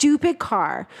stupid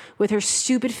car with her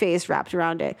stupid face wrapped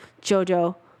around it?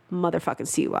 JoJo motherfucking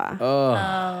Siwa.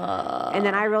 And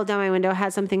then I rolled down my window,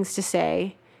 had some things to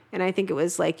say, and I think it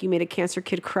was like, you made a cancer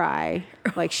kid cry.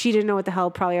 Like, she didn't know what the hell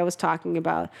probably I was talking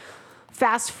about.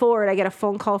 Fast forward, I get a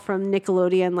phone call from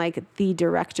Nickelodeon, like the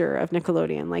director of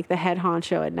Nickelodeon, like the head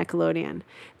honcho at Nickelodeon,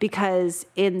 because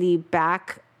in the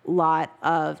back lot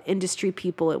of industry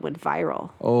people, it went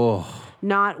viral. Oh.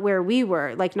 Not where we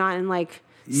were, like not in like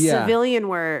civilian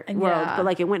world, but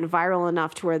like it went viral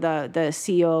enough to where the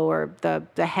CEO or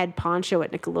the head poncho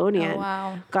at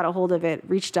Nickelodeon got a hold of it,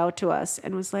 reached out to us,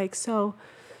 and was like, so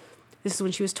this is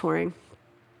when she was touring.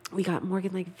 We got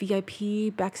Morgan like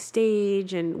VIP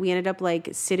backstage, and we ended up like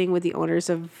sitting with the owners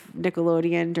of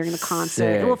Nickelodeon during the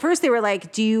concert. Sick. Well, first they were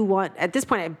like, do you want, at this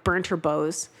point I burnt her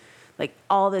bows. Like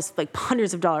all this, like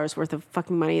hundreds of dollars worth of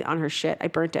fucking money on her shit. I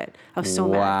burnt it. I was so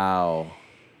mad. Wow.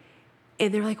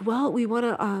 And they're like, well, we want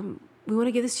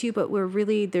to give this to you, but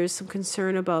there's some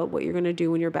concern about what you're going to do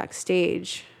when you're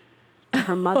backstage.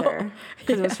 Her mother,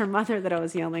 because it was her mother that I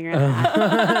was yelling at.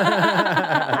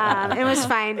 It was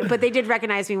fine, but they did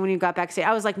recognize me when you got backstage.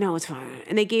 I was like, no, it's fine.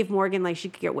 And they gave Morgan, like, she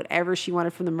could get whatever she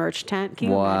wanted from the merch tent. Can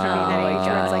you imagine being that age?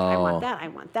 I was like, I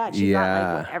want that. She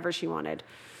got like whatever she wanted.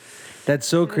 That's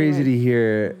so crazy to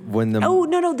hear when the... Oh,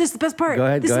 no, this is the best part. Go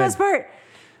ahead, This is the best part.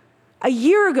 A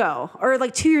year ago, or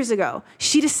like 2 years ago,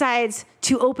 she decides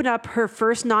to open up her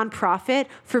first nonprofit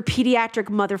for pediatric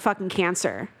motherfucking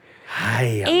cancer.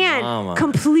 Hi, And mama. I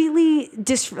completely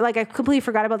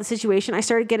forgot about the situation. I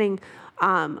started getting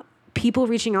people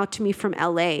reaching out to me from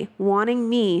LA wanting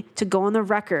me to go on the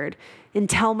record and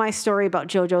tell my story about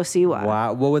JoJo Siwa.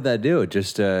 Wow. What would that do?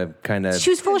 Just kind of... She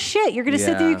was full of shit. You're going to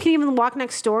sit there, you Yeah. can even walk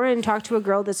next door and talk to a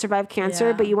girl that survived cancer,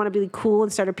 Yeah. but you want to be cool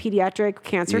and start a pediatric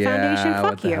cancer foundation? Fuck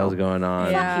what the you. hell's going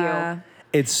on? Yeah.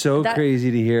 It's so That-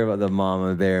 crazy to hear about the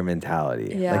mama bear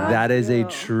mentality. Yeah. Like that is a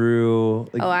true...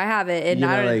 Like, Oh, I have it. And you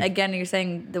know, I don't, like- again, you're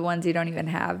saying the ones you don't even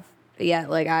have yet.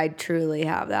 Like I truly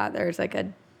have that. There's like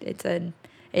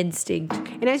instinct.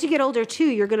 And as you get older too,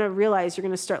 you're gonna realize you're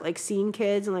gonna start like seeing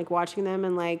kids and like watching them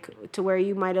and like to where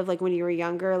you might have like when you were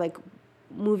younger like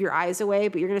move your eyes away,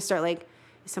 but you're gonna start like,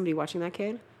 is somebody watching that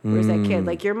kid? Where's that kid?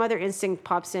 Like your mother instinct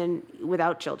pops in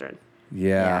without children.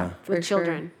 Yeah. For With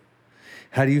children.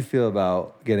 How do you feel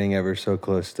about getting ever so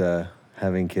close to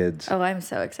having kids? Oh, I'm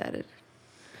so excited.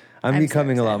 I'm I'm so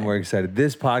becoming a lot excited. more excited.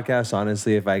 This podcast,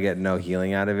 honestly, if I get no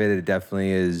healing out of it, it definitely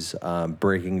is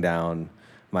breaking down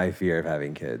my fear of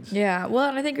having kids. Yeah. Well,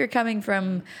 and I think you're coming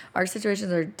from our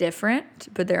situations are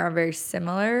different, but they are very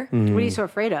similar. What are you so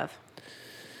afraid of?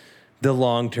 The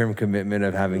long-term commitment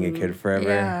of having a kid forever.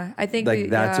 Yeah, I think like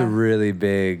that's a really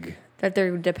big. that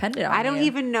they're dependent on I don't you.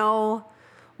 even know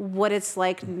what it's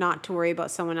like not to worry about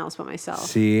someone else but myself.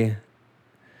 See,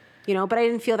 You know, but I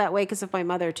didn't feel that way because of my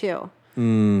mother too.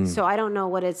 So I don't know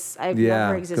what it's. I've Yeah,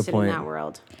 never good existed in point. that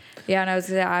world. Yeah, and I was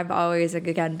gonna say I've always like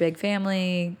again big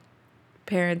family,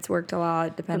 parents worked a lot,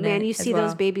 But dependent. man, you as see well.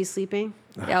 those babies sleeping.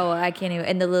 Oh, well, I can't even.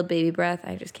 And the little baby breath,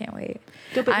 I just can't wait.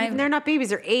 No, but I'm- they're not babies;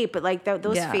 they're 8. But like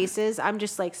those Yeah. faces, I'm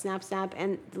just like snap, snap,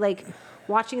 and like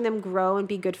watching them grow and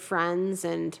be good friends,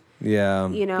 and yeah,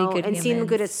 you know, good and seeing them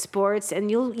good at humans. sports, and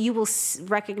you will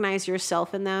recognize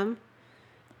yourself in them.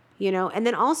 You know, and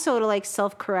then also to like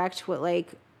self-correct what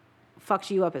like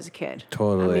fucked you up as a kid.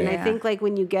 Totally. I mean, I Yeah. think like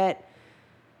when you get,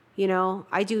 you know,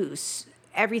 I do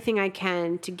everything I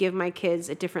can to give my kids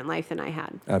a different life than I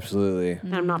had. absolutely.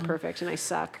 And I'm not perfect, and I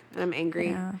suck, and I'm angry,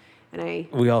 Yeah. and I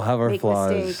We all have our make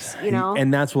flaws, mistakes, you know?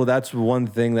 And that's one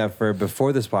thing that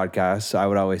before this podcast, I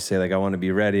would always say like I want to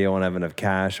be ready, I want to have enough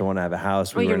cash, I want to have a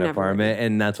house, we Well, were in you're an never apartment,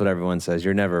 and that's what everyone says.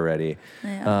 You're never ready.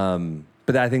 Yeah.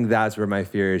 But I think that's where my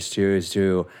fear is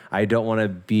too. I don't want to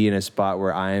be in a spot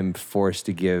where I'm forced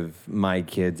to give my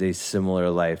kids a similar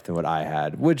life than what I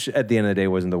had, which at the end of the day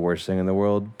wasn't the worst thing in the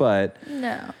world, but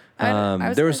No.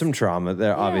 there was some trauma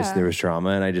there. Obviously, Yeah. there was trauma,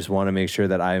 and I just want to make sure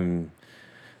that I'm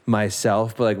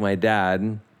myself. But like my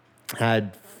dad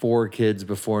had 4 kids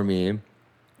before me.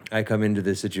 I come into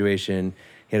this situation.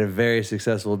 He had a very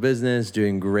successful business,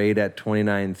 doing great at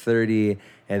 29, 30,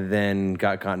 and then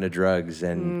got caught into drugs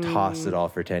and tossed it all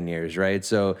for 10 years, right?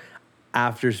 So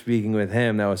after speaking with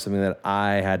him, that was something that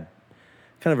I had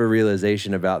kind of a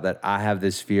realization about, that I have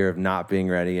this fear of not being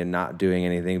ready and not doing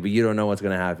anything, but you don't know what's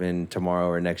going to happen tomorrow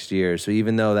or next year. So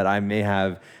even though that I may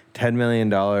have $10 million,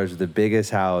 the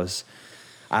biggest house,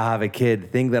 I'll have a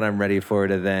kid, think that I'm ready for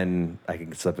it, and then I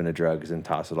can slip into drugs and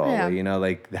toss it all Yeah. away. You know,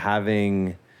 like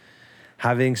having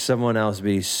someone else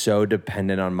be so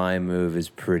dependent on my move is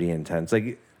pretty intense.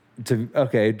 Like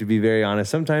to be very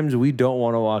honest, sometimes we don't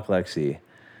want to walk Lexi.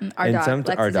 Our dog.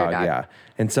 Lexi's Our dog, yeah.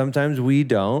 And sometimes we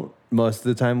don't. Most of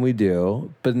the time we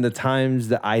do. But in the times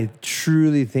that I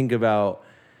truly think about,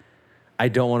 I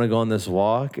don't want to go on this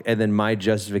walk, and then my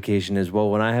justification is, well,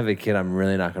 when I have a kid, I'm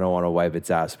really not going to want to wipe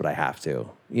its ass, but I have to,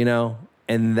 you know?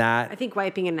 And I that, think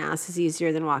wiping an ass is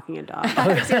easier than walking a dog.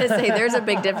 I was gonna say there's a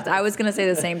big difference. I was gonna say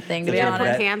the same thing to be You gotta put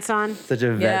honest. pants on. such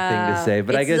a vet thing to say,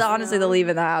 but I It's guess honestly the leave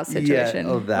in the house situation.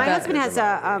 Yeah, oh, that. My husband is has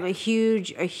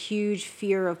a huge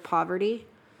fear of poverty.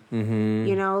 Mm-hmm.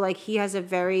 You know, like he has a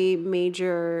very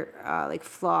major like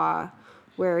flaw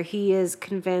where he is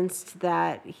convinced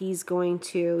that he's going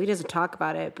to. He doesn't talk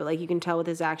about it, but like you can tell with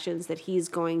his actions that he's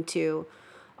going to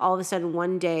all of a sudden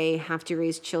one day have to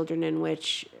raise children in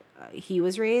which he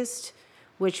was raised,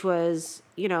 which was,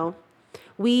 you know,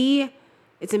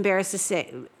 it's embarrassed to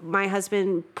say, my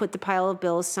husband put the pile of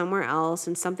bills somewhere else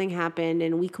and something happened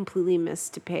and we completely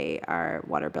missed to pay our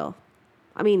water bill.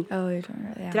 I mean, Oh, you're talking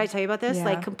about, yeah. did I tell you about this? Yeah.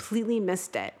 Like completely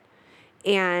missed it.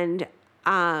 And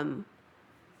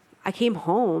I came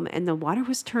home and the water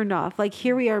was turned off. Like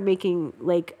here we are making,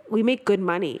 like we make good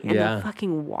money and Yeah. the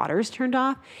fucking water's turned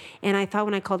off. And I thought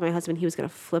when I called my husband, he was going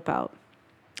to flip out.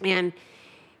 And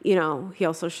you know, he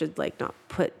also should like not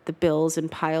put the bills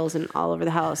and piles and all over the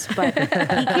house. But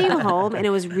he came home and it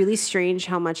was really strange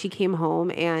how much he came home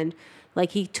and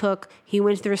like he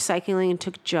went to the recycling and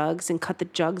took jugs and cut the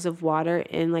jugs of water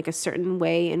in like a certain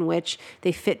way in which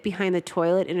they fit behind the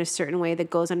toilet in a certain way that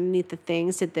goes underneath the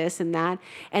things, did this and that.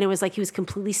 And it was like he was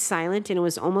completely silent and it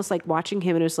was almost like watching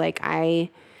him and it was like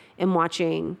I am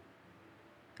watching.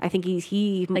 I think he's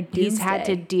had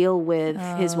to doomsday. deal with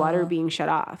his water being shut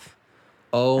off.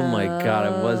 oh my God,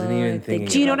 I wasn't even thinking.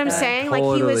 Do you know what about I'm that. saying? Like he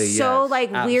Totally, was so yes,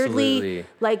 like absolutely.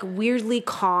 weirdly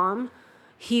calm.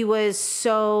 He was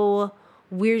so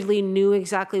weirdly knew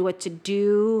exactly what to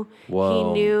do.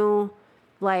 Whoa. He knew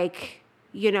like,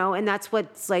 you know, and that's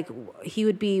what's like he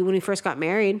would be when we first got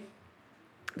married.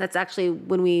 That's actually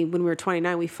when we were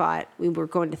 29, we were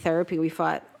going to therapy. We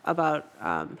fought about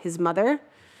his mother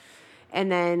and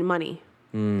then money.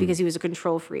 because he was a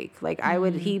control freak. Like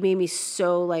he made me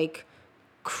so like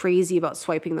crazy about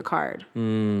swiping the card.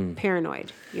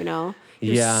 Paranoid, you know?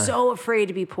 He was so afraid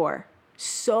to be poor.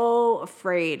 So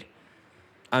afraid.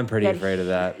 I'm pretty afraid of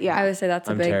that. Yeah. I would say that's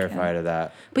a I'm big. terrified of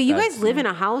that. But you guys live in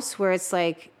a house where it's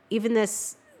like, even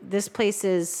this place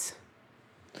is...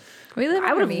 We live.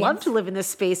 I would have loved to live in this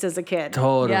space as a kid.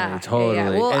 Totally.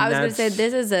 Well, And I was going to say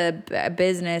this is a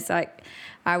business.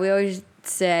 We always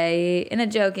say, in a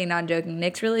joking, non-joking,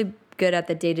 Nick's really good at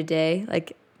the day-to-day,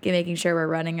 like making sure we're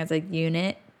running as a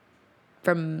unit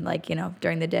from like, you know,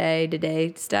 during the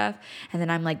day-to-day stuff. And then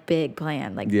I'm like big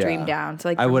plan, like dream down. So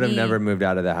like I would have me, never moved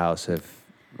out of the house if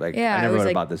like I I never was would have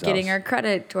like bought this getting house. our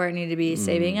credit to where I need to be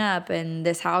saving up. And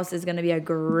this house is going to be a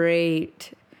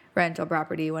great rental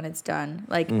property when it's done.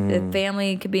 Like the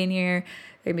family could be in here.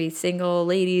 There could be single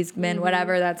ladies, men,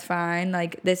 whatever. That's fine.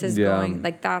 Like this is going,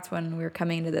 like that's when we were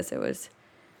coming into this. It was,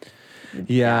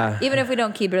 even if we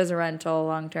don't keep it as a rental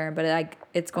long term, but like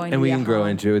it's going to and be we a can grow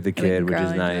home. into it with the And we kid, can which grow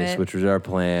is into nice, it. which was our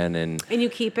plan. And And you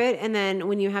keep it, and then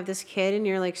when you have this kid and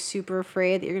you're like super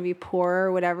afraid that you're gonna be poor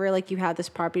or whatever, like you have this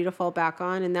property to fall back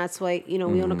on, and that's why, you know,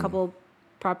 we own a couple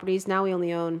properties now. We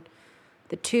only own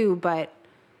the 2, but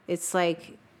it's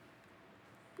like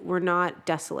we're not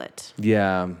desolate.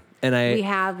 and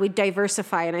We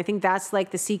diversify, and I think that's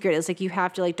like the secret. Is like you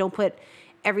have to like don't put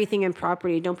everything in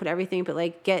property, don't put everything, but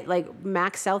like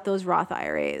max out those Roth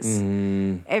IRAs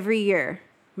every year,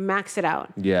 max it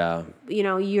out. Yeah. You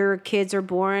know, your kids are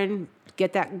born,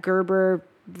 get that Gerber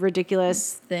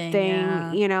ridiculous thing,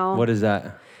 yeah. you know. What is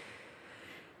that?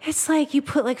 It's like you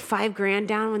put like $5,000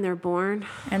 down when they're born.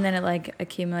 And then it like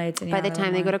accumulates. And you By the have a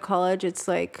time they little go to college, it's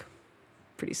like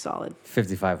pretty solid.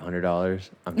 $5,500.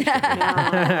 I'm just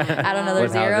I don't know.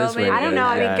 There's What, how zero this maybe. way I don't know.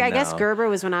 I mean, Yeah, I guess no. Gerber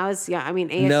was when I was I mean,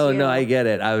 ASU. No, I get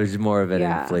it. I was more of an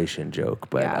Yeah. inflation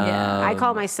joke, but Yeah. I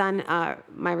call my son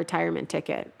my retirement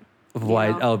ticket.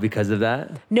 why? know? Oh, because of that?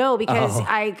 No, because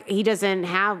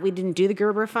we didn't do the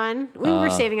Gerber fund. We were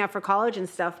saving up for college and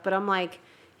stuff, but I'm like,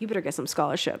 you better get some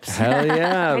scholarships. Hell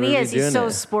yeah! And we're he's doing so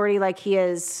it. sporty, like he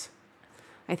is.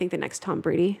 I think the next Tom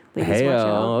Brady. Ladies, Hey, watch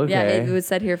out. okay. Yeah, it was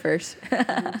said here first.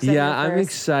 Yeah, I'm first.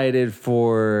 excited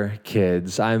for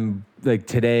kids. I'm like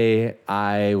today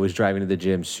I was driving to the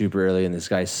gym super early and this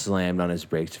guy slammed on his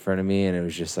brakes in front of me and it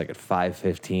was just like at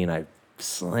 5:15 I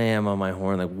slam on my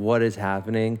horn like what is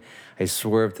happening? I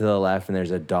swerve to the left and there's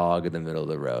a dog in the middle of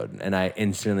the road and I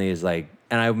instantly is like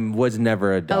and I was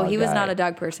never a dog he was guy. not a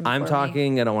dog person I'm before me.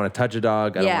 talking, I don't want to touch a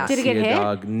dog. I don't Yeah. want to Did it see get a hit?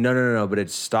 dog. No, but it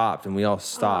stopped and we all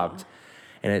stopped.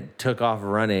 And it took off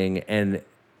running. And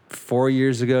 4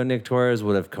 years ago, Nick Torres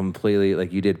would have completely,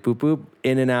 like you did, boop, boop,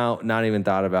 in and out, not even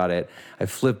thought about it. I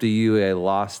flipped a U, I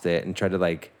lost it, and tried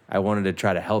to I wanted to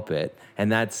try to help it.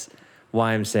 And that's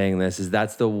why I'm saying this, is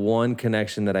that's the one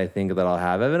connection that I think that I'll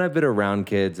have. I've been around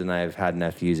kids, and I've had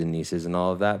nephews and nieces and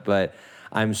all of that, but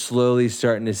I'm slowly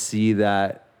starting to see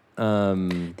that.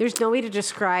 There's no way to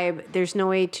describe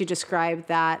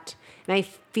that. And I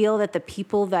feel that the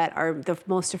people that are the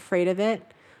most afraid of it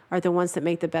are the ones that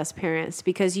make the best parents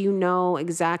because you know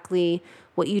exactly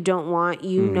what you don't want.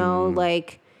 You know, and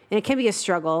it can be a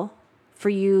struggle for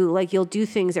you. Like you'll do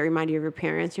things that remind you of your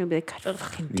parents. You'll be like, God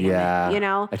fucking damn it, you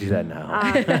know? I do that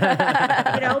now.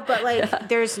 You know, but like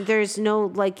there's no,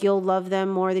 like you'll love them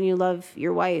more than you love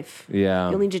your wife. Yeah.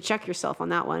 You'll need to check yourself on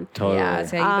that one. Totally. Yeah,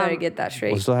 so you better get that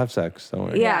straight. We'll still have sex, don't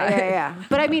worry. Yeah.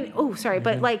 But I mean, but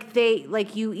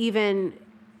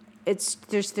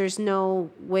there's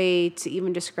no way to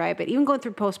even describe it. Even going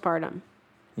through postpartum,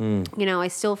 you know, I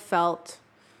still felt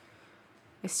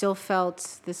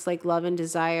this like love and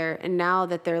desire. And now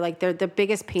that they're the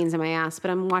biggest pains in my ass, but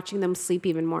I'm watching them sleep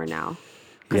even more now.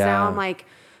 Because now I'm like,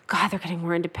 God, they're getting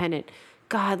more independent.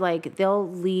 God, like they'll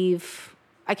leave.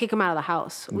 I kick them out of the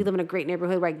house. We live in a great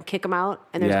neighborhood where I can kick them out.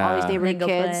 And there's all these neighborhood They go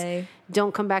kids. play.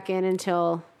 Don't come back in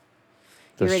until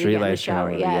The you're ready to get in the streetlights turn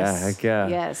shower. on. Yes. Yeah, heck yeah.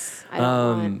 Yes. I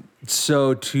don't want.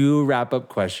 So 2 wrap-up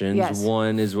questions. Yes.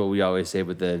 One is what we always say,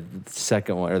 but the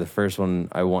second one, or the first one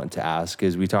I want to ask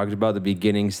is we talked about the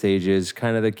beginning stages,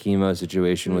 kind of the chemo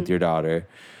situation with your daughter.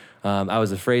 I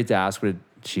was afraid to ask, but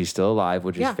she's still alive,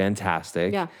 which is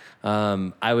fantastic. Yeah.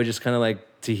 I would just kind of like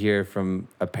to hear from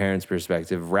a parent's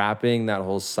perspective, wrapping that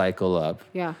whole cycle up,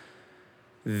 Yeah.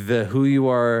 the who you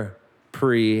are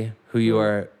pre, who you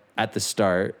are at the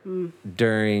start,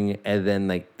 during, and then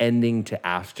like ending to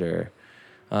after.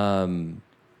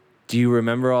 Do you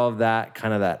remember all of that,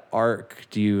 kind of that arc?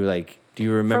 Do you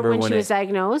remember From when she it, was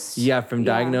diagnosed? yeah, from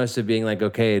diagnosed to being like,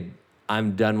 okay,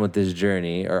 I'm done with this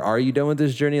journey, or are you done with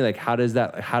this journey? Like, how does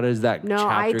that No, chapter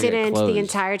I get didn't. closed? The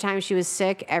entire time she was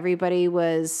sick, everybody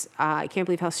was, I can't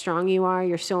believe how strong you are.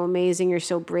 You're so amazing. You're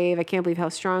so brave. I can't believe how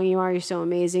strong you are. You're so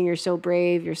amazing. You're so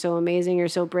brave. You're so amazing. You're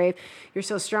so brave. You're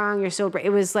so strong. You're so brave.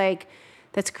 It was like,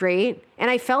 that's great. And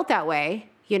I felt that way,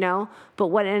 you know? But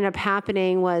what ended up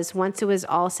happening was once it was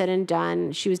all said and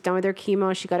done, she was done with her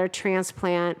chemo. She got her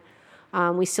transplant.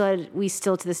 We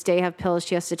still to this day have pills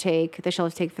she has to take, that she'll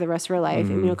have to take for the rest of her life,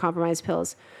 immunocompromised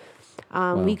pills.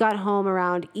 We got home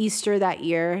around Easter that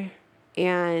year,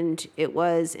 and it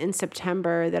was in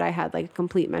September that I had like a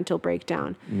complete mental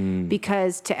breakdown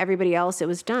because to everybody else, it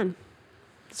was done.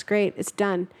 It's great. It's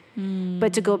done.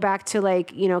 But to go back to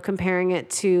like, you know, comparing it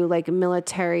to like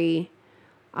military,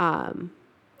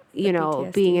 you know,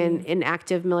 PTSD. being in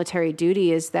active military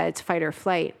duty is that it's fight or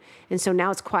flight. And so now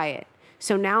it's quiet.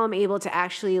 So now I'm able to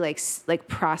actually like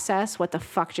process what the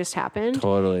fuck just happened.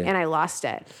 Totally. And I lost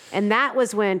it. And that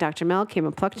was when Dr. Mel came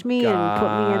and plucked me and put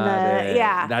me in Got it. the,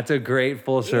 yeah. That's a great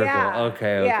full circle. Yeah.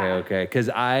 Okay. Yeah. Because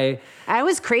I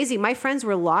was crazy. My friends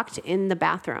were locked in the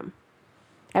bathroom.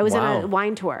 I was Wow. on a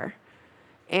wine tour.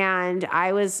 And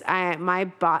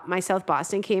my South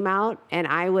Boston came out and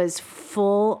I was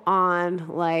full on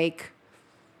like,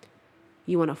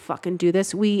 you want to fucking do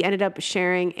this? We ended up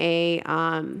sharing a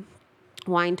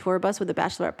wine tour bus with the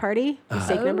bachelorette party.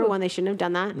 Mistake number one, they shouldn't have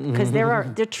done that because they're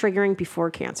triggering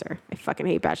before cancer. I fucking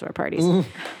hate bachelor parties.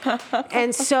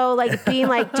 And so like being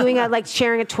like doing a like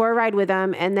sharing a tour ride with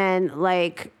them, and then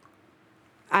like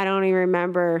I don't even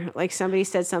remember, like somebody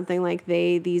said something like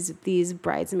these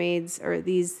bridesmaids or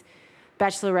these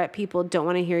bachelorette people don't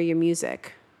want to hear your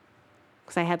music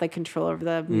because I had like control over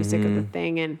the music of the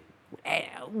thing, and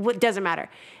what doesn't matter.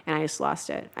 And I just lost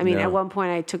it. I mean, No. at one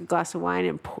point I took a glass of wine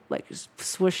and like just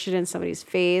swished it in somebody's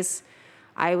face.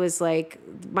 I was like,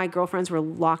 my girlfriends were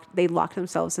locked. They locked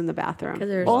themselves in the bathroom.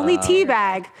 Only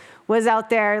Teabag was out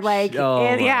there, like, Oh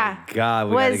and, my yeah, God,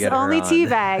 we gotta was get her only on.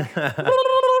 Teabag.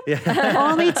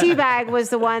 Only Teabag was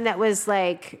the one that was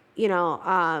like, you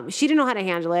know, she didn't know how to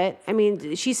handle it. I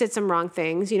mean, she said some wrong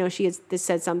things. You know, she had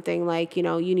said something like, you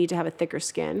know, you need to have a thicker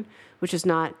skin, which is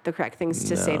not the correct things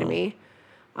to say to me.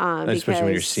 especially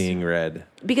when you're seeing red.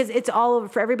 Because it's all over.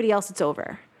 For everybody else, it's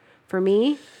over. For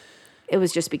me, it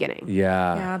was just beginning.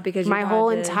 Yeah, because My you whole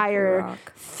had to entire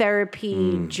rock.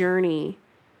 therapy journey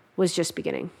was just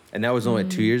beginning. And that was only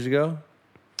 2 years ago?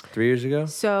 3 years ago?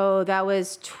 So that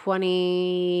was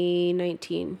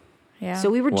 2019. Yeah.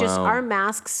 So we were just, Wow. our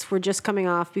masks were just coming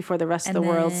off before the rest of And the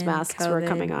world's then masks were COVID.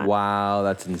 coming on. Wow,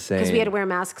 that's insane. Because we had to wear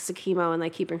masks to chemo and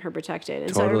like keeping her protected.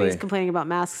 And so Totally. everybody's complaining about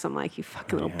masks. I'm like, you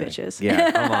fucking little bitches. Yeah,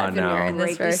 come on been wearing now. this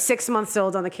Right, for- these 6 months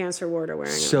old on the cancer ward are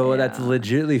wearing them. So that's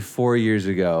legitimately 4 years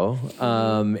ago.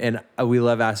 And we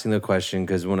love asking the question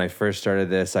because when I first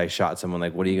started this, I shot someone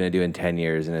like, what are you going to do in 10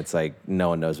 years? And it's like, no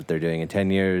one knows what they're doing in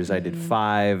 10 years. I did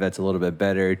 5. That's a little bit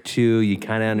better. 2, you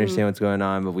kind of understand what's going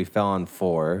on, but we fell on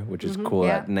 4, which is cool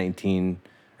Yeah. at 2019,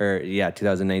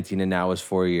 and now was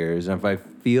 4 years. And if I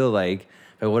feel like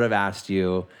if I would have asked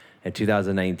you in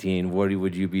 2019, what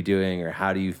would you be doing or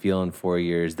how do you feel in 4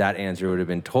 years? That answer would have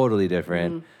been totally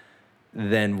different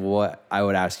than what I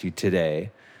would ask you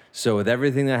today. So with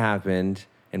everything that happened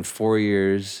in 4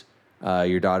 years,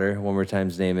 your daughter, one more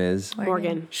time's name is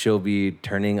Morgan. She'll be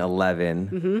turning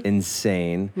 11.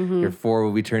 Insane. Your 4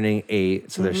 will be turning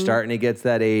 8. So they're starting to get to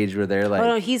that age where they're like, Oh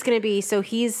no, he's going to be, so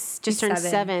he's just turned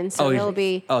 7. So he'll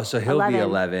be so he'll be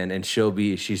 11 and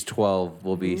she's 12,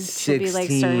 will be She'll be, 16.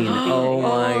 like, starting to be- Oh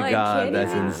I my God, can't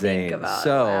that's even insane. think about it.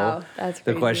 So Wow, that's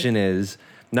the crazy. question is,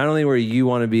 not only where you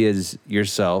want to be as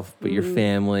yourself, but your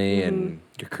family and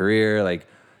your career, like,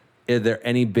 are there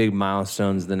any big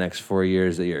milestones the next 4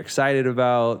 years that you're excited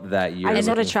about that you're I just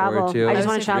want to looking forward travel. to? I just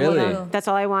want to travel. Really? Them. That's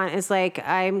all I want. Is like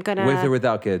I'm gonna With or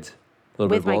without kids? A little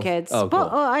bit with of my both? kids. Oh, cool.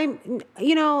 Well,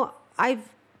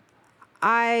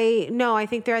 I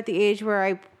think they're at the age where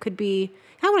I could be.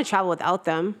 I want to travel without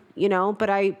them, but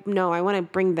I want to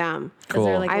bring them. Cool.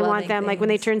 they're, like, I want loving them like when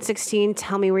they things. turn 16.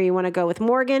 Tell me where you want to go with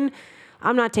Morgan.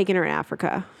 I'm not taking her to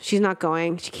Africa. She's not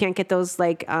going. She can't get those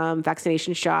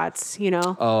vaccination shots.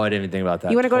 Oh, I didn't even think about that.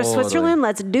 You want to go to Totally. Switzerland?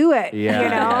 Let's do it. Yeah,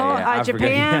 yeah. Africa,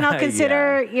 Japan, I'll yeah,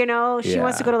 consider. She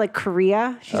wants to Yeah. go to like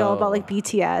Korea. She's all about Oh. like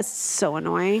BTS. So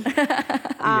annoying.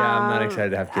 Yeah, I'm not excited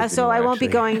to have kids So I anymore, won't be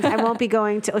actually. going. I won't be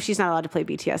going to. Oh, she's not allowed to play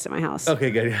BTS at my house. Okay,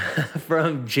 good.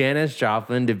 From Janis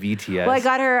Joplin to BTS. Well, I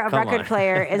got her a Come record on.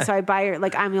 player, and so I buy her.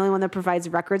 Like I'm the only one that provides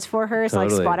records for her. So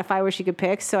Totally. like Spotify, where she could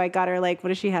pick. So I got her like, what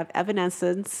does she have? Evanescence.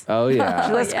 Evanescence. Oh yeah.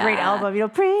 That's a great yeah. album.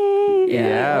 Breathe.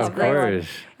 Yeah, It's of a great one. course.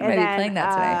 I might be playing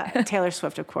that tonight. Taylor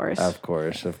Swift, of course. Of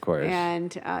course.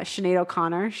 And Sinead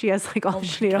O'Connor. She has like all the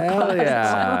Sinead Hell O'Connor.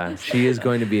 yeah. She is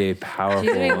going to be a powerful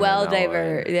She's gonna be woman well in that way.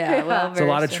 diverse. Yeah, well It's a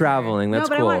lot of traveling. That's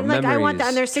no, but cool. I want like I want Memories,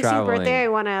 on their 16th traveling. birthday. I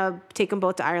want to take them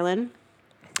both to Ireland.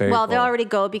 Very Well, cool. they'll already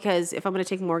go because if I'm going to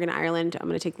take Morgan to Ireland, I'm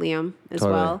going to take Liam as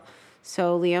Totally. well.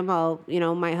 So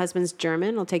Liam, my husband's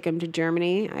German. I'll take him to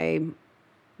Germany.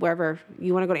 Wherever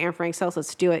you want to go to Anne Frank's house,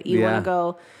 let's do it. You want Yeah. to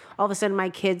go? All of a sudden, my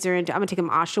kids are into. I'm going to take them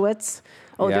to Auschwitz.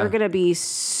 Oh, Yeah. they're going to be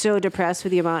so depressed with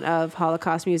the amount of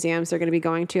Holocaust museums they're going to be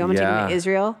going to. I'm going to take them to Yeah.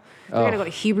 Israel. They're going to go to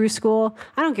Hebrew school.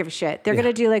 I don't give a shit. They're going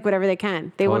to do like whatever they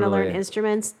can. They want to learn Totally.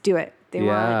 instruments. Do it. They want.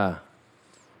 Yeah.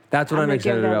 That's what I'm I'm gonna give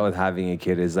excited them- about with having a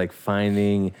kid is like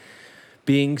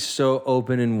being so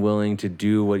open and willing to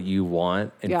do what you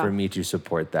want and Yeah. for me to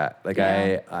support that. Like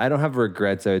Yeah. I don't have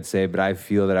regrets, I would say, but I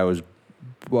feel that I was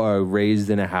raised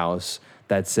in a house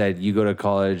that said you go to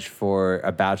college for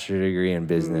a bachelor degree in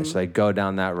business, like go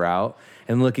down that route.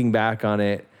 And looking back on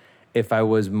it, if I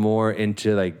was more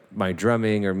into like my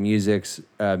drumming or music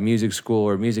school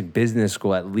or music business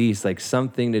school, at least like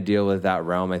something to deal with that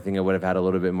realm, I think I would have had a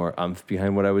little bit more umph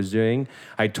behind what I was doing.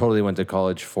 I totally went to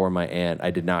college for my aunt.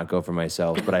 I did not go for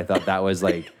myself, but I thought that was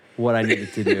like what I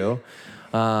needed to do.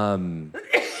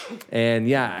 And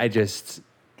yeah,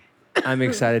 I'm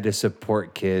excited to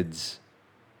support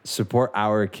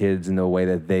our kids in the way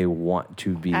that they want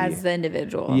to be. as the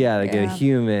individual. Yeah, like a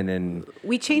human and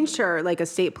We changed our like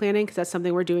estate planning because that's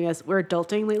something we're doing as we're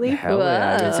adulting lately. hell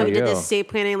yeah. good Whoa. So for we did you. this estate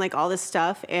planning, like all this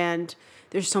stuff, and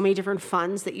there's so many different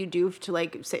funds that you do to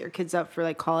like set your kids up for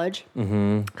like college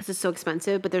because it's so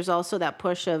expensive. But there's also that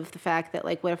push of the fact that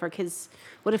like, what if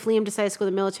Liam decides to go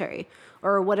to the military,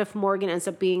 or what if Morgan ends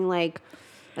up being like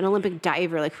an Olympic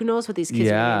diver? Like, who knows what these kids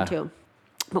Yeah. are into?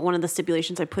 But one of the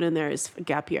stipulations I put in there is a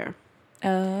gap year.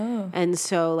 Oh. And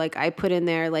so, like, I put in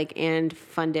there, like, and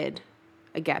funded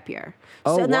a gap year.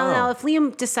 Oh, so wow. now, if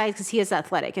Liam decides, because he is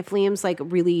athletic, if Liam's, like,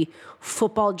 really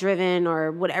football driven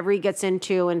or whatever he gets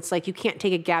into, and it's like, you can't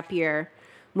take a gap year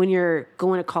when you're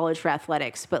going to college for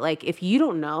athletics. But, like, if you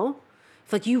don't know,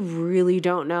 if, like, you really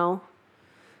don't know,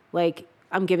 like,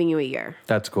 I'm giving you a year.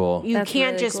 That's cool. You That's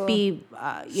can't really just cool. be,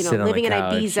 Sit on the living in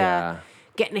couch, Ibiza, yeah.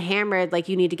 getting hammered. Like,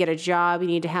 you need to get a job. You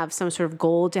need to have some sort of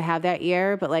goal to have that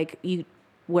year. But, like,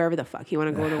 wherever the fuck you want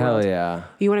to go in the Hell world. yeah.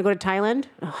 You want to go to Thailand?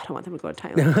 Oh, I don't want them to go to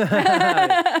Thailand.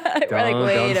 Wait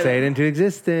Don't a say it into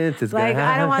existence. It's Like, gonna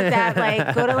I don't want happen. that.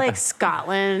 Like, go to like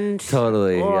Scotland.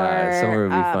 Totally, Or, yeah, somewhere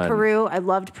would be fun. Peru. I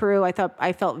loved Peru. I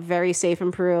felt very safe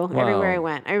in Peru. Wow. Everywhere I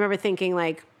went. I remember thinking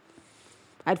like,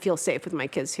 I'd feel safe with my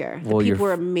kids here. The Well, you're people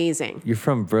were amazing. You're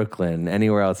from Brooklyn.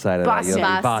 Anywhere outside of Boston.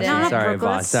 that, Boston. No, not Sorry,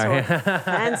 Brooklyn. Boston.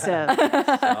 That's Sorry. so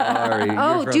offensive. Sorry.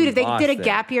 Oh, You're from dude, if they did a Boston.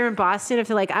 gap year in Boston, if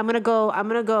they're like, I'm gonna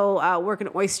go work an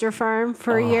oyster farm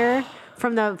for a year.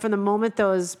 From the moment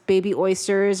those baby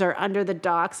oysters are under the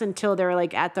docks until they're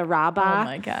like at the Raba. Oh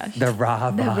my gosh. The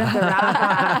Raba.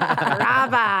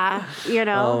 Raba,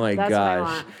 Oh my that's gosh. What I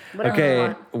want. Whatever I Okay,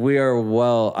 want. we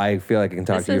are I feel like I can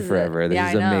talk This to you is it. forever. This Yeah,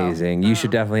 is I know. amazing. You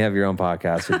should definitely have your own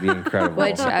podcast. It'd be incredible.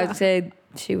 Which I would say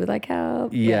she would like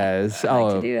help. Yes. Yeah, I'd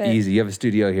like Oh, to do it. easy. You have a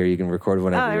studio here. You can record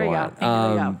whenever there you we go. want.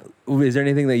 There we Is there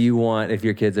anything that you want, if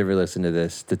your kids ever listen to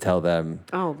this, to tell them?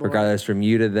 Oh, Lord. Regardless, from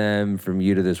you to them, from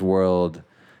you to this world. Is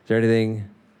there anything?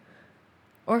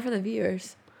 Or for the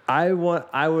viewers.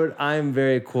 I'm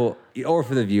very cool. Or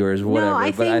for the viewers, whatever. No,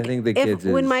 I but think, the kids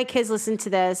when my kids listen to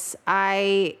this,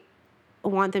 I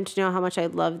want them to know how much I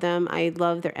love them. I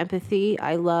love their empathy.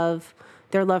 I love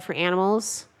their love for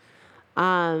animals.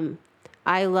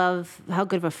 I love how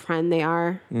good of a friend they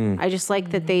are. I just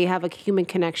like that they have a human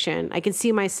connection. I can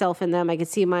see myself in them. I can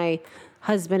see my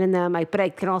husband in them. But I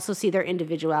can also see their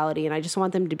individuality. And I just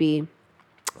want them to be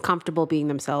comfortable being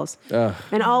themselves.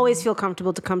 And always feel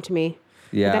comfortable to come to me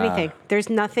Yeah. with anything. There's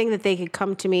nothing that they could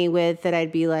come to me with that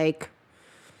I'd be like,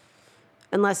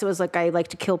 unless it was like I like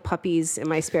to kill puppies in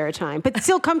my spare time. But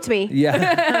still come to me.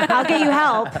 Yeah. I'll get you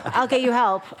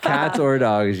help. Cats or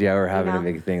dogs, yeah, we're having You a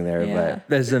know? big thing there, Yeah. but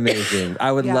this is amazing.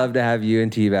 I would Yeah. love to have you and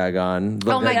Teabag on.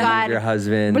 Love Oh my to have God. your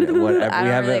husband, whatever. I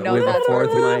don't really know we what have a that's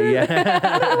fourth mic.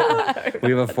 Yeah, we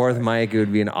have a fourth mic. It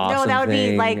would be an awesome. No, that would be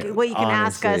thing, like what you can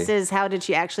ask us honestly. is how did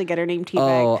she actually get her name Teabag?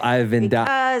 Oh, I've been down.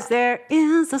 Because there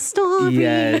is a story.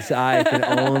 Yes, I can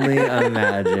only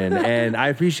imagine, and I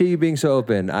appreciate you being so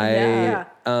open. Yeah.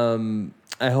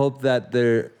 I hope that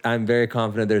I'm very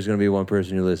confident there's going to be one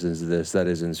person who listens to this that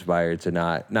is inspired to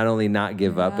not only not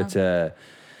give up, but to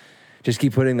just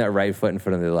keep putting that right foot in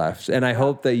front of the left. And I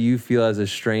hope that you feel as a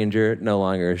stranger, no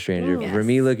longer a stranger. Ooh. For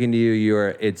me, looking to you,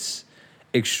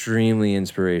 extremely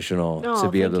inspirational Oh, to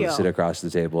be able thank to you. sit across the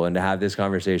table and to have this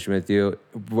conversation with you,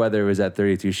 whether it was at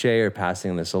 32 Shea or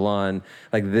passing in the salon.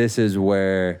 Like, this is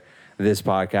where this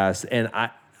podcast, and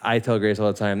I tell Grace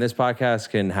all the time, this podcast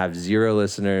can have 0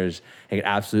 listeners and can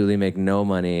absolutely make no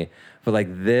money. But like,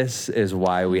 this is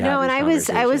why we have No, these and I was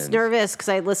conversations. nervous because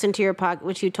I listened to your podcast,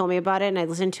 which you told me about it, and I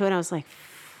listened to it, and I was like,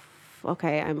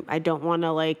 okay, I don't want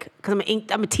to like, because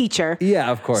I'm a teacher. Yeah,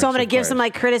 of course. So I'm going of to give course. some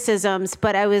like criticisms,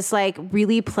 but I was like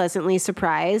really pleasantly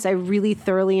surprised. I really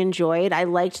thoroughly enjoyed. I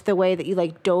liked the way that you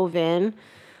like dove in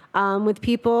with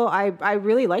people. I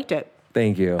really liked it.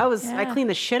 Thank you. I cleaned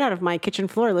the shit out of my kitchen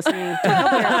floor listening to a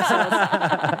couple of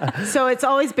episodes. So it's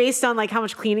always based on like how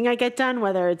much cleaning I get done,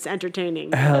 whether it's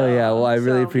entertaining. Hell yeah. Well, I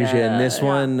really So- appreciate it. And this Yeah.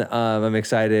 one, I'm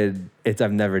excited.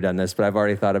 I've never done this, but I've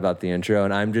already thought about the intro,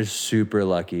 and I'm just super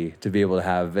lucky to be able to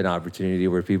have an opportunity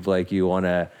where people like you want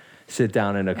to sit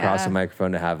down and across Yeah. the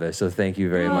microphone to have this. So thank you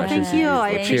very much. Thank This you. is-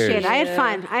 I Thank appreciate it. you. I had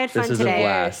fun. This is today. a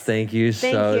blast. Thank you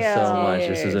Thank so you. much.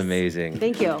 This is Cheers. amazing.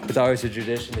 Thank you. It's always a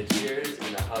tradition to cheers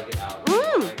and to hug it out.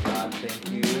 Oh my God.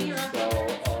 Thank you so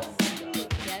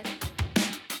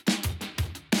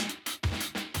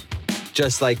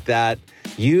Just like that,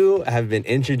 you have been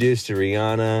introduced to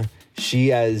Rhianna. She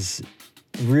has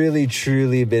really,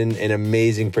 truly been an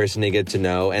amazing person to get to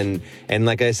know. And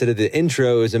like I said at the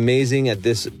intro, it was amazing at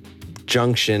this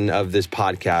junction of this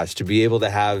podcast to be able to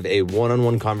have a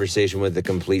one-on-one conversation with a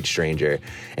complete stranger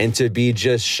and to be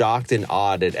just shocked and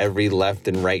awed at every left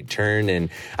and right turn. And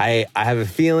I have a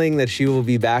feeling that she will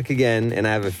be back again, and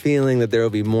I have a feeling that there will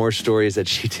be more stories that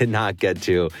she did not get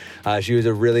to. She was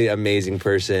a really amazing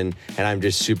person, and I'm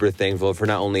just super thankful for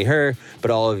not only her, but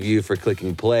all of you for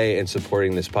clicking play and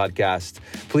supporting this podcast.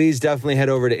 Please definitely head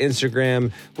over to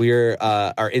Instagram.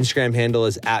 Our Instagram handle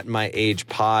is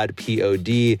 @myagepod,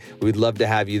 POD. We'd love to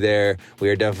have you there. We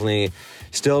are definitely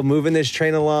still moving this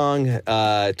train along.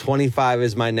 25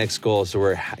 is my next goal. So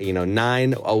we're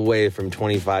 9 away from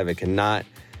 25. I cannot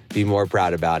be more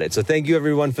proud about it. So thank you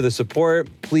everyone for the support.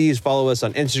 Please follow us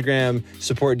on Instagram,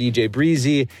 support DJ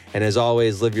Breezy. And as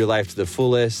always, live your life to the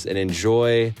fullest and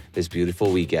enjoy this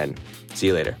beautiful weekend. See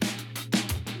you later.